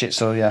 I'll match it,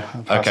 so yeah.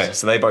 Okay,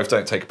 so they both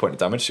don't take a point of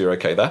damage, so you're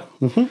okay there.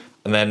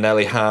 And then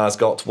Nelly has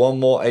got one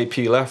more AP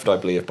left, I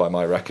believe, by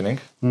my reckoning.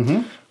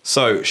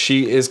 So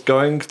she is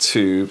going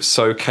to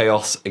sow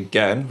Chaos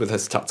again with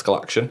his tactical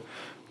action,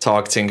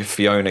 targeting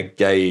Fiona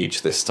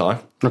Gage this time.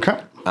 Okay.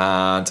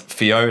 And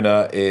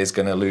Fiona is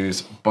going to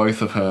lose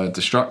both of her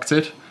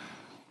Distracted.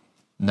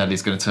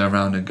 Nellie's going to turn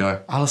around and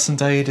go, Alison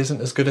Dade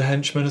isn't as good a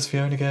henchman as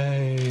Fiona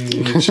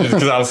Gage.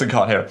 Because Alison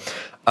can't hear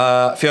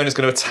her. Fiona's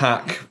going to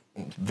attack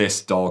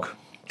this dog.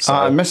 So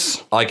I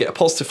miss. I get a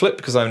positive flip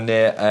because I'm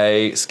near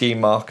a scheme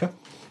marker.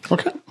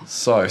 Okay.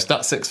 So,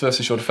 stat 6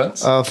 versus your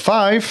defense.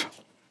 5.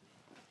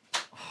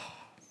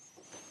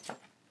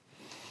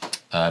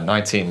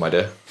 19, my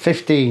dear.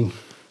 15.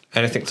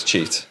 Anything to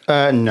cheat?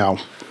 No.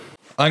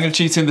 I'm going to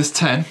cheat in this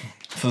 10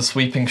 for the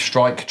sweeping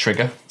strike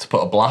trigger to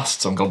put a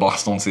blast. So I'm going to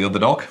blast onto the other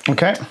dog.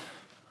 Okay.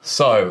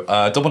 So,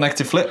 double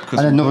negative flip.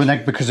 And another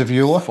neg because of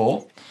Eula.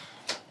 4.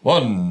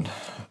 1,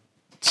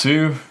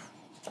 2,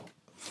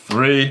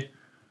 3.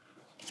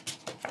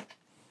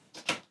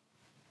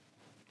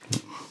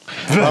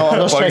 Well,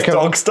 I'll just Both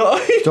dogs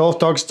die. Both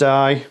dogs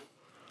die.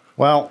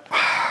 Well.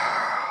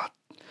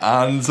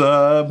 And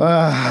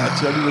I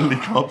genuinely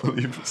can't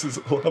believe this is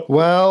all happening.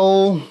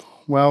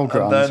 Well,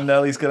 grand. And then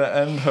Nellie's going to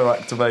end her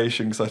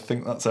activation because I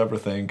think that's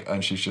everything.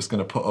 And she's just going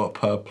to put up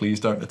her please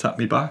don't attack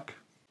me back.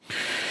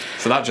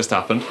 So that just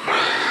happened.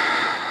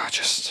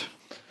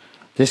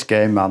 This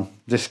game, man.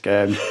 This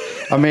game.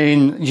 I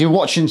mean, you're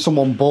watching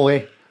someone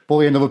bully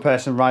another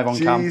person live on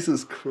cam.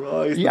 Jesus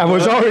Christ. I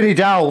was already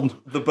down.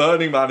 The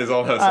Burning Man is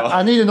on her side.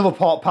 I need another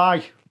pot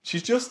pie.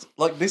 She's just,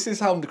 like, this is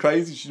how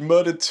crazy. She's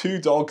murdered 2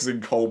 dogs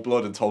in cold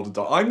blood and told a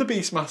dog, I'm the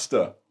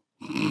Beastmaster.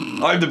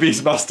 I'm the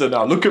Beastmaster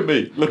now. Look at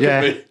me. Look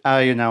at me.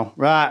 You know.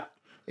 Right.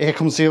 Here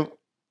comes the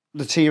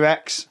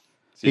T-Rex.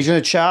 He's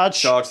going to charge.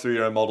 Charge through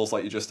your own models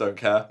like you just don't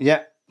care.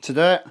 Yeah, to do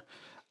it.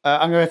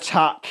 I'm going to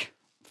attack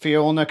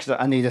Fiona because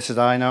I need her to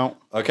die now.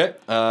 Okay.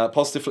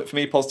 Positive flip for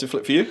me, positive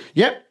flip for you.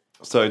 Yep.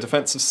 So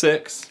defense of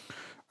 6.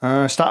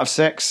 Start of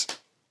 6.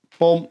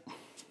 Boom.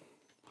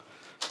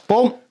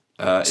 Boom.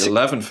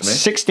 11 for me.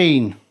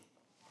 16.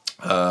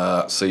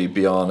 So you'd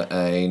be on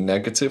a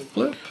negative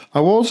flip.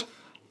 I was.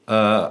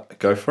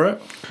 Go for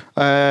it.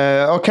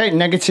 Okay,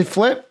 negative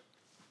flip.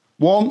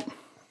 1,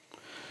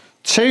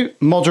 2,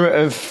 moderate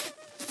of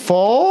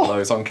 4.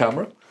 Those on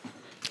camera.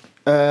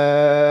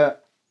 There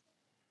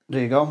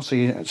you go.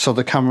 So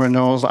the camera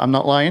knows that I'm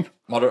not lying.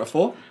 Moderate of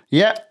 4.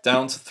 Yeah.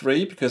 Down to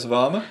 3 because of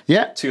armor.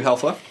 Yeah. 2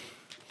 health left.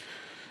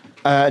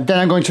 Then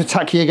I'm going to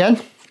attack you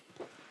again.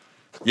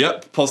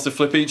 Yep. Positive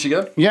flip each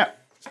again. Yeah.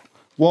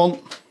 1.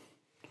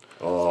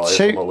 Oh,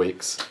 2 more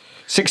weeks.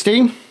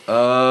 16.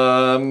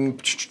 I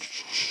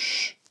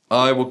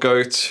will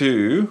go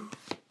to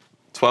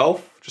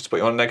 12, just to put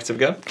you on negative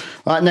again.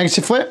 All right,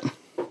 negative flip.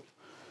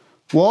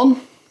 1,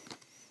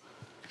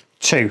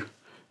 2.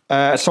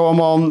 So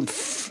I'm on.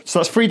 So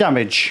that's 3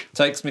 damage.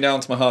 Takes me down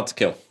to my hard to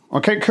kill.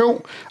 Okay,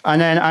 cool.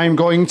 And then I'm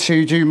going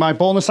to do my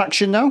bonus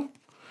action now,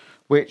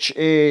 which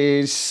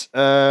is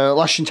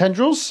lashing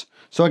tendrils.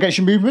 So I get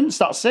your movement.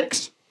 Stat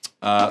 6.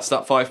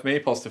 Stat 5 for me.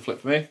 Positive flip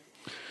for me.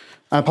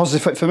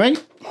 Positive flip for me.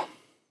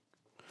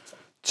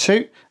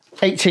 2,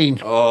 18.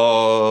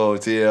 Oh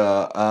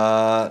dear.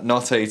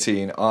 Not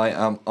 18. I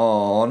am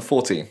on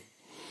 14.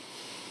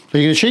 Are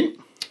you going to cheat?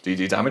 Do you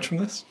do damage from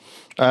this?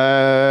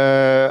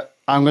 I'm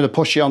going to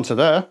push you onto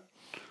there.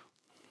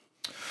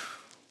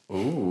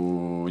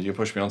 Ooh, you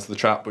push me onto the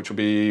trap, which will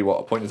be, what,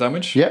 a point of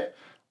damage? Yep.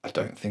 I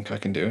don't think I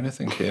can do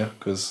anything here,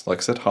 because, like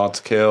I said, hard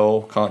to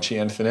kill, can't cheat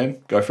anything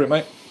in. Go for it,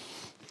 mate.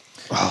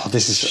 Oh,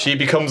 this is... She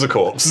becomes a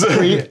corpse.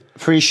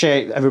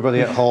 Appreciate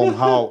everybody at home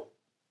how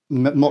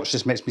much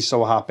this makes me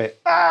so happy.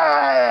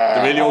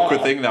 The really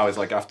awkward thing now is,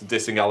 like, after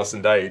dissing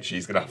Alison Dade,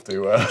 she's going to have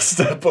to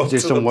step up do to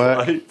some the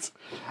work. plate.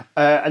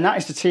 And that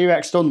is the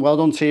T-Rex done. Well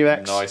done,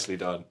 T-Rex. Nicely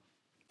done.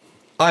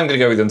 I'm going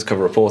to go with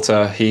Undercover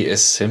Reporter. He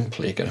is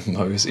simply going to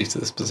mosey to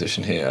this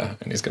position here,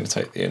 and he's going to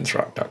take the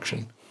interact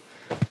action.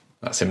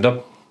 That's him done.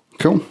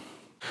 Cool.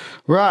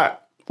 Right,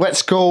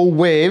 let's go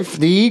with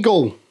the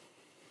Eagle.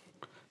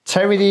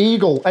 Terry the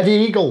Eagle. Eddie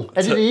Eagle.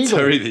 Eddie the Eagle.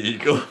 Terry the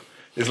Eagle.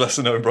 His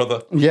lesser known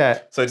brother. Yeah.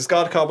 So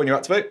discard a card when you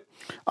activate.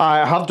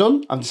 I have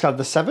done. I've discarded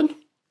the 7.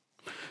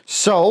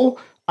 So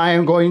I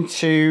am going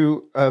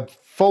to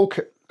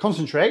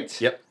concentrate.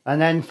 Yep.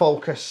 And then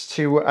focus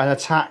to an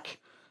attack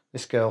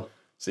this girl.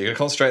 So you're going to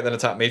concentrate, then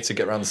attack me to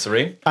get around the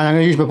Serene. And I'm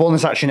going to use my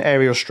bonus action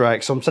aerial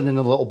strike. So I'm sending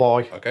the little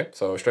boy. Okay,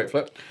 so straight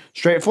flip.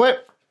 Straight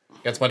flip.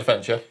 Against my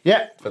defense, yeah?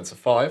 Yeah. Defense of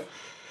 5.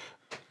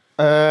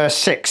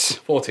 6.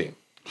 14.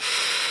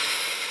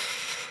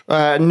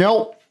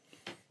 Nope.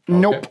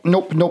 Okay.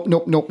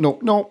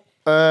 Nope.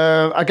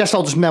 I guess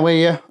I'll just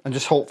melee you and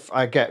just hope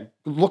I get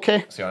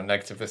lucky. So you're on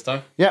negative this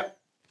time? Yeah.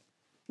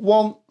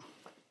 1,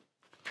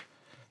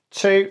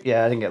 2.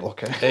 Yeah, I didn't get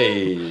lucky.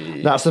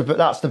 Hey. That's the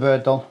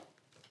bird done.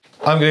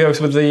 I'm going to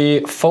go with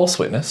the False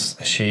Witness.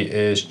 She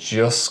is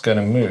just going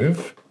to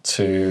move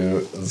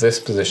to this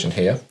position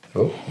here.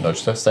 Oh,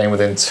 nudged her. Staying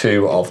within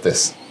 2 of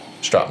this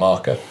strat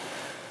marker.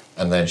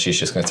 And then she's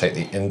just going to take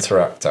the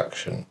interact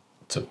action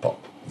to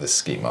pop this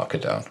ski marker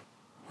down.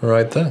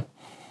 Right there.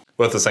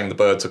 Worth saying the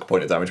bird took a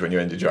point of damage when you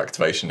ended your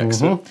activation next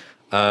to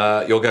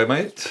it. Your go,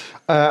 mate.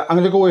 I'm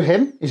going to go with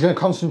him. He's going to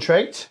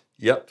concentrate.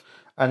 Yep.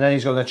 And then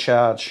he's going to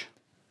charge.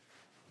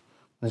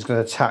 He's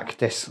going to attack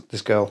this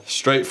girl.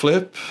 Straight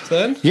flip,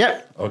 then?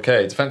 Yep.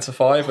 Okay, defense of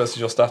 5 versus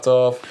your stat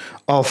of?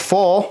 Of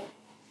 4.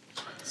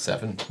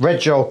 7.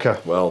 Red Joker.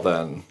 Well,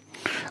 then.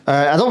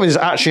 I don't think there's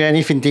actually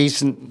anything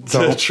decent,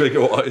 though.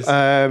 Trigger-wise.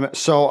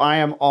 So I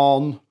am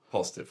on...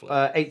 Positive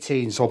flip.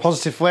 18. So a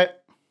positive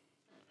flip.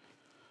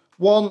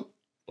 1.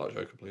 Black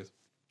Joker, please.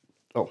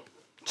 Oh.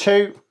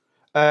 2.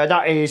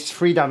 That is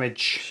 3 damage.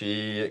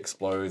 She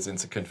explodes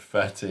into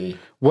confetti.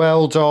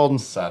 Well done.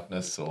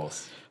 Sadness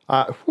sauce.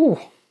 Whew.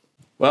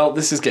 Well,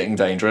 this is getting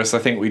dangerous. I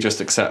think we just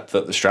accept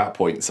that the strat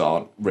points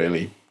aren't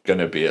really going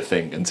to be a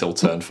thing until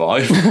turn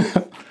 5.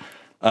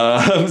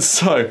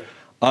 So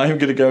I'm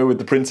going to go with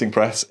the printing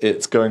press.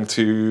 It's going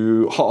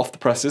to hot off the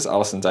presses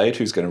Alison Dade,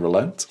 who's going to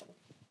relent.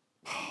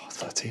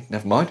 13,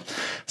 never mind.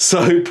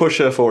 So push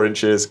her 4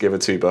 inches, give her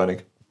 2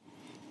 burning.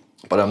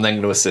 But I'm then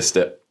going to assist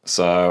it.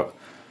 So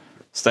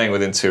staying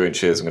within 2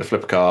 inches, I'm going to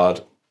flip a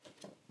card.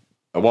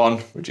 A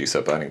 1, reduce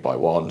her burning by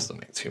 1, doesn't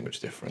make too much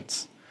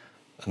difference.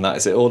 And that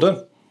is it all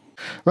done.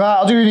 Right,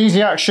 I'll do an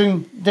easy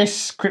action.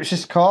 This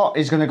Crypsis Court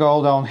is going to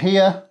go down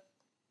here.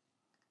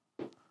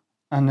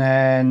 And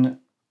then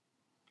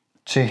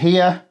to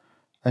here.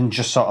 And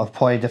just sort of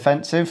play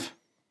defensive.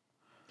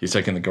 He's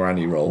taking the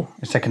granny roll.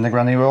 He's taking the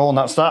granny roll, and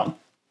that's that.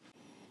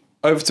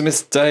 Over to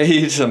Miss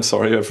Dade. I'm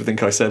sorry,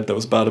 everything I said that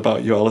was bad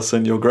about you,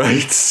 Alison. You're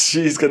great.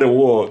 She's going to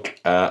walk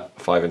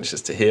 5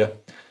 inches to here.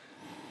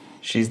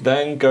 She's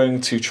then going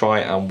to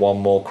try and one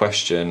more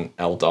question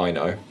El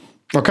Dino.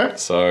 Okay.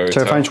 So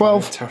Terrifying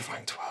 12.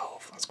 Terrifying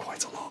 12. That's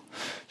quite a lot.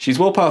 She's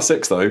willpower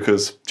 6 though,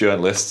 because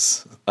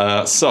journalists.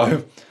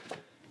 So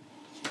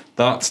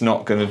that's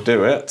not going to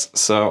do it.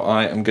 So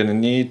I am going to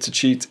need to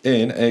cheat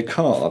in a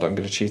card. I'm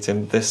going to cheat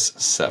in this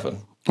 7.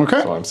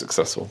 Okay. So I'm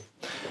successful.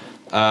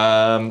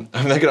 I'm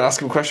then going to ask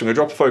him a question. I'm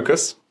going to drop a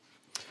focus.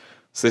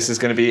 So this is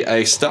going to be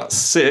a stat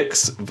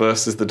 6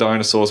 versus the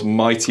dinosaur's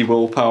mighty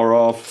willpower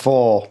of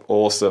 4.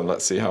 Awesome.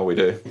 Let's see how we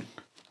do.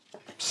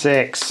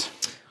 6.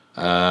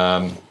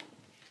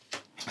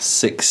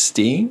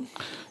 16.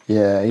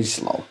 Yeah, he's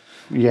slow.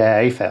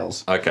 Yeah, he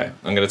fails. Okay.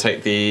 I'm going to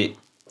take the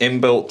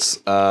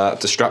inbuilt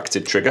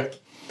distracted trigger.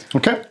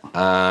 Okay.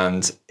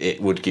 And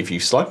it would give you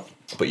slow,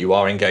 but you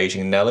are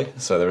engaging Nellie,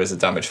 so there is a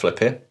damage flip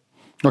here.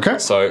 Okay.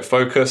 So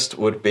focused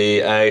would be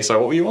a... So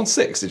what were you on?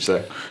 6, did you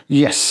say?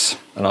 Yes.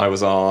 And I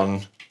was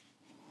on,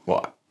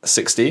 what,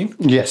 16?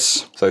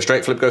 Yes. So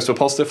straight flip goes to a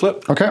positive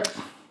flip. Okay.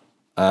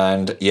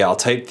 And yeah, I'll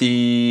take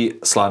the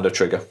slander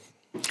trigger.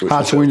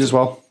 Hard to wound as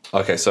well.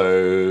 Okay,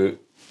 so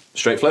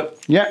straight flip.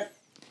 Yeah.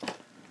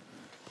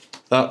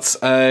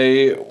 That's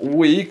a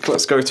weak.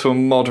 Let's go to a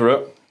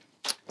moderate.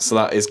 So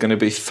that is going to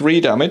be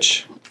 3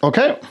 damage.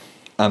 Okay.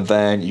 And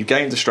then you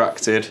gain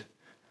distracted.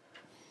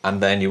 And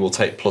then you will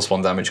take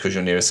 +1 damage because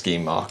you're near a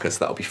scheme marker. So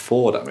that'll be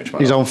 4 damage.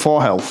 He's on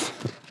 4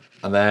 health.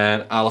 And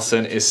then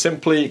Alison is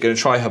simply going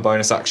to try her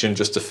bonus action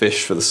just to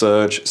fish for the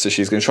surge. So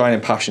she's going to try and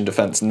impassion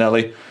defense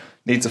Nellie.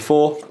 Needs a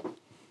 4.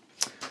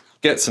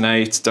 Gets an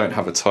 8. Don't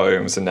have a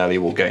tome. So Nellie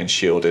will gain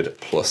shielded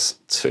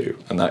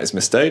 +2. And that is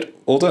Miss Dade.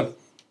 All done.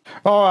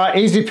 All right,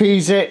 easy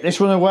peasy. This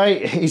one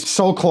away. He's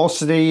so close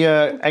to the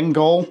end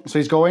goal. So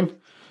he's going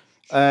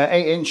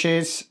 8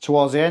 inches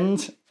towards the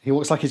end. He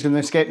looks like he's going to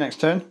escape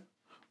next turn,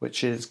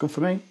 which is good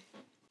for me.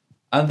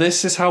 And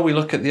this is how we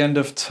look at the end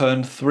of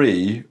turn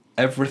 3.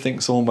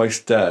 Everything's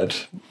almost dead.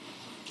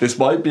 This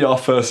might be our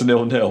first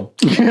 0-0.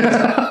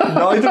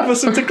 Neither of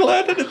us have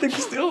declared anything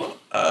still.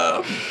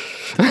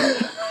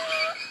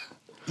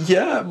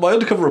 Yeah, my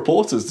undercover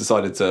reporter's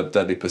decided to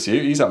deadly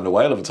pursue. He's having a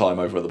whale of a time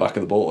over at the back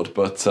of the board.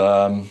 But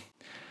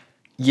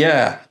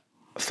yeah,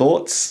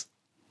 thoughts?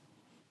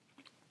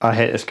 I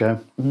hate this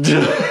game.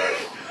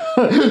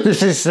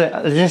 This is.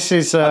 At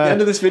the end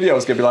of this video, I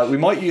was going to be like, we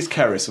might use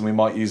Keris and we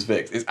might use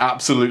Vix. It's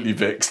absolutely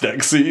Vix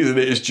next season.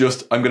 It is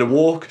just, I'm going to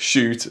walk,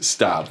 shoot,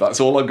 stab.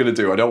 That's all I'm going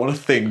to do. I don't want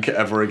to think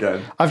ever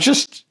again. I've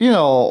just,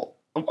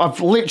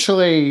 I've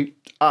literally,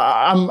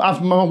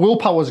 my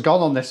willpower's gone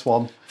on this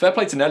one. Fair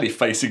play to Nellie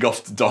facing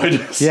off to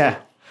Dinos.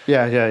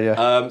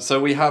 Yeah. So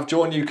we have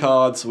drawn new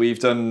cards, we've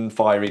done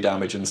fiery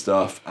damage and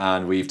stuff,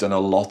 and we've done a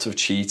lot of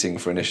cheating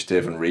for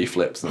initiative and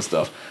reflips and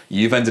stuff.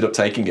 You've ended up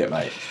taking it,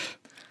 mate.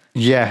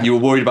 Yeah. You were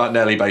worried about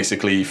Nellie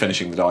basically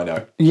finishing the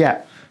dino.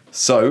 Yeah.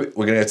 So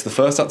we're going to go to the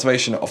first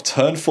activation of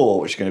turn 4,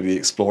 which is going to be the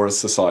Explorer's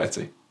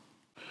Society.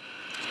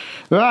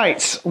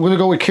 Right, we're going to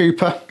go with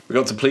Cooper. We've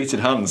got depleted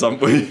hands,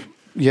 haven't we?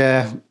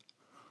 Yeah.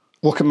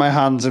 Look at my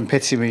hands and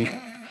pity me.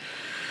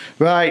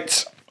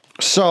 Right,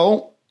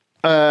 so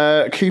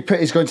Cooper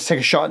is going to take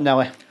a shot at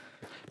Nellie.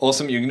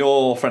 Awesome, you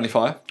ignore friendly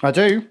fire. I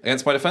do.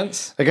 Against my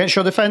defense? Against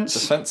your defense?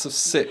 Defense of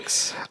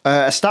 6.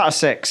 A start of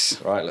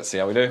 6. Right, let's see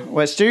how we do.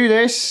 Let's do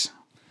this.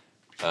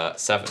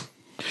 7.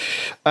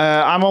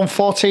 I'm on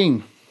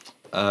 14.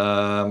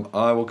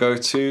 I will go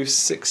to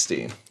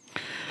 16.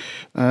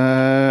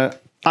 I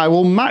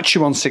will match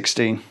you on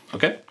 16.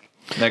 Okay.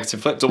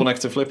 Negative flip, double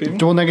negative flip even.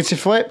 Double negative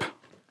flip.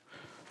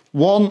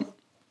 1,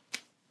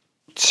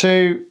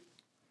 2,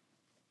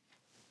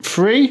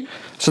 3.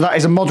 So that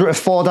is a moderate of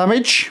 4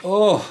 damage.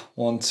 Oh,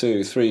 1,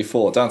 2, 3,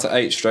 4. Down to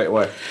 8 straight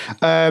away.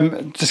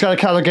 Discard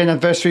a card again,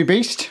 adversary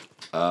beast.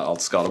 I'll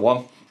discard a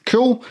 1.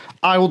 Cool.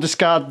 I will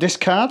discard this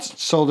card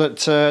so that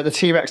the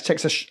T-Rex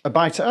takes a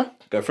bite at her.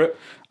 Go for it.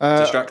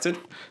 Distracted.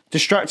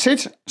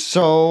 Distracted.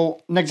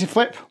 So negative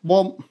flip.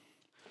 1,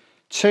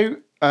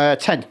 2,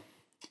 10.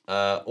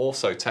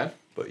 Also 10,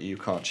 but you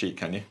can't cheat,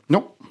 can you?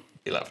 Nope.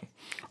 11.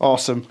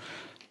 Awesome.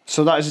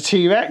 So that is a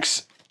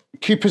T-Rex.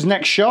 Cooper's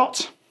next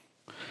shot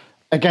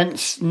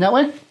against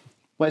Nellie.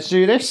 Let's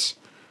do this.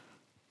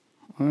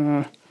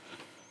 12.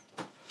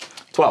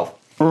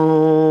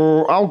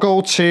 I'll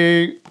go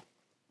to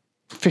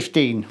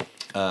 15.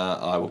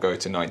 I will go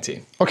to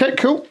 19. Okay,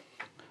 cool.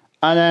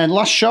 And then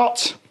last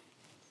shot.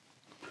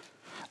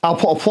 I'll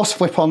put a plus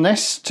flip on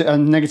this to a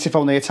negative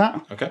on the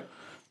attack. Okay.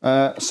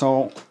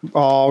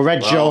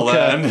 Red Joker.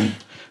 Then.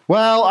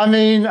 Well, I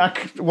mean,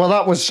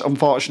 that was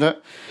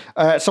unfortunate.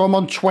 So I'm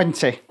on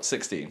 20.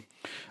 16.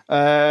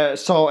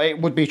 So it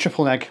would be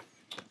triple neg.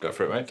 Go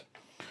for it, mate.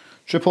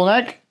 Triple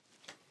neg.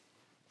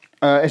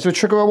 Is there a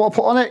trigger I want to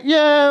put on it?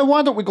 Yeah,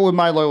 why don't we go with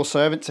my loyal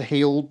servant to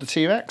heal the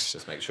T-Rex?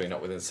 Just make sure you're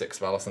not within 6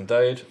 of Alison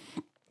Dade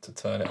to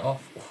turn it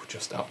off. Oh,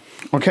 just out.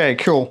 Okay,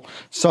 cool.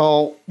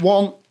 So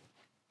 1,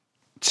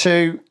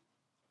 2,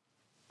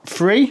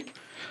 3.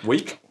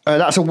 Weak.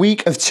 That's a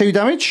week of 2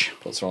 damage.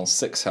 Puts her on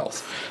 6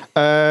 health.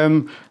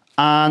 And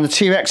the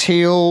T-Rex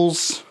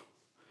heals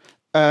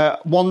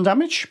 1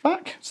 damage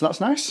back. So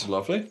that's nice.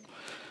 Lovely.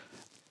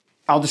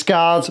 I'll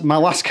discard my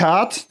last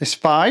card, this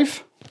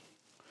 5.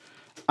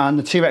 And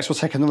the T-Rex will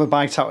take another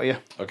bite out of you.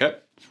 Okay.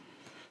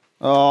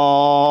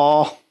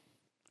 Oh,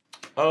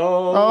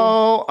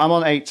 Oh. I'm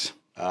on 8.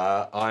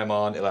 I'm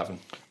on 11.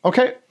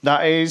 Okay,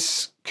 that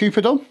is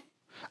Cooper done.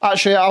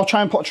 Actually, I'll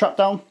try and put a trap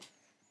down.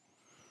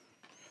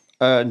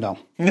 No.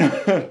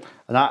 And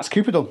that's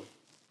Cooper done.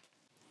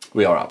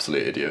 We are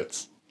absolute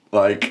idiots.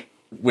 Like,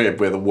 we're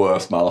the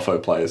worst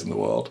Malifaux players in the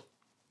world.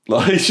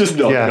 Like, it's just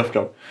not enough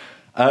come.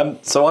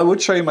 So I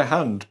would show you my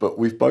hand, but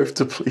we've both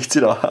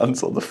depleted our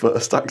hands on the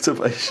first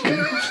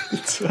activation.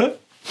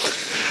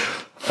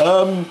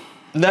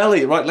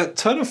 Nellie, right,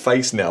 turn and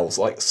face Nels.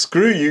 Like,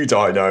 screw you,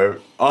 Dino.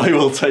 I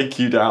will take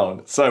you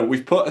down. So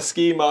we've put a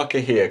ski marker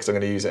here because I'm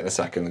going to use it in a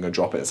second. I'm going to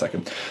drop it in a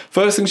second.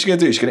 First thing she's going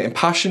to do, she's going to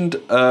impassioned,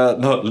 she's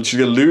going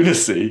to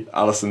lunacy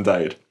Alison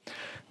Dade.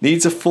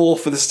 Needs a 4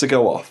 for this to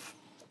go off.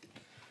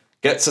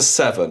 Gets a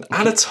 7.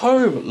 And a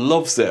tome.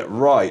 Loves it.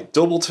 Right,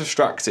 double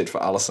distracted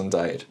for Alison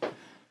Dade.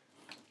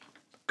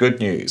 Good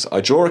news.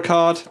 I draw a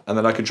card, and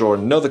then I can draw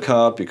another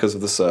card because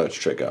of the surge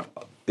trigger.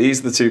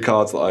 These are the 2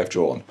 cards that I've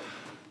drawn.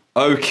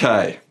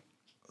 Okay,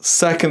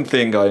 second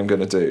thing I am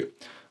going to do.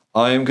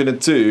 I am going to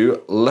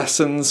do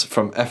Lessons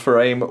from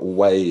Ephraim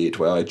Wade,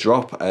 where I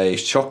drop a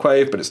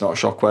shockwave, but it's not a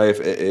shockwave,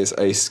 it is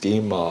a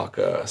scheme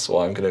marker. So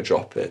I'm going to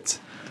drop it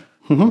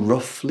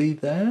roughly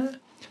there.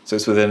 So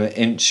it's within an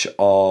inch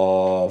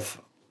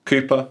of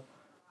Cooper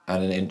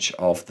and an inch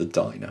of the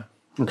Dino.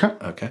 Okay.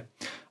 Okay.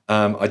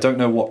 I don't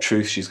know what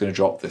truth she's going to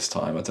drop this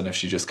time. I don't know if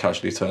she just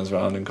casually turns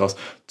around and goes,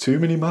 too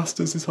many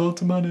masters is hard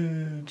to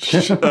manage.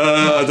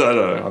 I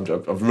don't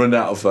know. I've run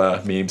out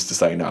of memes to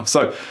say now.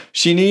 So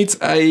she needs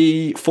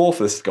a 4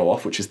 for this to go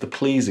off, which is the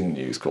pleasing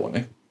news,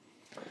 Courtney.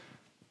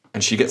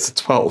 And she gets a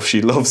 12.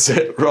 She loves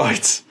it.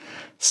 Right.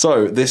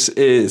 So this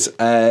is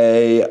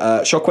a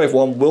Shockwave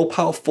 1,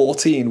 Willpower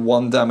 14,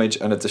 1 damage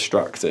and a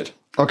distracted.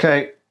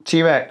 Okay,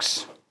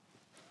 T-Rex.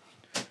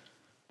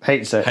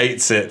 Hates it.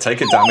 Hates it.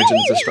 Take a damage and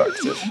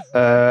distracted.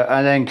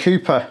 And then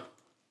Cooper.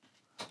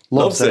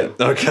 Loves it.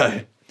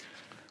 Okay.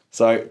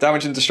 So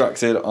damage and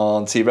distracted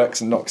on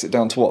T-Rex and knocks it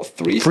down to what?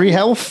 3? 3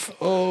 health.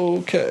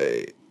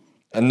 Okay.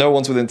 And no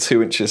one's within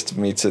 2 inches of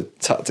me to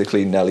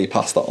tactically Nellie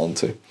pass that on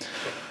to.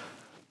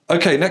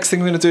 Okay, next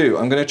thing I'm going to do,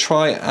 I'm going to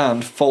try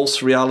and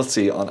false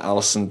reality on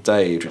Alison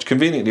Dade, which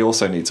conveniently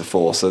also needs a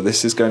 4. So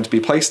this is going to be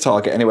place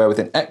target anywhere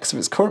within X of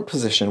its current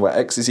position, where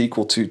X is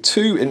equal to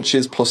 2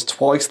 inches plus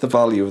twice the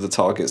value of the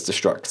target's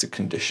distracted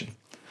condition.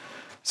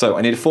 So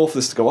I need a 4 for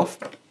this to go off.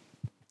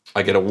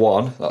 I get a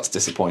 1. That's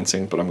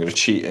disappointing, but I'm going to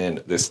cheat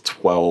in this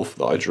 12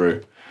 that I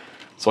drew.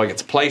 So I get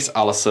to place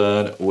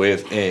Alison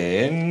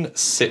within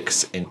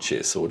 6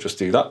 inches. So we'll just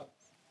do that.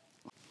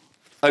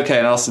 Okay,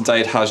 and Alison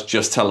Dade has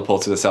just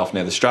teleported herself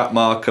near the strat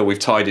marker. We've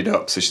tidied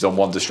up, so she's on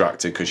 1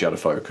 distracted because she had a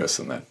focus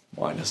and then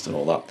minus and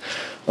all that.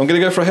 I'm going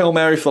to go for a Hail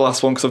Mary for the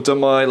last one because I've done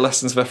my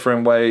Lessons of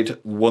Ephraim Wade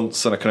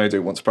once and I can only do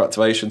it once per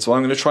activation. So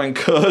I'm going to try and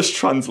curse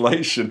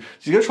translation.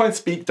 She's going to try and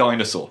speak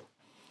dinosaur.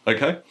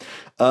 Okay?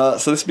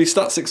 So this will be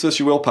stat 6 versus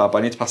your willpower, but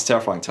I need to pass a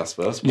terrifying test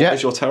first. What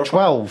is your terrifying?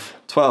 12.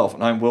 12,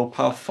 and I'm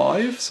willpower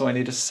 5, so I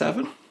need a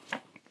 7.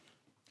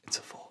 It's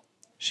a 4.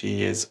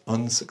 She is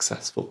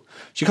unsuccessful.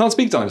 She can't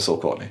speak dinosaur,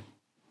 Courtney.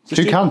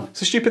 Two can.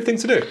 It's a stupid thing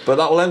to do, but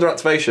that will end her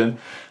activation.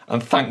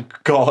 And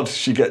thank God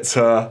she gets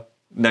her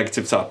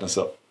negative sadness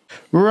up.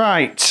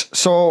 Right,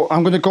 so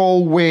I'm going to go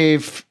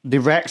with the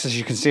Rex. As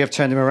you can see, I've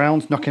turned him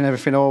around, knocking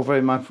everything over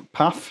in my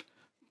path.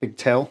 Big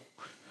tail.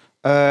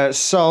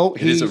 So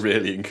it is a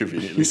really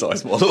inconveniently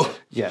sized model.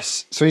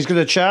 Yes. So he's going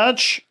to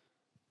charge.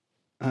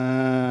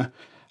 I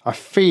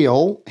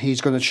feel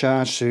he's going to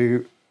charge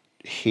to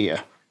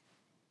here.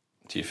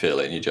 Do you feel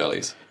it in your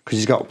jellies? Because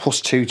he's got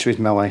 +2 to his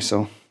melee,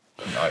 so...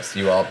 Nice.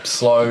 You are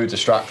slow,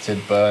 distracted,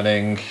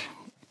 burning.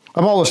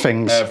 I'm all those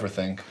things.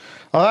 Everything.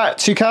 All right,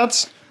 2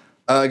 cards.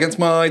 Against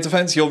my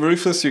defense, you're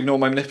ruthless. You ignore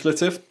my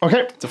manipulative.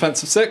 Okay.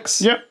 Defense of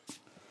 6. Yep.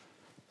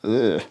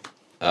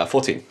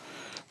 14.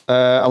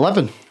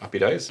 11. Happy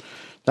days.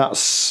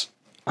 That's...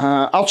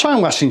 I'll try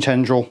and Lasting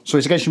Tendril. So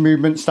it's against your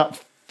movement,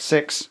 stat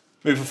 6.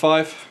 Move for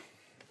 5.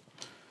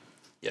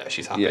 Yeah,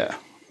 she's happy. Yeah.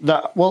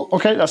 Well,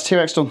 okay, that's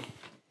 2x done.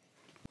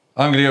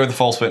 I'm going to go with the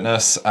false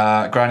witness.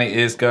 Granny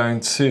is going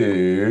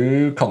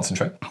to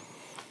concentrate.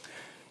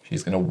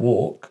 She's going to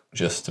walk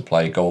just to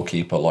play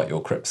goalkeeper like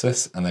your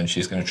Crypsis, and then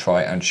she's going to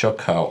try and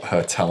chuck out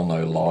her Tell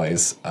No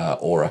Lies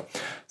aura.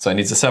 So it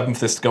needs a 7 for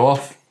this to go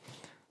off.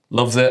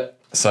 Loves it.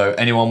 So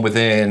anyone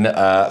within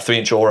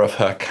 3-inch aura of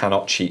her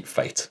cannot cheat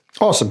fate.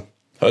 Awesome.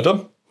 Her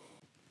done.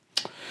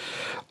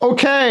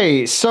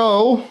 Okay,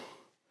 so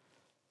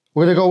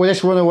we're going to go with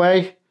this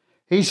runaway.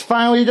 He's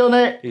finally done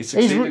it. He's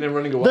succeeded in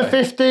running away. The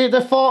 50, the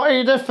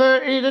 40, the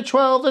 30, the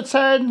 12, the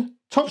 10.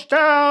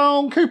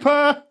 Touchdown,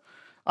 Cooper.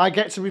 I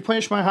get to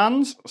replenish my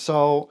hands.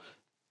 So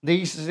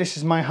this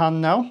is my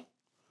hand now.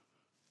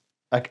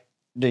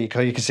 You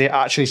can see it,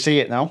 actually see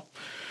it now.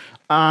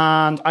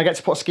 And I get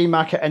to put a ski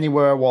marker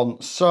anywhere I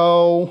want.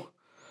 So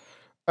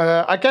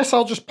I guess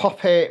I'll just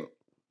pop it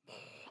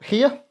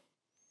here.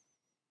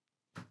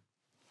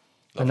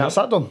 Lovely. And that's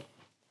that done.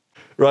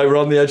 Right, we're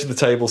on the edge of the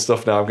table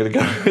stuff now. I'm going to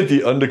go with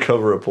the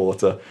undercover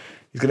reporter.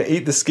 He's going to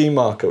eat the ski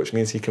marker, which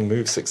means he can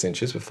move 6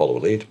 inches with follow a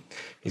lead.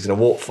 He's going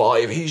to walk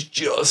 5. He's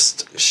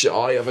just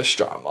shy of a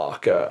strat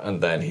marker. And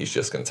then he's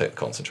just going to take the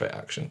concentrate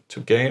action to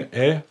gain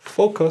a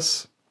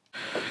focus.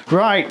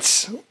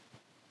 Right.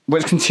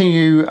 Let's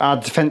continue our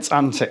defense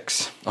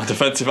antics. Our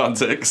defensive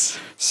antics.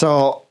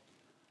 So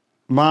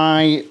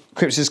my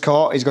Crypsis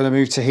Court is going to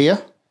move to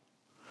here.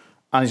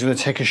 And he's going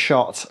to take a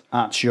shot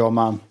at your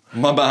man.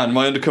 My man,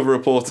 my undercover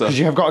reporter. Because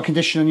you have got a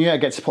condition on you, I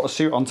get to put a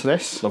suit onto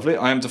this. Lovely.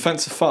 I am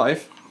defense of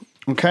 5.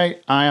 Okay,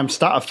 I am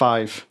stat of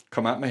 5.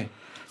 Come at me.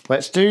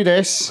 Let's do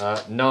this.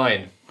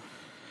 9.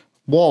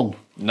 1.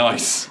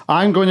 Nice.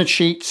 I'm going to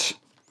cheat.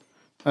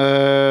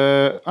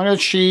 I'm going to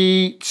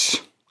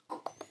cheat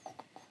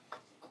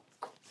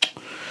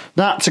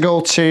that to go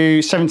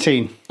to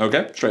 17.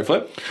 Okay, straight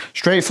flip.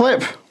 Straight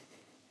flip.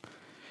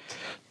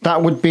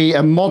 That would be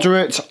a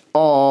moderate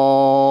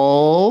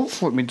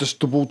of... Let me just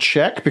double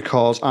check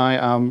because I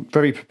am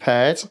very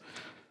prepared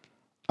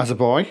as a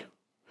boy.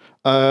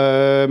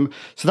 So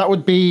that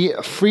would be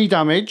 3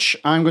 damage.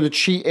 I'm going to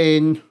cheat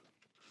in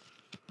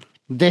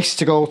this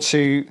to go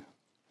to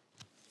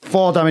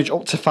 4 damage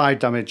up to 5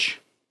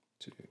 damage.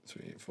 2,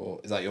 3, 4.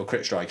 Is that your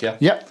crit strike, yeah?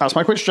 Yep, that's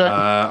my crit strike.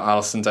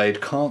 Alison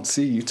Dade can't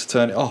see you to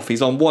turn it off.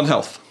 He's on 1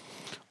 health.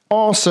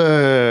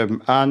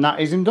 Awesome. And that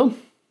is him done.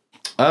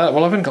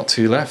 Well, I've only got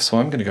 2 left, so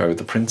I'm going to go with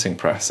the printing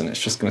press, and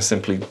it's just going to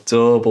simply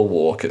double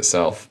walk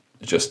itself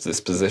just to this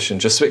position,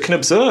 just so it can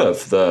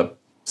observe the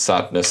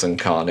sadness and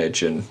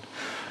carnage and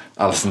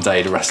Alison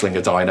Dade wrestling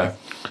a dino.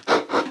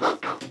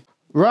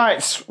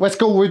 Right, let's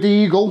go with the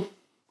eagle,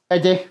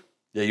 Eddie.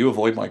 Yeah, you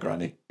avoid my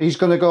granny. He's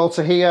going to go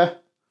to here,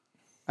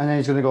 and then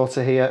he's going to go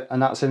to here,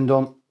 and that's him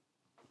done.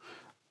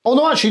 Oh,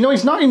 no, actually, no,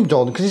 he's not him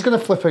done, because he's going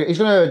to flip it. He's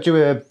going to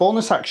do a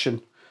bonus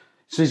action.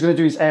 So he's going to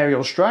do his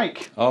aerial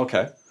strike. Oh,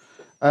 okay.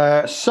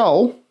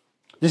 So,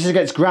 this is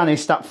against Granny,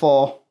 stat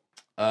 4.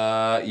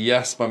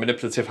 Yes, my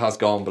manipulative has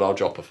gone, but I'll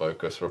drop a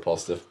focus for a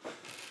positive.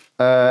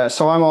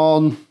 So I'm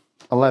on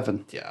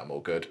 11. Yeah, I'm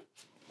all good.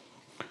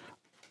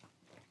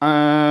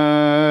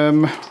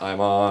 I'm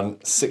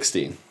on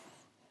 16.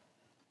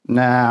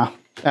 Nah,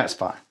 that's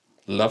fine.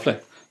 Lovely.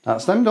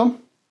 That's them done.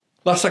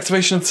 Last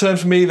activation of the turn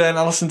for me then.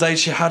 Alison Dade,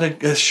 she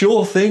had a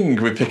sure thing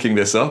with picking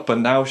this up,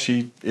 and now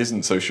she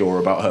isn't so sure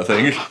about her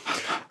thing.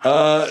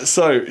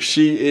 So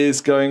she is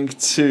going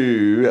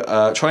to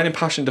try and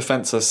impassion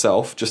defense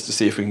herself, just to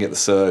see if we can get the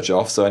surge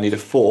off. So I need a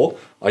 4,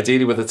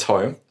 ideally with a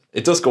tome.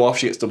 It does go off,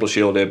 she gets double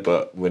shielded,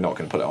 but we're not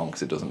going to put it on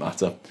because it doesn't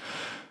matter.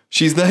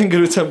 She's then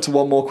going to attempt to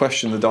one more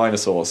question the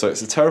dinosaur. So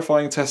it's a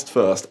terrifying test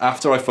first.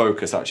 After I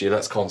focus, actually,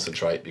 let's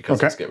concentrate,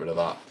 because let's get rid of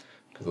that,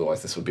 because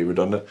otherwise this would be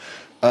redundant.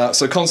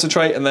 So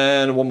concentrate, and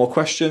then one more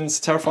question.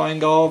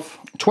 Terrifying of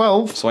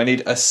 12. So I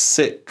need a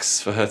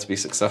 6 for her to be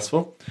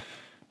successful.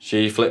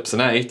 She flips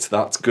an 8.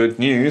 That's good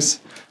news.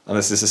 And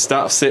this is a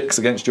stat of 6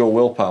 against your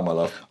willpower, my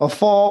love. A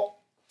 4.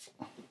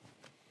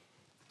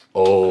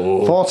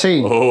 Oh.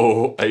 14.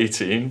 Oh,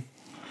 18.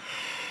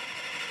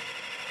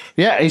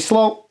 Yeah, he's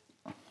slow.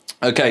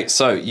 Okay,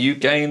 so you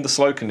gain the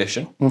slow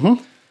condition.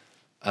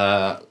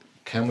 Mm-hmm.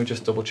 Can we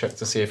just double check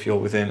to see if you're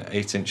within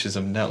 8 inches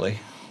of Nellie?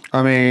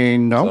 I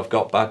mean, no. So I've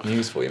got bad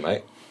news for you,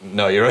 mate.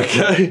 No, you're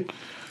okay.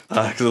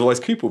 Because otherwise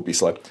Cooper would be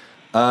slow.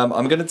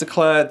 I'm going to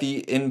declare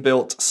the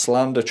inbuilt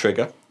slander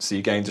trigger. So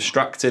you gain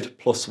distracted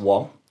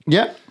 +1.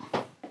 Yeah.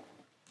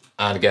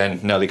 And again,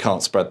 Nellie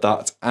can't spread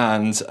that.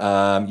 And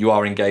you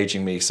are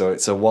engaging me, so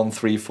it's a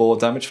 1-3-4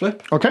 damage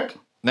flip. Okay.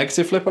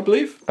 Negative flip, I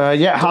believe.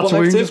 Yeah, hard to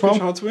wound as well.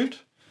 Hard to wound.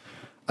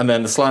 And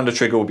then the slander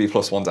trigger will be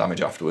 +1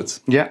 damage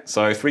afterwards. Yeah.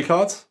 So 3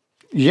 cards.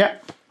 Yeah.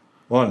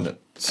 1,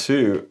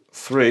 2,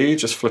 3.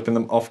 Just flipping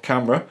them off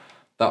camera.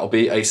 That'll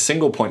be a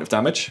single point of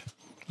damage.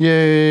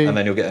 Yay. And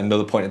then you'll get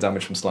another point of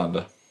damage from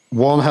slander.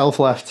 1 health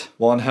left.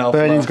 1 health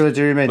Burning's left. going to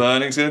do him in.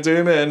 Burning's going to do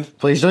him in.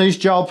 Please do his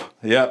job.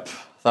 Yep.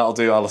 That'll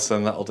do,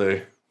 Alison. That'll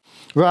do.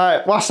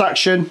 Right, last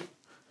action.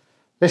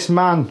 This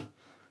man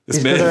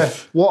is going to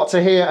walk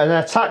to here and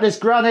attack this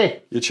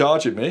granny. You're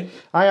charging me?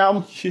 I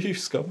am. You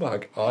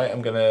scumbag. I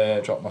am going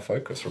to drop my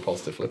focus for a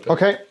positive flip.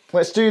 Okay,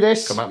 let's do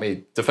this. Come at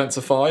me.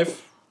 Defensive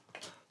 5.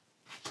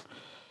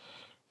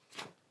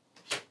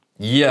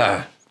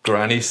 Yeah.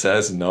 Granny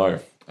says no.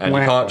 And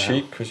you can't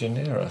cheat because you're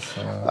near us.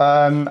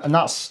 And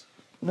that's...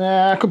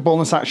 I could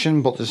bonus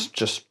action, but there's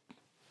just...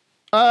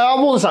 I'll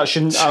bonus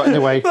action out in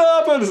the way.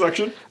 Bonus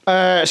action.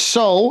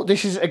 So,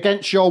 this is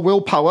against your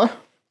willpower.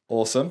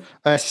 Awesome.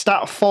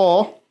 Stat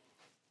 4.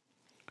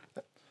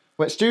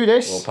 Let's do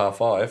this. Willpower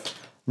 5.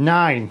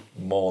 9.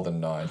 More than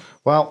 9.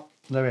 Well,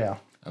 there we are.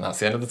 And that's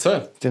the end of the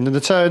turn. It's the end of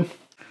the turn.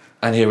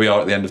 And here we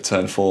are at the end of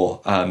turn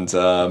 4.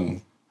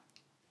 And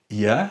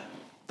yeah,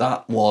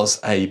 that was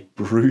a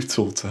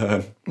brutal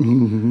turn.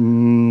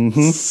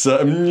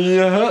 So,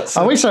 yeah.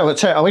 At least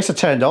I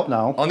turned up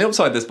now. On the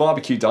upside, there's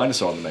barbecue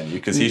dinosaur on the menu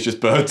because he's just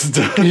burnt to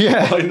death.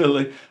 Yeah.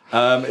 Finally.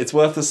 It's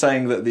worth us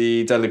saying that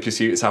the deadly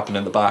pursuit is happening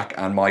in the back,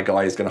 and my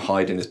guy is going to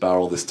hide in his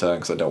barrel this turn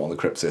because I don't want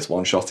the Crypsis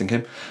one-shotting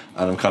him,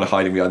 and I'm kind of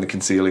hiding behind the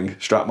concealing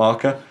strap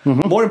marker.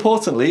 More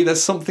importantly,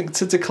 there's something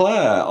to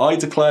declare. I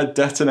declared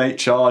detonate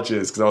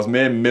charges because I was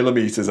mere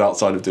millimeters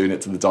outside of doing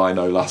it to the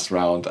dino last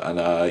round, and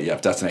yeah,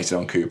 I've detonated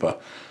on Cooper.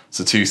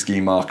 So 2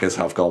 scheme markers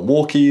have gone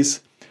walkies.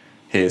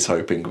 Here's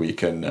hoping we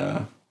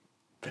can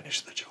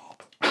finish the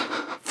job.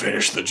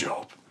 Finish the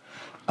job.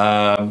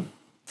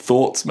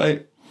 Thoughts,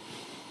 mate?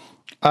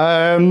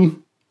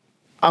 I'm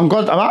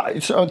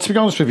glad. To be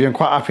honest with you, I'm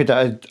quite happy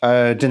that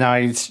I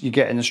denied you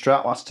getting the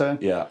strat last turn.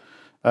 Yeah.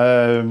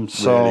 So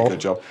really good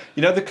job.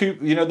 You know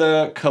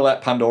the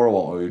Colette Pandora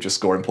one where we were just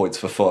scoring points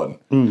for fun.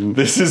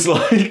 This is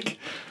like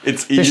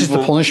it's evil. This is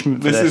the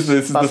punishment. For this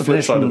is the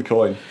flip side of the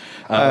coin.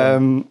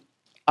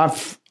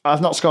 I've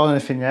not scored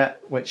anything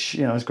yet, which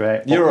is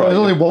great. You're right. There's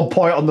only 1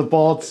 point on the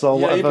board, so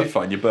yeah, whatever. you'd be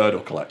fine. Your bird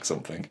will collect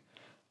something.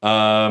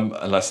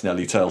 Unless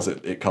Nellie tells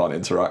it can't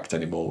interact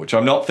anymore, which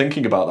I'm not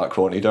thinking about that,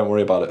 Courtney. Don't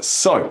worry about it.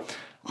 So,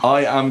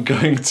 I am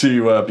going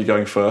to be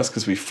going first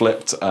because we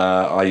flipped.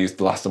 I used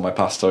the last of my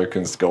pass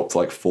tokens to go up to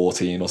like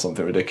 14 or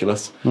something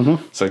ridiculous.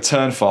 So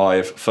turn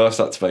 5, first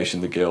activation,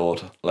 the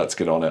guild. Let's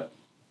get on it.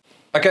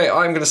 Okay,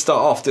 I'm going to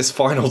start off this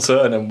final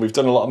turn, and we've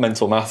done a lot of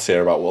mental maths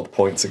here about what the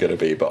points are going to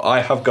be, but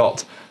I have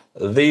got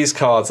these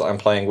cards that I'm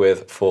playing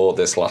with for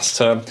this last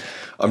turn.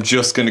 I'm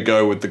just going to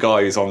go with the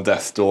guy who's on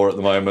death's door at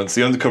the moment. It's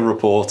the undercover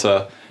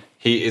reporter.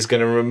 He is going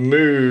to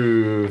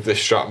remove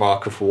this strap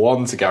marker for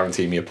 1 to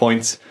guarantee me a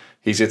point.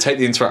 He's going to take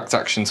the interact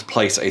action to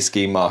place a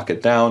scheme marker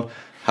down.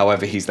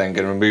 However, he's then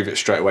going to remove it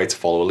straight away to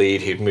follow a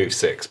lead. He'd move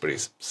 6, but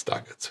he's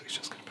staggered, so he's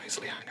just going to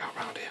basically hang out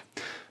around here.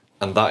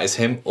 And that is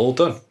him all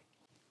done.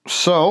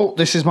 So,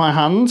 this is my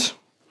hand.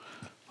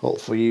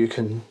 Hopefully you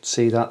can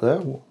see that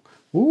there.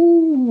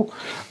 Ooh.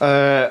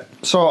 So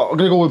I'm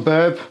going to go with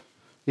Burb.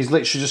 He's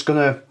literally just going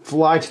to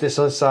fly to this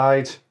other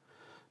side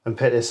and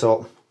pick this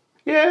up.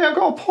 Yeah, I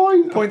got a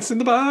point. Points in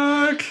the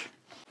bag.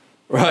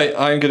 Right,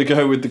 I'm going to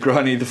go with the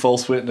granny, the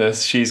false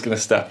witness. She's going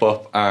to step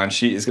up and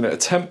she is going to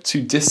attempt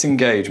to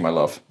disengage, my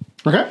love.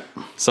 Okay.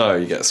 So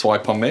you get a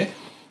swipe on me.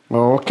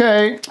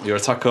 Okay. Your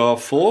attack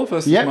of 4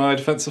 versus my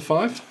defensive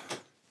 5.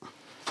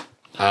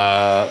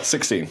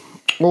 16.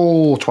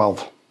 Oh,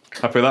 12.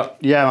 Happy with that?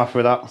 Yeah, I'm happy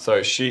with that.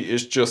 So she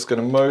is just going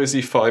to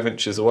mosey 5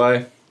 inches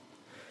away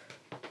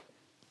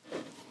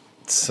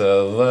to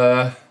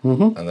there,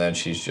 and then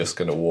she's just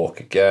going to walk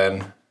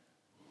again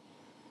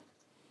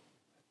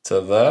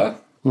to there,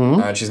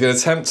 and she's going to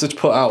attempt to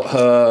put out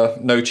her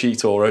no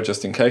cheat aura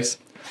just in case.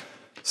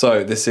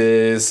 So this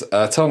is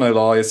tell no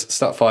lies,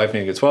 stat 5,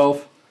 negative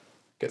 12,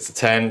 gets a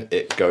 10,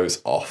 it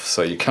goes off.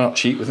 So you cannot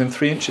cheat within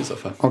 3 inches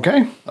of her.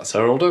 Okay. That's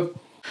her all done.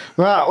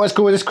 Right, let's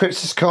go with this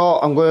Crypsis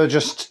Court. I'm going to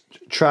just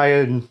try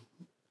and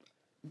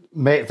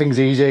make things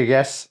easy, I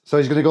guess. So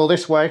he's going to go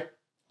this way.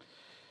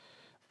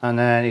 And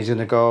then he's going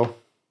to go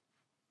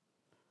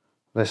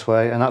this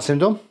way. And that's him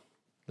done.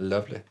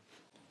 Lovely.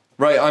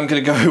 Right, I'm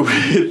going to go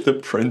with the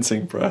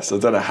printing press. I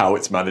don't know how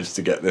it's managed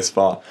to get this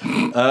far.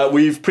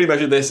 We've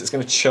pre-measured this. It's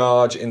going to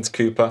charge into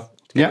Cooper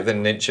to get within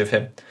an inch of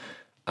him.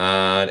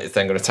 And it's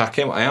then going to attack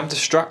him. I am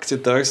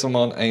distracted though, so I'm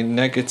on a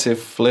negative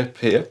flip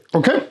here.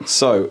 Okay.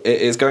 So it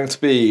is going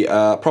to be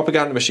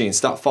Propaganda Machine,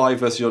 stat 5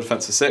 versus your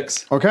defense of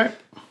 6. Okay.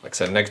 Like I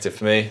said, negative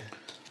for me.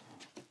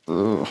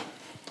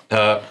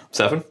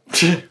 7.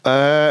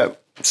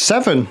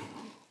 7.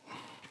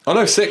 Oh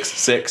no,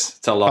 6.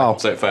 Tell a lie.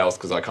 So it fails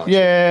because I can't.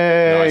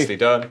 Yay! Nicely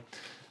done.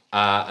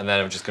 And then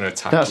I'm just going to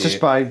attack That's you.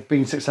 just by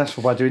being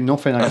successful by doing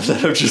nothing. And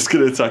then I'm just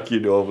going to attack you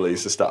normally.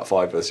 So stat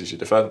 5 versus your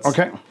defense.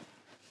 Okay.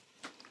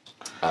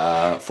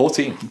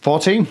 14.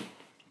 14.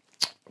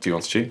 Do you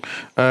want to cheat?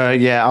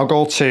 Yeah, I'll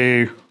go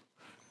to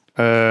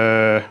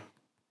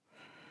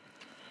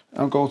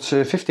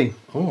 15.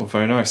 Oh,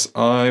 very nice.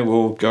 I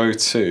will go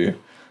to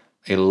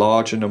a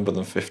larger number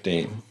than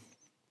 15,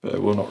 but I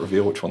will not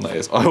reveal which one that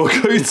is. I will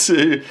go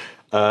to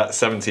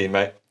 17,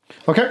 mate.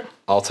 Okay.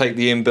 I'll take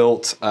the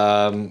inbuilt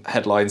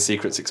headline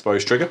secrets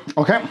exposed trigger.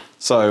 Okay.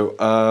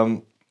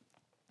 So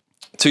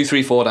 2,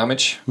 3, 4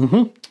 damage.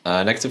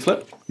 Negative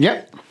flip.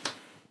 Yep.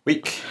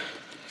 Weak.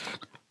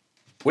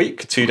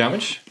 2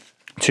 damage.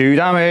 2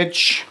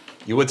 damage.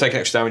 You would take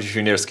extra damage if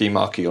you're near a ski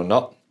marker or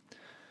not.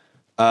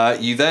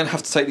 You then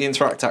have to take the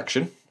interact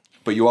action,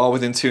 but you are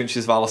within 2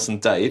 inches of Alison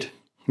Dade.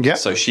 Yep.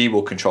 So she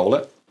will control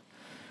it.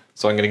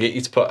 So I'm going to get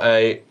you to put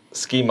a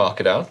ski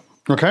marker down.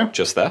 Okay.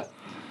 Just there.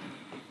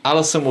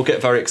 Alison will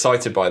get very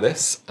excited by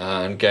this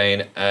and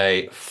gain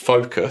a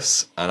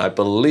focus. And I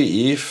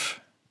believe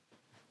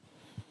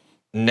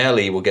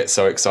Nellie will get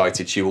so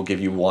excited she will give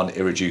you 1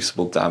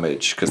 irreducible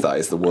damage, because that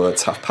is the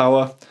word's half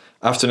power.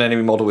 After an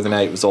enemy model with an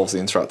 8 resolves the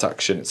interact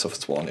action, it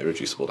suffers 1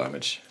 irreducible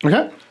damage.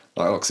 Okay.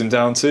 That knocks him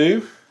down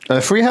to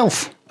 3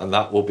 health. And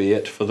that will be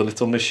it for the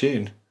little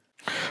machine.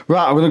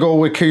 Right, I'm going to go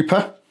with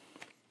Cooper.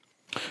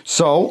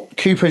 So,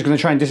 Cooper is going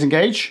to try and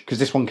disengage, because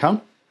this one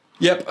can.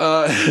 Yep,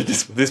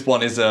 this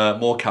one is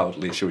more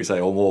cowardly, shall we say,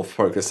 or more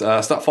focused.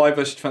 Stat 5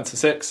 versus defense of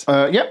 6.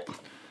 Yep.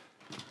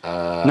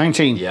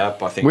 19.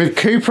 Yep, I think. With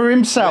Cooper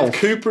himself. With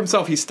Cooper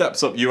himself, he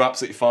steps up. You're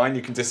absolutely fine.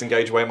 You can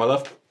disengage away, my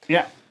love.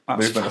 Yeah.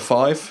 Movement of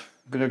 5.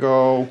 I'm going to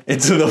go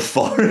into the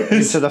forest.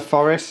 Into the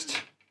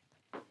forest.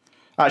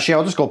 Actually,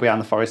 I'll just go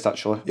behind the forest,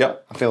 actually.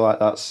 Yep. I feel like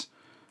that's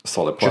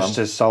solid plan. Just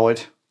as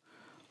solid.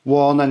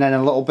 1 and then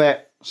a little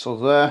bit. So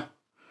there.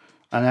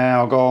 And then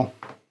I'll go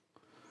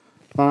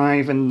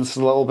 5 and just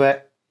a little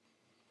bit.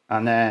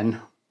 And then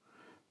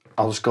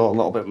I'll just go a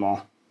little bit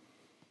more.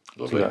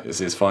 Lovely. Is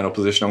his final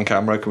position on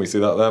camera? Can we see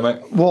that there,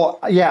 mate? Well,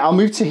 yeah, I'll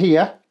move to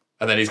here.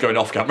 And then he's going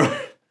off camera.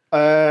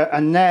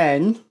 And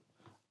then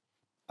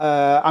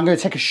I'm going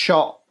to take a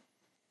shot.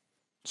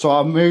 So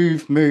I'll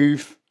move.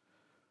 Fire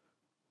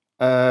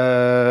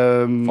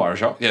a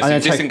shot. Yeah, so you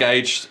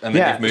disengaged and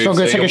then you've moved. So I'm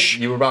going to take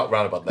you were about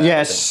round about there.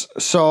 Yes,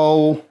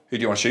 so... Who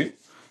do you want to shoot?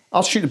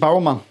 I'll shoot the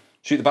barrel man.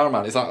 Shoot the barrel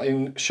man. Is that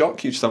in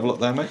shock? You just have a look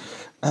there, mate.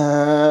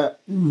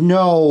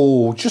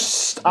 No,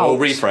 just out.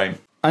 We'll reframe.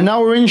 And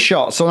now we're in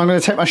shot, so I'm going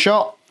to take my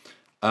shot.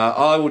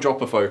 I will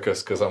drop a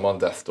focus because I'm on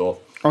death's door.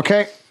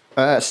 Okay.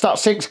 Stat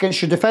 6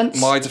 against your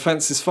defense. My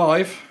defense is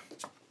 5.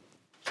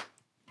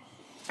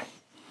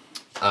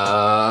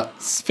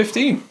 It's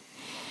 15.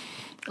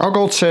 I'll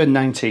go to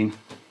 19.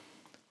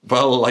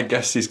 Well, I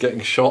guess he's getting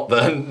shot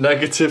then.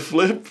 Negative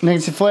flip.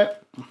 Negative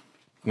flip. I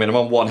mean, I'm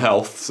on 1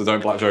 health, so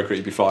don't Black Joker,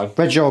 you'd be fine.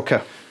 Red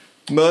Joker.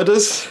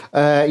 Murders.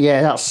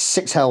 Yeah, that's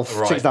 6 health.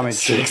 Right, 6 damage.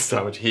 6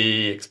 damage.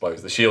 He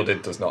explodes. The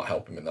shielded does not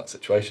help him in that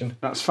situation.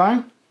 That's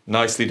fine.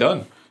 Nicely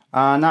done.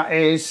 And that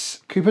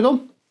is Cooper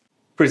done.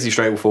 Pretty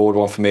straightforward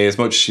one for me. As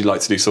much as you'd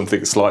like to do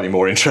something slightly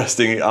more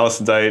interesting,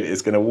 Alison Dade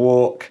is going to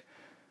walk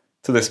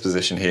to this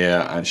position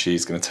here, and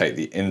she's going to take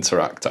the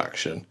interact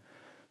action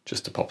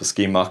just to pop a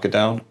ski marker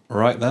down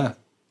right there.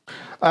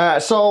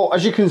 So,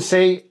 as you can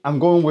see, I'm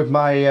going with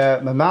my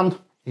my man.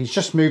 He's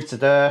just moved to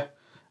there,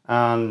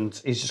 and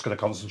he's just going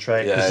to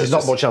concentrate, because there's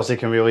not much else he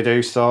can really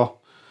do, so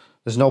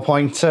there's no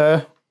point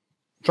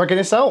dragging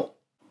this out.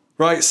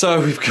 Right, so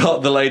we've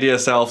got the lady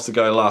herself to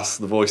go last,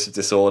 the voice of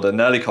disorder,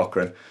 Nellie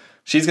Cochran.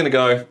 She's going to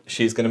go,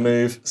 she's going to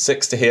move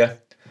 6 to here,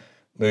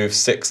 move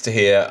 6 to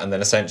here, and then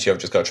essentially I've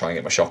just got to try and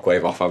get my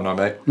shockwave off, haven't I,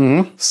 mate?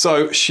 Mm-hmm.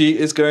 So she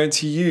is going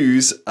to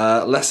use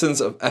Lessons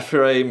of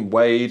Ephraim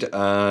Wade,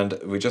 and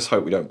we just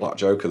hope we don't Black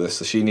Joker this.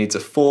 So she needs a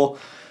 4.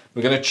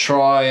 We're going to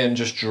try and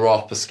just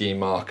drop a ski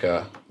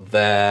marker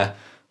there.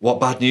 What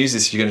bad news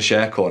is she going to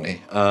share,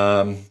 Courtney?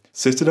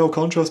 Citadel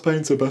contrast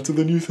paints are better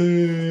than you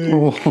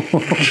think.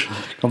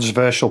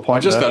 Controversial point. I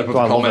just better put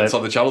the comments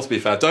on the channel, to be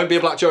fair. Don't be a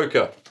Black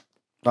Joker.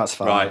 That's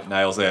fine. Right,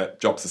 nails it.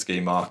 Drops the ski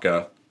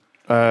marker.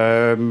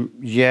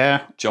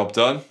 Yeah. Job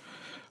done.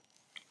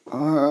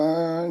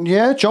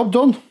 Yeah, job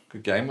done.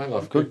 Good game, my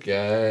love. Good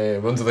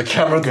game. Under the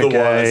camera to the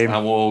wires,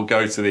 and we'll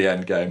go to the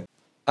end game.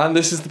 And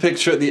this is the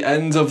picture at the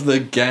end of the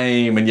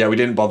game. And yeah, we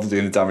didn't bother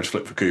doing the damage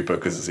flip for Cooper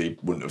because he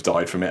wouldn't have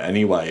died from it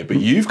anyway. But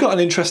you've got an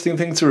interesting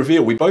thing to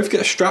reveal. We both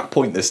get a strat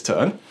point this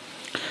turn.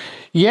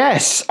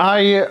 Yes,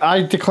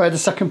 I declared the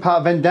second part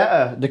of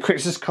Vendetta, the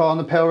Crixus Core and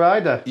the Pale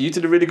Rider. You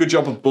did a really good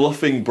job of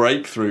bluffing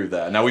breakthrough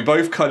there. Now, we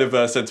both kind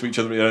of said to each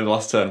other at the end of the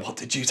last turn, what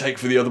did you take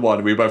for the other one?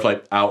 And we were both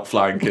like,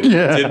 outflank.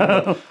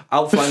 And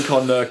outflank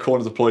on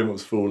corner deployment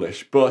was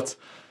foolish. But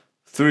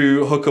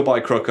through hook or by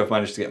crook, I've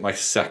managed to get my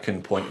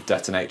second point of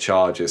detonate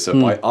charges. So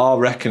by our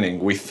reckoning,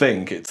 we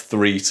think it's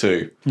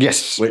 3-2.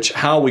 Yes. Which,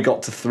 how we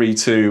got to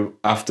 3-2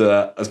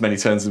 after as many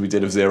turns as we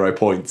did of 0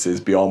 points is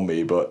beyond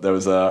me, but there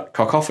was a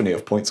cacophony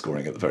of point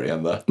scoring at the very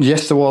end there.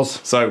 Yes, there was.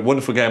 So,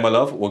 wonderful game, I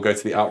love. We'll go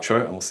to the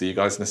outro and we'll see you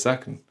guys in a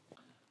second.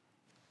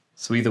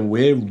 So either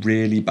we're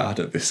really bad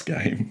at this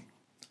game,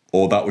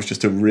 or that was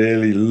just a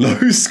really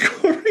low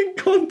scoring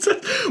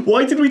contest.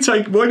 Why did we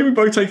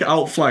both take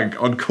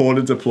outflank on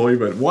corner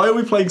deployment? Why are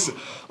we playing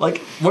like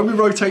when we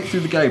rotate through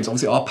the games?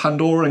 Obviously, our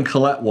Pandora and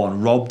Colette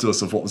one robbed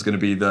us of what was going to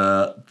be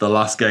the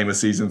last game of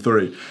season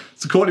 3.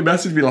 So Courtney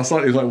messaged me last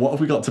night. He was like, "What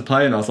have we got to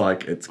play?" And I was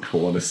like, "It's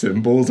corner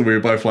symbols." And we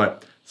were both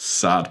like,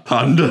 "Sad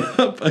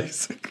panda,"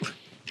 basically.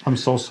 I'm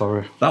so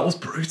sorry. That was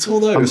brutal,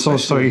 though. I'm so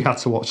sorry you had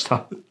to watch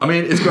that. I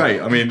mean, it's great.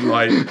 I mean,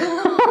 like,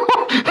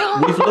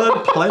 we've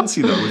learned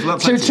plenty, though. We've learned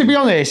plenty. To be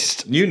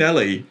honest, new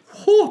Nellie.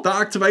 That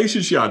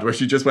activation she had where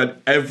she just went,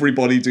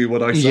 everybody do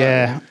what I say.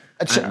 Yeah.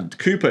 And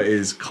Cooper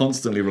is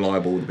constantly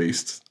reliable with the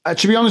beast.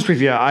 To be honest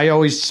with you, I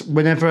always,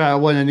 whenever I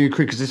learn a new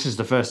crew, because this is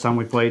the first time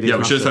we played these Yeah,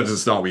 we should have said at the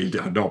start we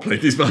had not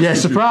played these matches. Yeah,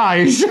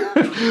 surprise.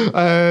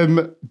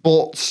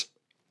 But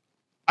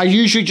I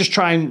usually just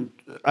try and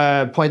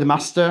play the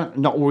master,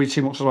 not worry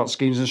too much about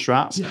schemes and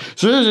strats. Yeah.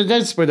 So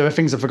there's where there are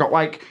things I forgot,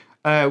 like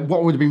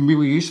what would have been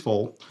really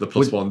useful. The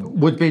 +1.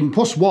 Would have been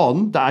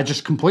 +1 that I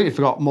just completely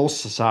forgot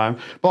most of the time.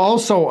 But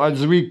also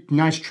there's a really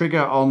nice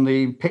trigger on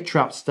the pit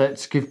traps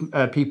that give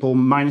people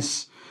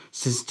minus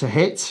to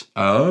hit.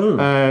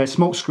 Oh.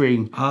 Smoke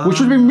screen, which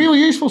would have been really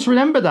useful to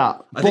remember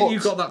that. I think you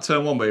got that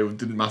turn 1, but it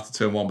didn't matter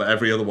turn 1, but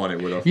every other one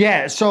it would have.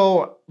 Yeah,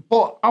 so,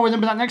 but I'll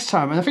remember that next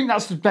time. And I think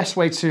that's the best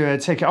way to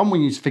take it on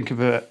when you think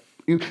of it.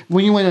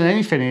 When you win on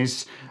anything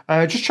is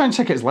just try and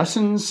take it as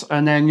lessons,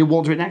 and then you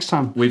won't do it next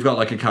time. We've got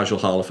like a casual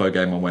Malifaux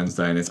game on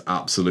Wednesday, and it's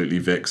absolutely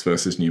Vix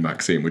versus New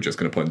Maxine. We're just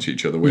going to punch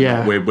each other.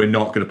 We're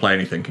not going to play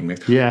any thinking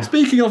mix. Yeah.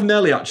 Speaking of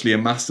Nellie, actually,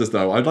 in Masters,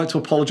 though, I'd like to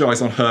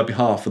apologise on her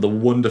behalf for the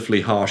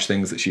wonderfully harsh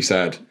things that she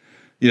said.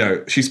 You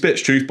know, she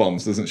spits truth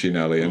bombs, doesn't she,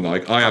 Nellie? And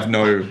like, I have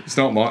no. It's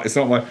not my.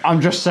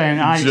 I'm just saying.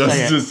 I didn't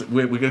say it.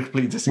 We're going to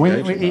completely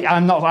disengage.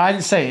 I'm not. I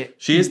didn't say it.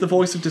 She is the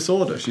voice of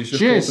disorder. She's just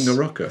causing a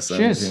ruckus.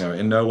 And, you know,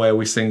 in no way are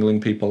we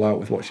singling people out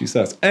with what she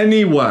says.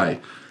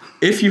 Anyway,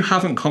 if you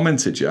haven't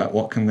commented yet,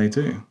 what can they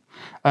do?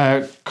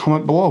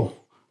 Comment below.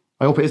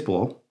 I hope it is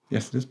below.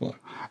 Yes, it is below.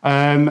 What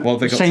have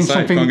they got to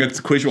say? Can't get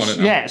to quiz you on it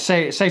now. Yeah,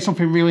 say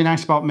something really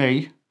nice about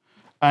me.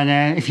 And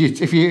then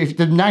if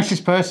the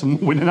nicest person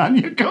winning on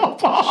your cup.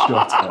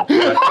 Shut up.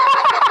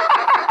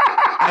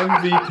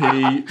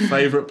 MVP,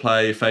 favourite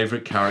play,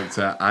 favourite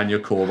character, and your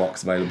core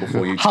box available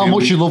for you. How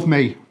much you love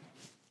me.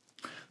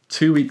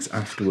 2 weeks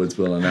afterwards,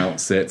 we'll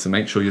announce it. So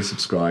make sure you're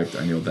subscribed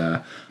and you're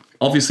there.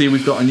 Obviously,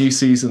 we've got a new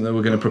season that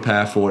we're going to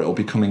prepare for. It'll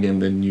be coming in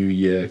the new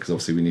year because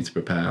obviously we need to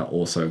prepare.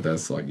 Also,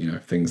 there's like, you know,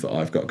 things that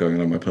I've got going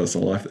on in my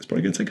personal life that's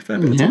probably going to take a fair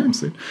bit of time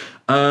soon.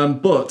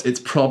 But it's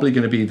probably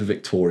going to be the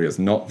Victorias,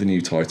 not the new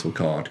title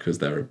card because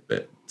they're a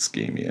bit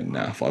schemy and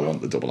naff. I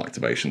want the double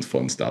activations,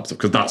 fun stabs,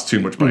 because that's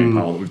too much brain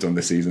power that we've done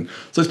this season.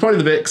 So it's probably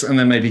the Vix and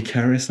then maybe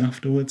Keris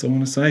afterwards, I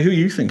want to say. Who are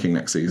you thinking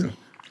next season?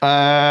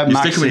 You're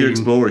sticking with your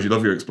Explorers. You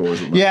love your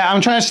Explorers. Yeah,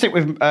 I'm trying to stick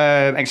with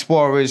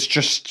Explorers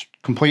just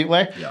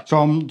completely. Yeah. So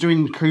I'm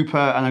doing Cooper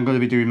and I'm going to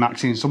be doing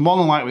Maxine. So more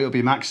than likely it'll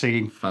be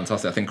Maxine.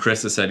 Fantastic. I think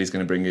Chris has said he's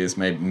going to bring his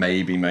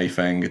maybe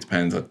Mayfeng. It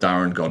depends.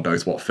 Darren, God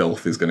knows what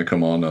filth is going to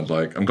come on. And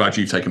like, I'm glad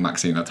you've taken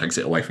Maxine. That takes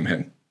it away from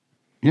him.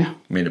 Yeah.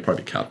 I mean, it'd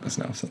probably be Cadmus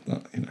now. So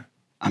that, you know.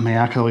 I mean,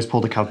 I could always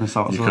pull the Cadmus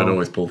out as well. You could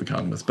always pull the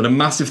Cadmus. But a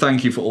massive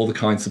thank you for all the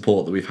kind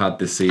support that we've had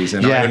this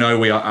season. Yeah. I know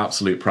we are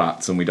absolute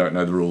prats and we don't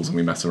know the rules and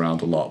we mess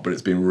around a lot, but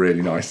it's been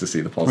really nice to see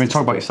the positive. I mean,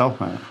 talk about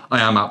yourself, mate. I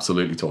am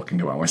absolutely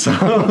talking about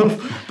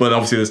myself. But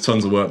obviously there's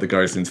tons of work that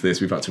goes into this.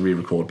 We've had to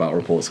re-record battle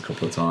reports a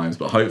couple of times,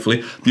 but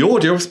hopefully the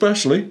audio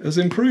especially has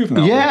improved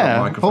now.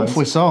 Yeah,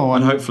 hopefully so.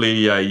 And hopefully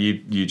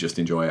you just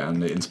enjoy it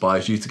and it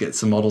inspires you to get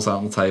some models out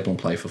on the table and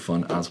play for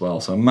fun as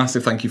well. So a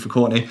massive thank you for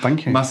Courtney.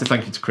 Thank you. Massive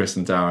thank you to Chris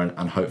and Darren,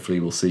 and hopefully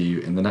we'll see you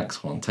in the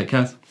next one. Take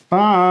care.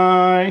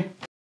 Bye.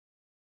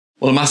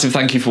 Well, a massive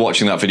thank you for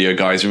watching that video,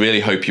 guys. I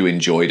really hope you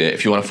enjoyed it.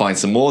 If you want to find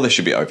some more, they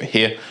should be over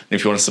here. And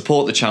if you want to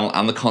support the channel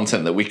and the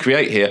content that we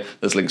create here,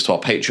 there's links to our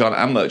Patreon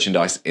and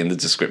merchandise in the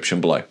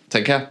description below.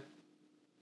 Take care.